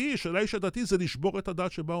האמיתי של האיש הדתי זה לשבור את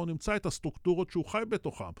הדת שבה הוא נמצא, את הסטרוקטורות שהוא חי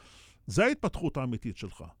בתוכם. זה ההתפתחות האמיתית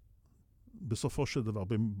שלך. בסופו של דבר,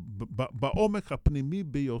 בעומק הפנימי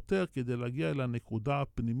ביותר, כדי להגיע אל הנקודה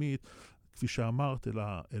הפנימית, כפי שאמרת,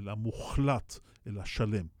 אל המוחלט, אל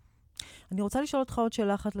השלם. אני רוצה לשאול אותך עוד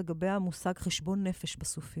שאלה אחת לגבי המושג חשבון נפש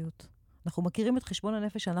בסופיות. אנחנו מכירים את חשבון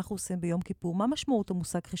הנפש שאנחנו עושים ביום כיפור. מה משמעות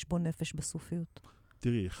המושג חשבון נפש בסופיות?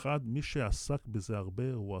 תראי, מי שעסק בזה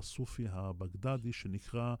הרבה הוא הסופי הבגדדי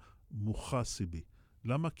שנקרא מוחסיבי.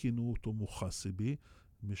 למה כינו אותו מוחסיבי?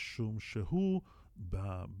 משום שהוא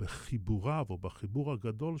בחיבוריו או בחיבור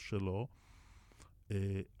הגדול שלו,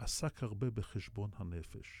 עסק הרבה בחשבון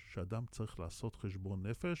הנפש, שאדם צריך לעשות חשבון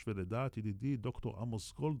נפש, ולדעת ידידי דוקטור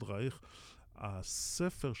עמוס גולדרייך,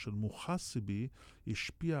 הספר של מוחסיבי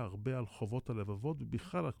השפיע הרבה על חובות הלבבות,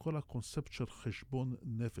 ובכלל על כל הקונספט של חשבון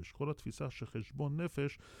נפש. כל התפיסה של חשבון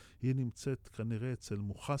נפש היא נמצאת כנראה אצל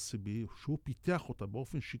מוחסיבי, שהוא פיתח אותה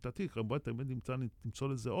באופן שיטתי, כמובן תמיד נמצא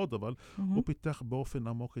לזה עוד, אבל הוא פיתח באופן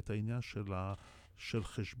עמוק את העניין של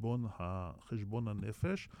חשבון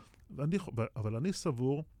הנפש. אבל אני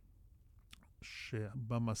סבור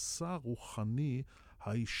שבמסע הרוחני,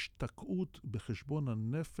 ההשתקעות בחשבון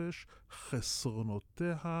הנפש,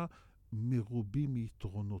 חסרונותיה מרובים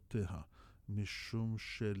מיתרונותיה. משום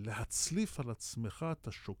שלהצליף על עצמך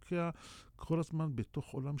אתה שוקע כל הזמן בתוך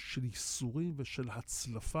עולם של ייסורים ושל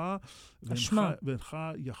הצלפה, ואינך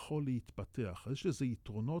יכול להתפתח. יש לזה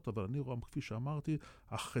יתרונות, אבל אני רואה, כפי שאמרתי,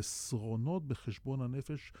 החסרונות בחשבון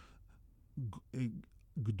הנפש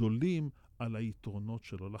גדולים על היתרונות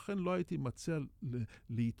שלו. לכן לא הייתי מציע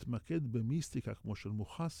להתמקד במיסטיקה כמו של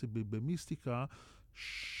מוחסיבי, במיסטיקה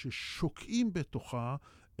ששוקעים בתוכה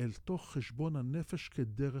אל תוך חשבון הנפש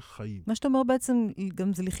כדרך חיים. מה שאתה אומר בעצם,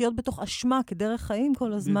 גם זה לחיות בתוך אשמה כדרך חיים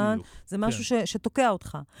כל הזמן, בדיוק. זה משהו כן. שתוקע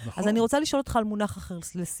אותך. נכון. אז אני רוצה לשאול אותך על מונח אחר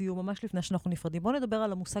לסיום, ממש לפני שאנחנו נפרדים. בוא נדבר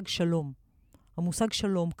על המושג שלום. המושג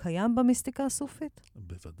שלום קיים במיסטיקה הסופית?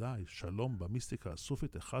 בוודאי, שלום במיסטיקה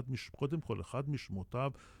הסופית, קודם כל אחד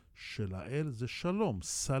משמותיו של האל זה שלום,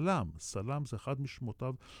 סלם. סלם זה אחד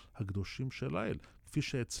משמותיו הקדושים של האל. כפי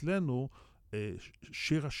שאצלנו,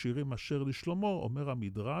 שיר השירים אשר לשלמה, אומר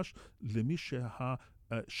המדרש, למי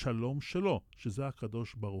שהשלום שלו, שזה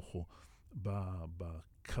הקדוש ברוך הוא.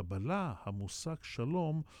 בקבלה, המושג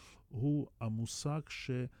שלום הוא המושג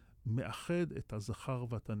שמאחד את הזכר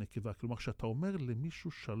ואת הנקבה. כלומר, כשאתה אומר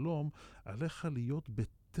למישהו שלום, עליך להיות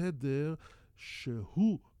בתדר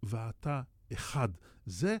שהוא ואתה אחד.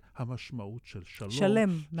 זה המשמעות של שלום. שלם,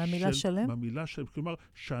 מהמילה שלם? מהמילה שלם. כלומר,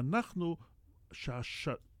 שאנחנו,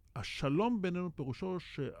 השלום בינינו פירושו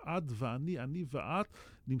שאת ואני, אני ואת,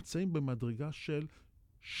 נמצאים במדרגה של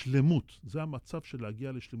שלמות. זה המצב של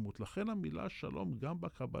להגיע לשלמות. לכן המילה שלום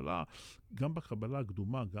גם בקבלה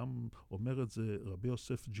הקדומה, גם אומר את זה רבי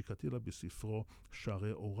יוסף ג'יקטילה בספרו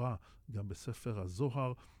שערי אורה, גם בספר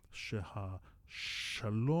הזוהר,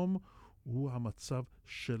 שהשלום הוא המצב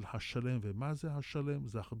של השלם. ומה זה השלם?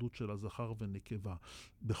 זה האחדות של הזכר ונקבה.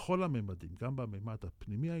 בכל הממדים, גם בממד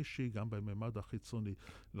הפנימי האישי, גם בממד החיצוני.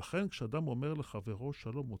 לכן כשאדם אומר לחברו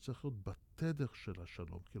שלום, הוא צריך להיות בתדר של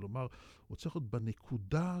השלום. כלומר, הוא צריך להיות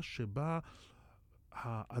בנקודה שבה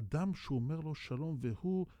האדם שהוא אומר לו שלום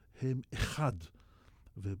והוא הם אחד.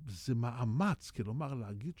 וזה מאמץ, כלומר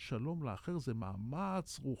להגיד שלום לאחר זה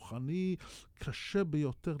מאמץ רוחני קשה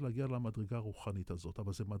ביותר להגיע למדרגה הרוחנית הזאת,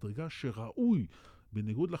 אבל זה מדרגה שראוי,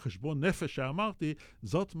 בניגוד לחשבון נפש שאמרתי,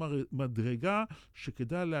 זאת מדרגה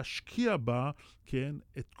שכדאי להשקיע בה, כן,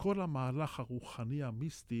 את כל המהלך הרוחני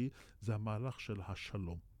המיסטי, זה המהלך של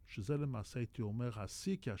השלום. שזה למעשה הייתי אומר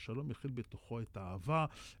השיא, כי השלום מכיל בתוכו את האהבה,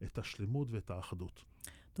 את השלמות ואת האחדות.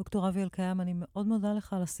 דוקטור אבי אלקיים, אני מאוד מודה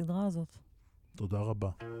לך על הסדרה הזאת. תודה רבה.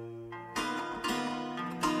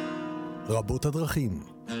 רבות הדרכים.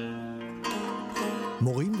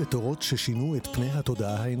 מורים ותורות ששינו את פני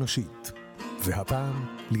התודעה האנושית.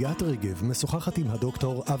 והפעם, ליאת רגב משוחחת עם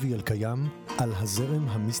הדוקטור אבי אלקיים על הזרם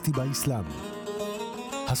המיסטי באיסלאם.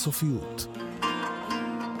 הסופיות.